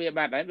នៅខាងវា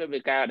បាត់ហើយ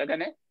វាកើតដល់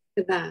ណា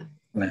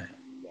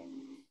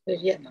វិរិ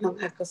យៈក្នុង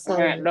អកុសល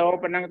ដូរ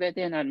ប៉ុណ្ណឹងទេអ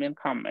ត់មាន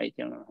ខំអី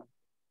ចឹង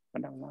ប៉ុ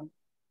ណ្ណឹងមក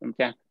ខ្ញុំ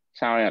ចាស់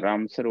sao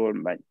ram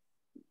srul bạch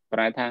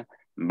pra tha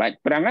bạch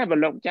prang ấy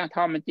lục cha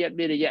thom mình chết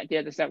bị reject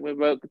chết sắc với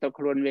vợ tôi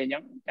khuôn về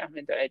nhẫn cha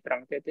mình tôi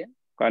prang chết thế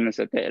còn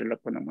sự tệ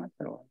lực của nó mất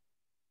rồi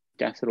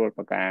cha srul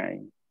pakai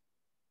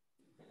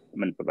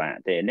mình bà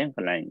thế nên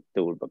cái này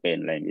tụi bà kêu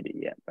lại bị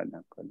reject và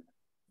nó còn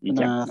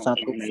Kena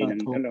satu này nâng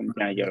satu. cái lòng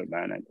cha giờ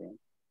bà này thế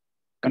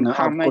còn Kena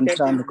không hay apun thế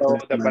san đâu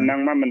tập bản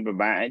năng mà mình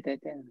bà ấy thế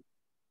thế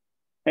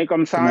hay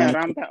còn sao Kena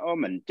ram ta ô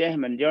mình chết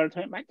mình vô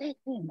thôi bạch thế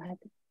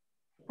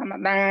mà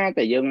đa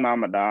tại dương mà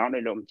đó để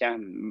lộn cha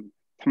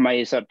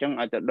mày sập trong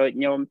ở từ đôi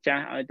nhôm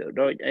cha ở từ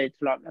đôi ấy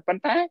lọt phân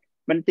thế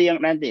mình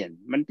tiền đang tiền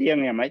mình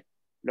tiền nhà mấy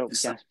lộn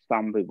cha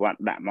xong vì quạt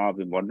đạm mò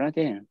vì bốn đó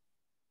thế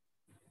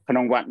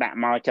không quạt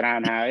đạm mò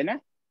tràn hơi đó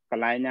còn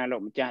lại nhà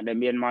lộn cha để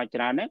miền mò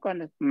tràn đấy con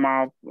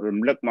mò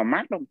lực mà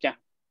mát lộn cha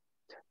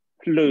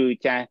lư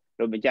cha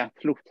rồi bị cha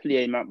lúc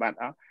liền mà bạn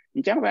đó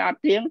chắc phải áp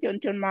tiếng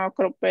chân mò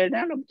cột về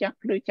đó lộn cha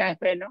lư cha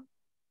về nó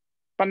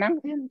phân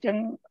năng thiên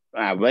chân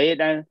vậy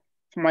đây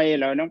mày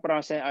là nó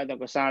process ở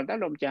trong sao đó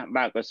lộn cha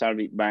ba cái sao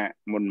bị ba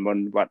một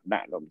vật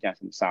đại lộn cha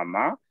sẵn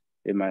máu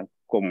thì mà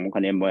cùng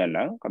con em mới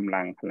lớn cầm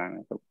lăng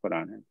thuộc của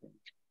nó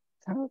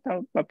sao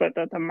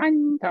tao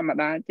mạnh thà mà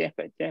đa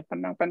che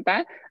phần năng phân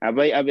tán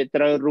vậy ở về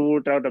trâu ru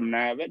trâu đầm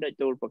nà với đôi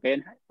tụi bậc hay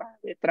ba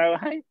về trâu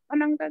hay phần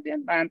năng ta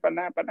tiến bàn phần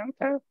năng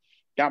thơ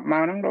chọc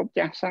màu năng lộn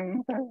cha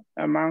sang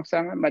thơ màu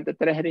sang mà tự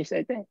tre đi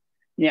sẽ thế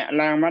nhẹ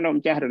làng mà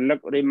lộn cha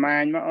lực đi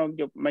mai mà ôm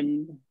chụp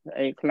mình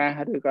ấy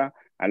kla rồi có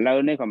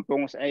lâu nay còn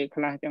pung ấy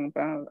kla chẳng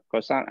ta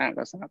có sao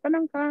có sao phần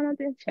năng ta nó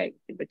tiến chạy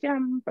thì phải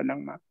chăm phần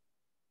năng mà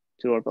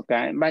rồi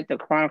cái bài tập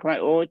khoa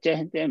ô che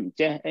anh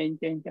che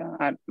cho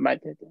ăn bài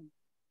tập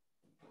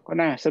có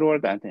nào sửa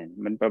ta thế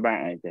mình phải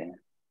bài thế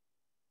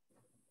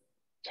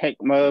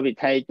check mơ bị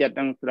thay chất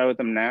đang đâu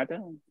tầm nào đó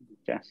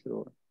chả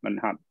sửa mình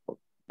học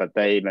và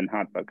tây mình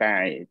học và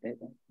cái thế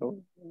thôi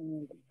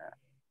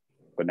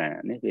có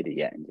nào nếu cái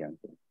dạng chẳng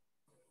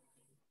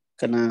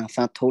Kena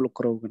satu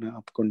lokro kena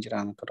apun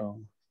jalan kro.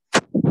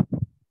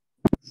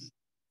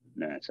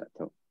 nè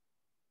satu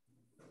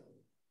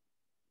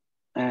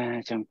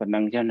chẳng phần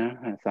năng cho nó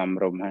xăm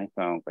rùm hai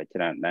phòng phải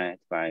tràn đai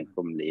phải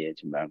cùng lìa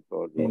chừng bàn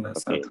cô đi Cùng là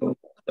sát thủ.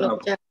 Lục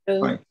cha rư.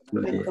 Phải.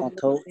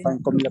 Satu, fang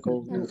kum lako,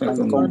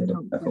 fang kum.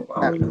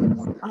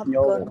 Không.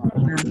 Nhô.